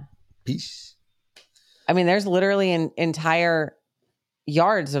 Yeah. Peace. I mean, there's literally entire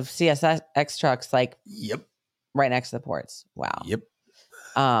yards of CSX trucks, like right next to the ports. Wow. Yep.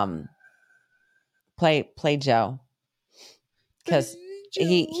 Play Joe because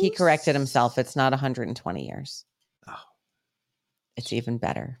he corrected himself. It's not 120 years. Oh, it's even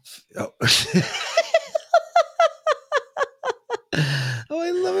better. Oh. Oh,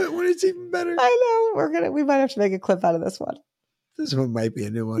 I love it when it's even better. I know. We might have to make a clip out of this one. This one might be a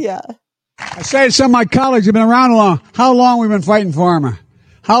new one. Yeah. I say to some of my colleagues who've been around long, how long we've been fighting pharma,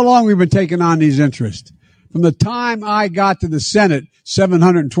 how long we've been taking on these interests. From the time I got to the Senate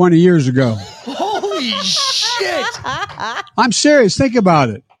 720 years ago. Holy shit. I'm serious. Think about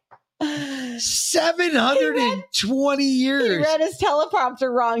it. 720 years. He read his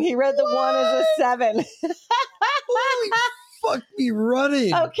teleprompter wrong. He read the 1 as a 7. Holy fuck me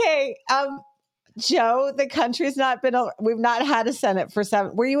running. Okay. Joe, the country's we've not had a Senate for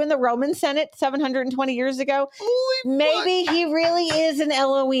 7. Were you in the Roman Senate 720 years ago? Maybe he really is an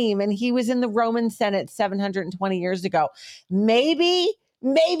Elohim and he was in the Roman Senate 720 years ago. Maybe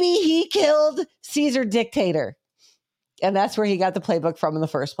he killed Caesar Dictator. And that's where he got the playbook from in the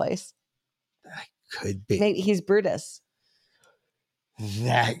first place. That could be. Maybe he's Brutus.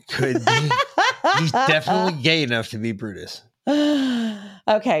 That could be. He's definitely gay enough to be Brutus.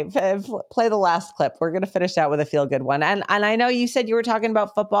 Okay, play the last clip. We're going to finish out with a feel-good one. And I know you said you were talking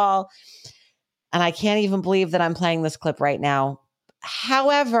about football, and I can't even believe that I'm playing this clip right now.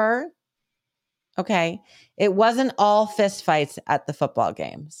 However, okay, it wasn't all fist fights at the football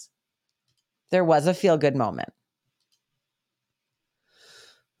games. There was a feel-good moment.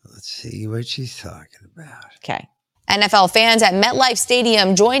 Let's see what she's talking about. Okay. NFL fans at MetLife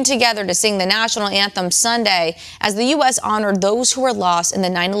Stadium joined together to sing the national anthem Sunday as the U.S. honored those who were lost in the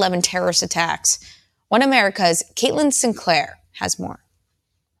 9/11 terrorist attacks. One America's Caitlin Sinclair has more.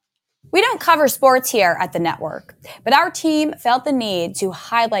 We don't cover sports here at the network, but our team felt the need to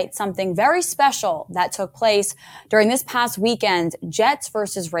highlight something very special that took place during this past weekend's Jets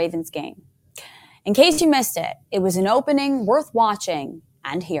versus Ravens game. In case you missed it, it was an opening worth watching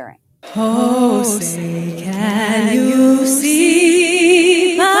and hearing. Oh, say, can you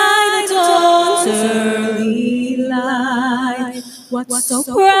see by the dawn's early light What's so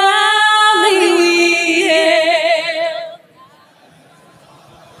proudly we hail.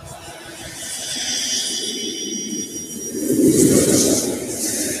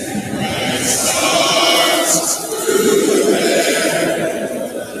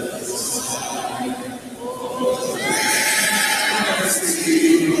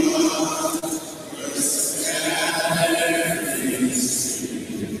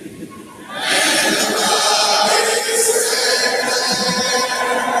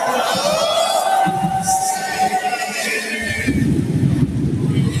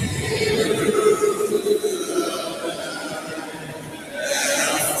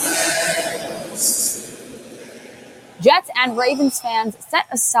 Jets and Ravens fans set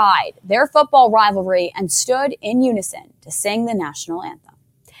aside their football rivalry and stood in unison to sing the national anthem.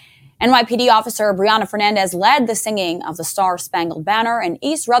 NYPD officer Brianna Fernandez led the singing of the Star-Spangled Banner in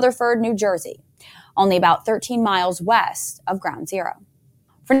East Rutherford, New Jersey, only about 13 miles west of Ground Zero.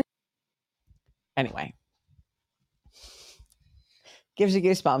 Anyway, gives you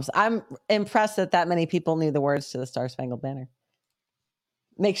goosebumps. I'm impressed that many people knew the words to the Star-Spangled Banner.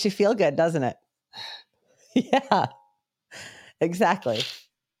 Makes you feel good, doesn't it? Yeah. Exactly.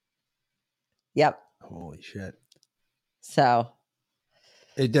 Yep. Holy shit. So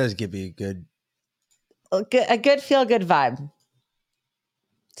it does give you a good feel good vibe.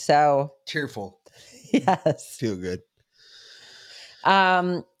 So cheerful. Yes. Feel good.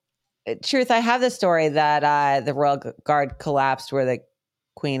 Truth, I have this story that the Royal Guard collapsed where the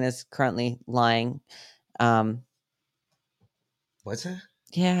Queen is currently lying. What's that?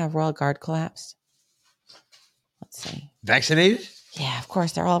 Yeah, Royal Guard collapsed. Let's see. Vaccinated? Yeah, of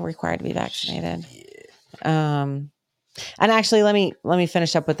course. They're all required to be vaccinated. And actually, let me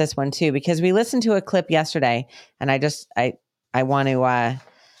finish up with this one too, because we listened to a clip yesterday, and I want to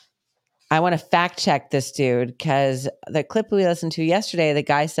fact check this dude, because the clip we listened to yesterday, the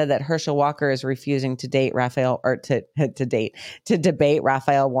guy said that Herschel Walker is refusing to date to debate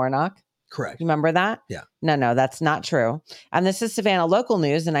Raphael Warnock. Correct. You remember that? Yeah. No, that's not true. And this is Savannah local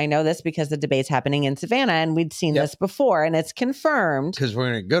news, and I know this because the debate's happening in Savannah, and we'd seen this before, and it's confirmed. Because we're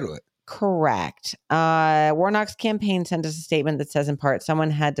going to go to it. Correct. Warnock's campaign sent us a statement that says, in part,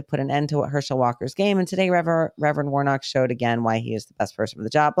 someone had to put an end to Herschel Walker's game, and today Reverend Warnock showed again why he is the best person for the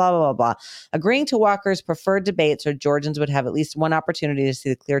job, blah, blah, blah, blah. Agreeing to Walker's preferred debate so Georgians would have at least one opportunity to see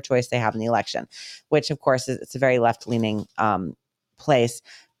the clear choice they have in the election, which, of course, it's a very left-leaning place.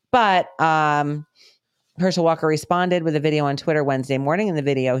 But Herschel Walker responded with a video on Twitter Wednesday morning. In the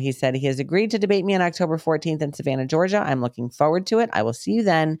video, he said he has agreed to debate me on October 14th in Savannah, Georgia. I'm looking forward to it. I will see you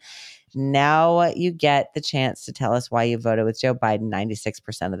then. Now you get the chance to tell us why you voted with Joe Biden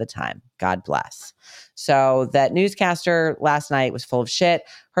 96% of the time. God bless. So that newscaster last night was full of shit.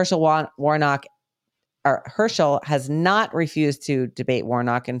 Herschel has not refused to debate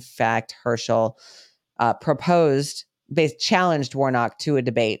Warnock. In fact, Herschel challenged Warnock to a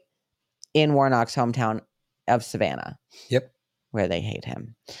debate in Warnock's hometown of Savannah. Yep. Where they hate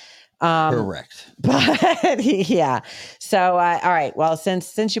him. Correct. But yeah. So, all right. Well,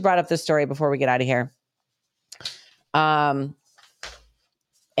 since you brought up this story before we get out of here, a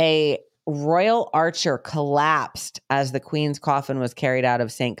royal archer collapsed as the Queen's coffin was carried out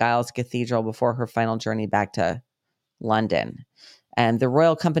of St. Giles Cathedral before her final journey back to London. And the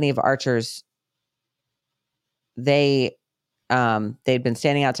Royal Company of Archers, they'd been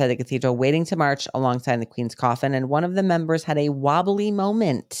standing outside the cathedral waiting to march alongside the Queen's coffin, and one of the members had a wobbly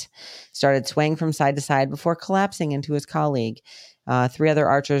moment, started swaying from side to side before collapsing into his colleague. 3 other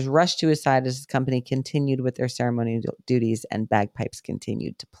archers rushed to his side as his company continued with their ceremonial duties and bagpipes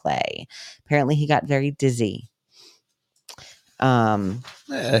continued to play. Apparently he got very dizzy.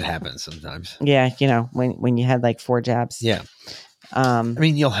 It happens sometimes. Yeah, when you had like 4 jabs. Yeah. I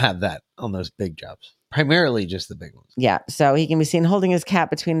mean, you'll have that on those big jobs. Primarily just the big ones. Yeah. So he can be seen holding his cap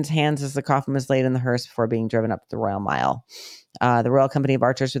between his hands as the coffin was laid in the hearse before being driven up the Royal Mile. The Royal Company of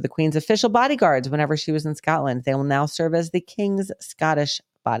Archers were the Queen's official bodyguards whenever she was in Scotland. They will now serve as the King's Scottish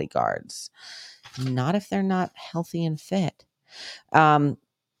bodyguards. Not if they're not healthy and fit. But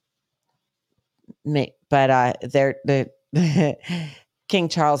King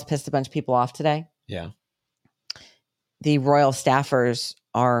Charles pissed a bunch of people off today. Yeah. The royal staffers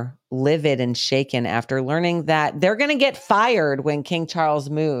are livid and shaken after learning that they're going to get fired when King Charles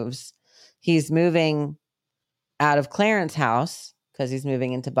moves. He's moving out of Clarence House because he's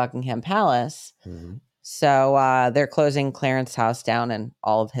moving into Buckingham Palace. Mm-hmm. So they're closing Clarence House down, and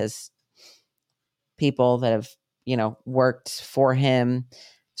all of his people that have, worked for him,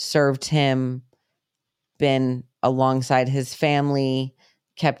 served him, been alongside his family,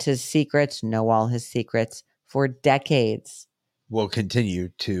 kept his secrets, know all his secrets for decades. will continue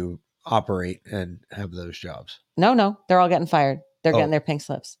to operate and have those jobs. No, they're all getting fired. They're getting their pink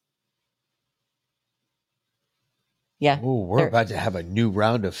slips. Yeah. Oh, we're about to have a new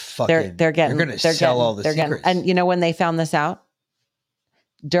round of fucking. They're going to sell all the secrets. And you know when they found this out?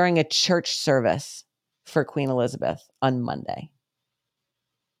 During a church service for Queen Elizabeth on Monday.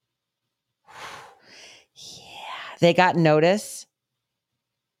 Yeah. They got notice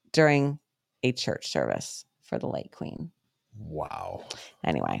during a church service for the late Queen. Wow.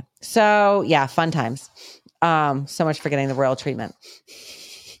 Anyway. So yeah, fun times. So much for getting the royal treatment.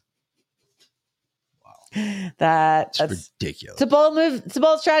 That's ridiculous. It's a bold move. It's a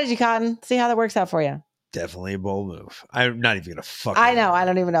bold strategy, Cotton. See how that works out for you. Definitely a bold move. I'm not even gonna fuck. I know. I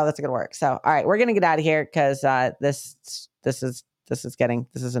don't even know that's gonna work. So, all right, we're gonna get out of here because this is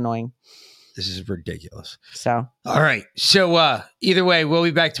annoying. This is ridiculous. So, all right. So either way, we'll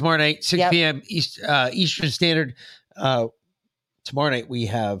be back tomorrow night, 6 p.m. Eastern Standard. Tomorrow night we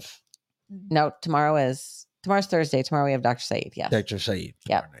have. No, tomorrow's Thursday. Tomorrow we have Dr. Saeed. Yes. Dr. Saeed.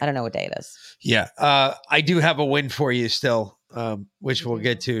 Yeah. I don't know what day it is. Yeah. I do have a win for you still, which we'll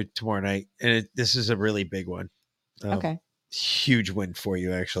get to tomorrow night. And this is a really big one. Okay. Huge win for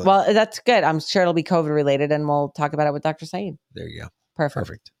you, actually. Well, that's good. I'm sure it'll be COVID related and we'll talk about it with Dr. Saeed. There you go.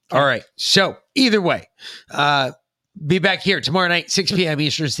 Perfect. All right. So either way, be back here tomorrow night, 6 p.m.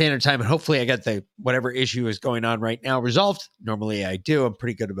 Eastern Standard Time. And hopefully I got whatever issue is going on right now resolved. Normally I do. I'm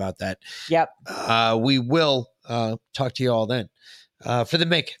pretty good about that. Yep. We will talk to you all then. For the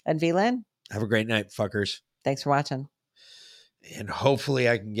Mick. And V-Lynn. Have a great night, fuckers. Thanks for watching. And hopefully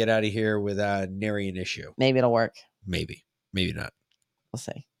I can get out of here without nary an issue. Maybe it'll work. Maybe. Maybe not. We'll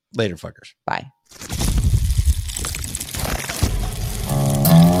see. Later, fuckers. Bye.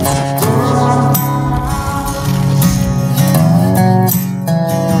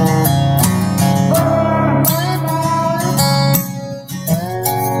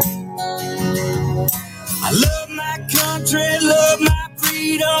 I love my country, love my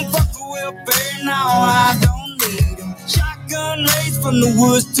freedom, fuck the welfare, now I don't need them. Shotgun race from the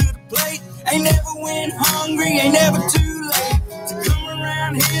woods to the plate, ain't never went hungry, ain't never too late to come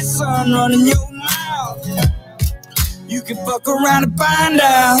around here, son, running your mouth. You can fuck around and find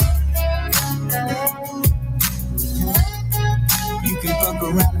out. You can fuck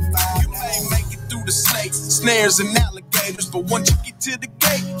around and find out. You may make it through the snakes, snares, and alligators, but once you get to the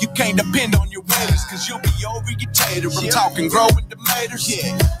gate, you can't depend on your waiters, cause you'll be over your tater. I'm talking growing tomatoes,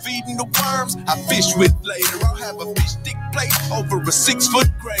 feeding the worms I fish with later. I'll have a fish stick plate over a 6-foot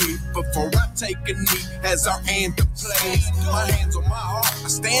grave before I take a knee as our anthem plays. My hands on my heart, I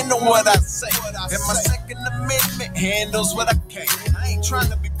stand on what I say, and my Second Amendment handles what I can. I ain't trying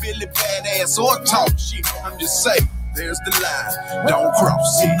to be Billy Badass or talk shit, I'm just saying, there's the line, don't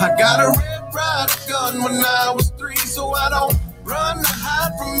cross it. I got a Red Ryder gun when I was 3, so I don't run or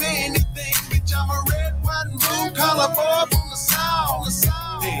hide from anything, bitch. I'm a red, white, and blue collar boy from the South.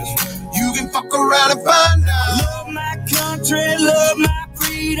 You can fuck around and find out. Love my country, love my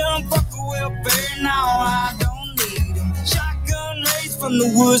freedom, fuck the welfare, now I don't need them. Shotgun race from the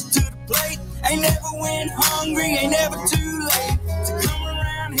woods to the plate, ain't never went hungry, ain't never too late to come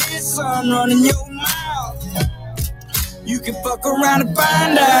around here, son, running your mouth. You can fuck around and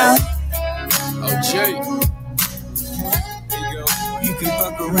find out. Oh, Jay. You can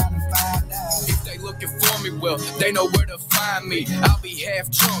fuck around and find out. If they looking for me, well, they know where to find me. I'll be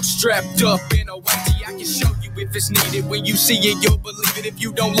half drunk, strapped up in a whitey. I can show you if it's needed. When you see it, you'll believe it. If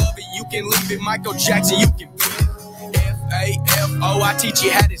you don't love it, you can leave it. Michael Jackson, you can beat it. F-A-F-O, I teach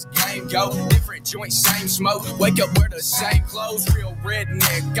you how this game go. Different joints, same smoke. Wake up, wear the same clothes. Real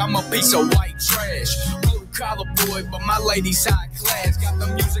redneck, I'm a piece of white trash. Blue collar boy, but my lady's high class. Got the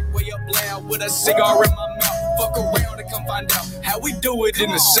music way up loud with a cigar in my mouth. Fuck around and come find out how we do it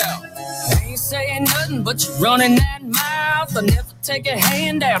in the South. I ain't saying nothing, but you're running that mouth. I never take a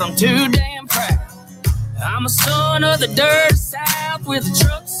handout, I'm too damn proud. I'm a son of the dirty South with a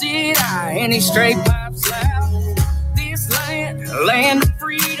truck seat high and these straight pipes loud. This land of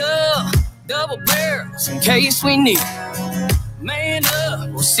freedom, double barrels in case we need. Man up,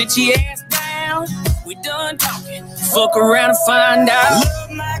 we'll sit your ass down. We done talking, fuck around and find out.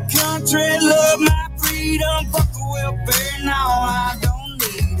 Love my country, love my freedom, fuck the welfare, now I don't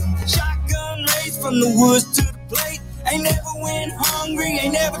need them. Shotgun race from the woods to the plate, ain't never went hungry,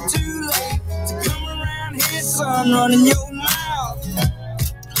 ain't never too late to come around here, son, running your mouth.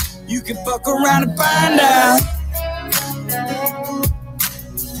 You can fuck around and find out.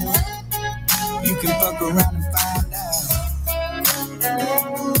 You can fuck around and find out.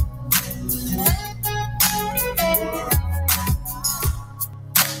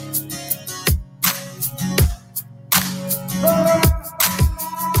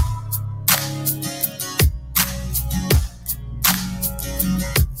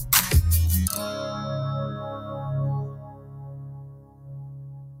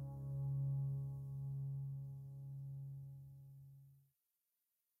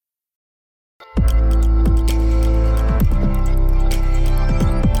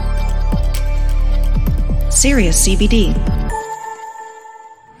 Sirius CBD.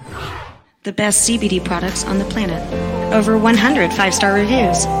 The best CBD products on the planet. Over 100 5-star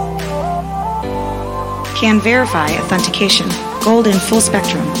reviews. Can verify authentication. Gold and full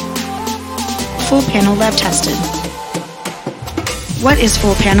spectrum. Full panel lab tested. What is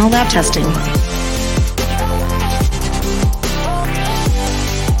full panel lab testing?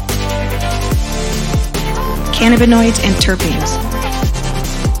 Cannabinoids and terpenes.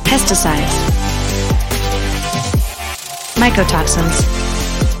 Pesticides. Mycotoxins.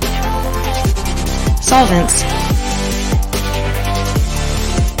 Solvents.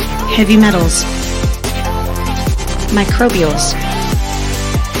 Heavy metals. Microbials.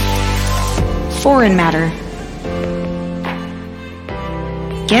 Foreign matter.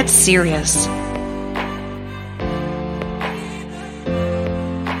 Get serious.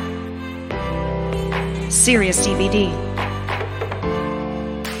 Sirius CBD.